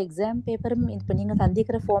இந்த எங்களோட எக்ஸாம் பேப்பரும் இப்போ நீங்கள்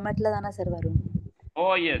சந்திக்கிற ஃபார்மேட்டில் தானே சார் வரும்?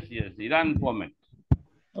 எஸ், இதான் ஃபார்மேட்.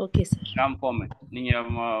 Okay sir. இதான் ஃபார்மேட். நீங்கள்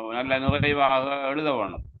நல்ல நிறைவாக எழுத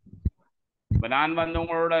வேணும். இப்போ நான்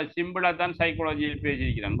உங்களோட சிம்பிளாக தான் சைக்காலஜியில்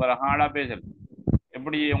பேசியிருக்கிறேன், வேறு ஹார்டாக பேசுகிறேன்.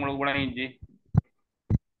 எப்படி உங்களுக்கு விளங்கிச்சு?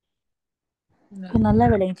 நல்லா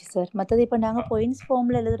விளங்கிச்சு சார். மற்றது இப்போ நாங்கள் பாயிண்ட்ஸ்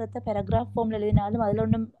ஃபார்மில் எழுதுறத பேராகிராஃப் ஃபார்மில் எழுதினாலும்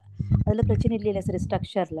அதில் பிரச்சனை இல்லையில சார்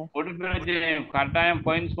ஸ்ட்ரக்சரில்? ஒரு பிரச்சனை, கட்டாயம்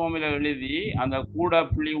பாயிண்ட்ஸ் ஃபார்மில் எழுதி அந்த கூட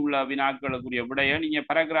புள்ளி உள்ள வினாக்களுக்குரிய விடையை நீங்கள்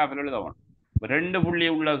பேராகிராஃபில் எழுதணும். 2 புள்ளி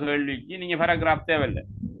உள்ள கேள்விக்கு நீங்கள் பேராகிராஃப் தேவையில்லை.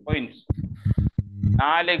 பாயிண்ட்ஸ்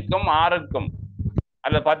 4க்கும் 6க்கும்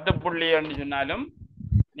அல்ல 10 புள்ளி என்று சொன்னாலும்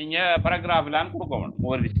நீங்கள் பேராகிராஃபிலான்னு கொடுக்கணும்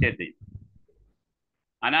ஒவ்வொரு விஷயத்தையும்.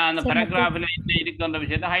 ஆனால் அந்த பேராகிராஃபில் என்ன இருக்குன்ற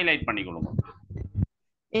விஷயத்தை ஹைலைட் பண்ணி கொடுங்க.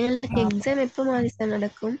 எக்ஸாம் எப்போ மாதிரி சார்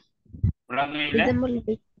நடக்கும்?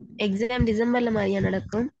 எக்ஸாம் டிசம்பர்ல மாதிரியா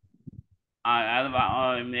நடக்கும்?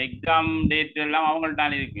 எக்ஸாம் டேட் எல்லாம்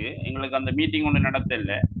அவங்கள்ட்டான் இருக்கு. எங்களுக்கு அந்த மீட்டிங் ஒன்று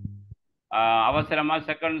நடத்தல. அவசரமா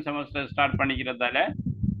செகண்ட் செமஸ்டர் ஸ்டார்ட் பண்ணிக்கிறதால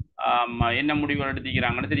என்ன முடிவுகள்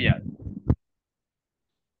எடுத்துக்கிறாங்கன்னு தெரியாது.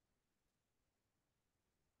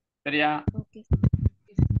 சரியா?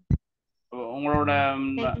 உங்களோட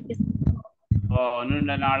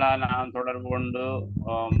நீண்ட நாளா நான் தொடர்பு கொண்டு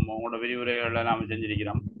உங்களோட விரிவுரைகளை நாம்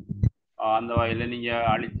செஞ்சிருக்கிறோம். அந்த வகையில் நீங்க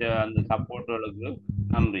அளித்த அந்த சப்போர்ட்டுகளுக்கு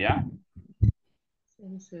நன்றியா.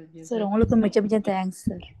 சார் உங்களுக்கு மிச்சம் தேங்க்ஸ்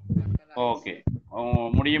சார். ஓகே,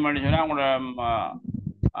 முடியும்னு சொன்னா உங்களோட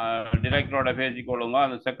டிரெக்டரோட பேசிக்கொள்ளுங்க.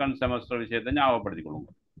 அந்த செகண்ட் செமஸ்டர் விஷயத்தை ஞாபகப்படுத்திக் கொள்ளுங்க.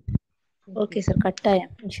 ஓகே சார்,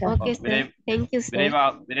 கட்டாயம்.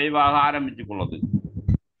 விரைவாக ஆரம்பிச்சு கொள்ளுது.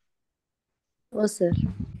 ஓ சார்.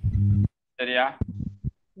 சரியா?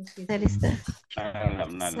 சரி சார்.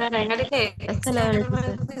 சார் எங்களுக்கு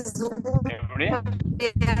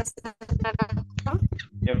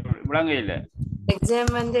விளங்க இல்ல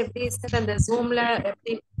எக்ஸாம் எப்படி சார் அந்த ஜூம்ல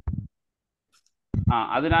எப்படி?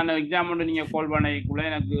 அது நான் எக்ஸாம் ஒன்று நீங்க கால் பண்ணிக்குள்ள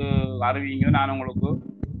எனக்கு அறிவிங்க. நான் உங்களுக்கு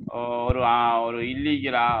ஒரு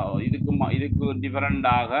இல்லீகலா இதுக்கு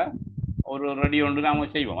டிஃபரெண்டாக ஒரு ரெடி ஒன்று நாம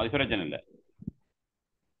செய்வோம். அது பிரச்சனை இல்லை.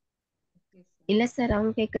 இல்ல சார்,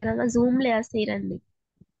 அவங்க கேக்குறாங்க ஜூம்ல செய்யறாங்க.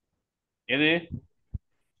 எது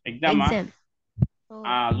எக்ஸாமா?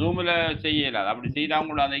 ஜூம்ல செய்யல. அப்படி செய்தா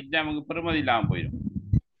கூட அந்த எக்ஸாமுக்கு பெருமதி இல்லாம போயிடும்.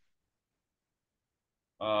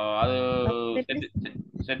 அது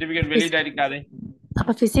சர்டிபிகேட் வெளியிட இருக்காது.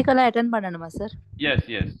 அப்ப பிசிக்கலா அட்டெண்ட் பண்ணணுமா சார்? எஸ்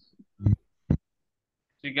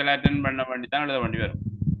பிசிக்கலா அட்டெண்ட் பண்ண வேண்டி தான் எழுத வேண்டி வரும்.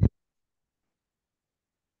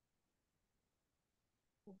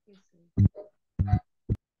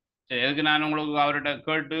 சரி, எதுக்கு நான் உங்களுக்கு அவர்கிட்ட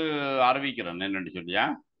கேட்டு அறிவிக்கிறேன் என்னன்னு சொல்லியா.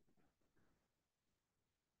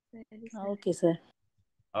 Okay sir.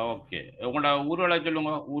 ஓகே, உங்களோட ஊர்வலை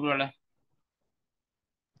சொல்லுங்க. ஊர்வலை.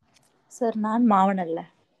 சார் நான் மாவனல்ல.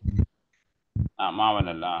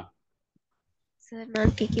 மாவனல்லா. சார்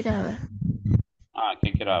நான் கேட்கிறாவ.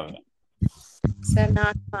 கேட்கிறாவ. சார்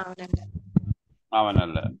நான் மாவனல்ல.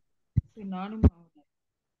 மாவனல்ல. நானும்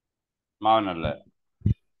மாவனல்ல.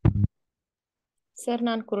 சார்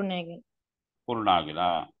நான் குருநாயகன்.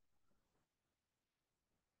 குருநாகலா.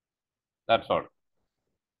 That's all.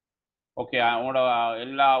 ஓகே, உங்களோட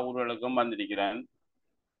எல்லா ஊர்களுக்கும் வந்திருக்கிறேன்.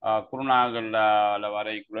 குருநாகல்ல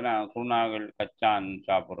வரைக்குள்ள நான் குருநாகல் கச்சான்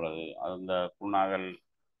சாப்பிட்றது. அது இந்த குருநாகல்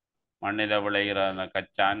மண்ணில் விளைகிற அந்த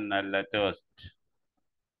கச்சான் நல்ல டேஸ்ட்.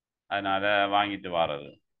 அதனால வாங்கிட்டு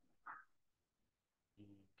வர்றது.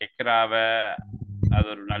 கெக்ராவை அது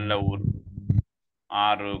ஒரு நல்ல ஊர்.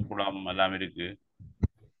 ஆறு குளம் எல்லாம் இருக்கு.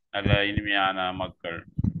 நல்ல இனிமையான மக்கள்.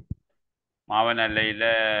 மாவனல்லையில்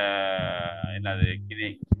என்னது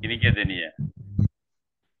கிணிக்க தெனிய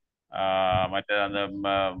மற்ற அந்த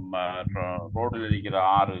ரோடில் இருக்கிற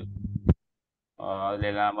ஆறு, அதுல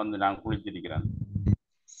எல்லாம் வந்து நான் குளிச்சிருக்கிறேன்.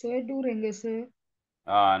 சேட்டூர் எங்க சார்?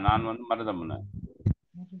 நான் வந்து மருதமுனை.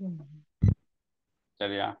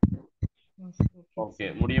 சரியா? ஓகே,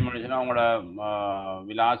 முடிய முடிஞ்சுன்னா உங்களோட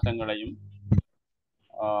விலாசங்களையும்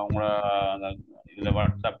உங்களோட அந்த இதில்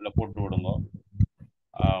வாட்ஸ்அப்பில் போட்டு விடுங்க.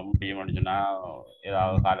 முடிய முடிஞ்சுன்னா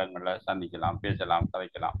ஏதாவது காலங்களில் சந்திக்கலாம், பேசலாம்,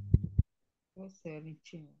 கதைக்கலாம். சார்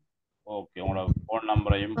நிச்சயம். ஓகே, உங்களோட ஃபோன்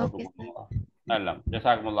நம்பரையும் போட்டு கொடுங்க. நல்லா.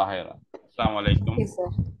 ஜஸாக்குமுல்லாஹ் ஹைரா. அஸ்ஸலாமு அலைக்கும்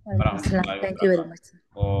வரஹ்மத்துல்லாஹி வபரகாத்துஹு.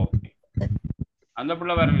 ஓகே, அந்த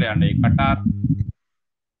பிள்ளை வரலையா அண்டை? கட்டார்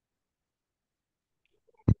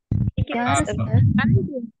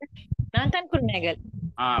நான் தான் குருநாயகன்.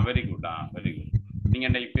 Very good. Very good. நீங்க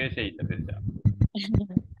இன்னைக்கு பேச பேசா.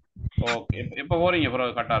 ஓகே, எப்போ போறீங்க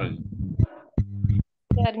பிறகு கட்டாருக்கு?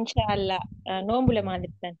 சார் இன்ஷா அல்லாஹ் நோம்புல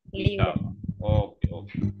மாதிரி தான் லீவ்ல. ஓகே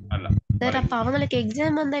ஓகே, நல்லா. சார் அப்ப அவங்களுக்கு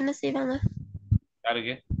எக்ஸாம் வந்தா என்ன செய்வாங்க?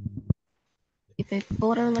 யாருக்கு? இப்ப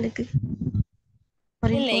போறவங்களுக்கு.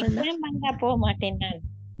 இல்ல, எக்ஸாம் வந்தா போக மாட்டேன் நான்.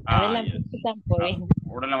 அதெல்லாம் பிடிச்சு தான் போவேன்.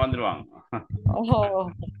 உடனே வந்துருவாங்க. ஓஹோ.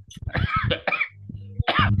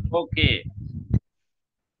 ஓகே,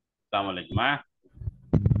 அஸ்ஸலாமு அலைக்கும்.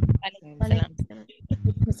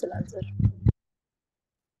 வலைக்கும் சலாம் சார்.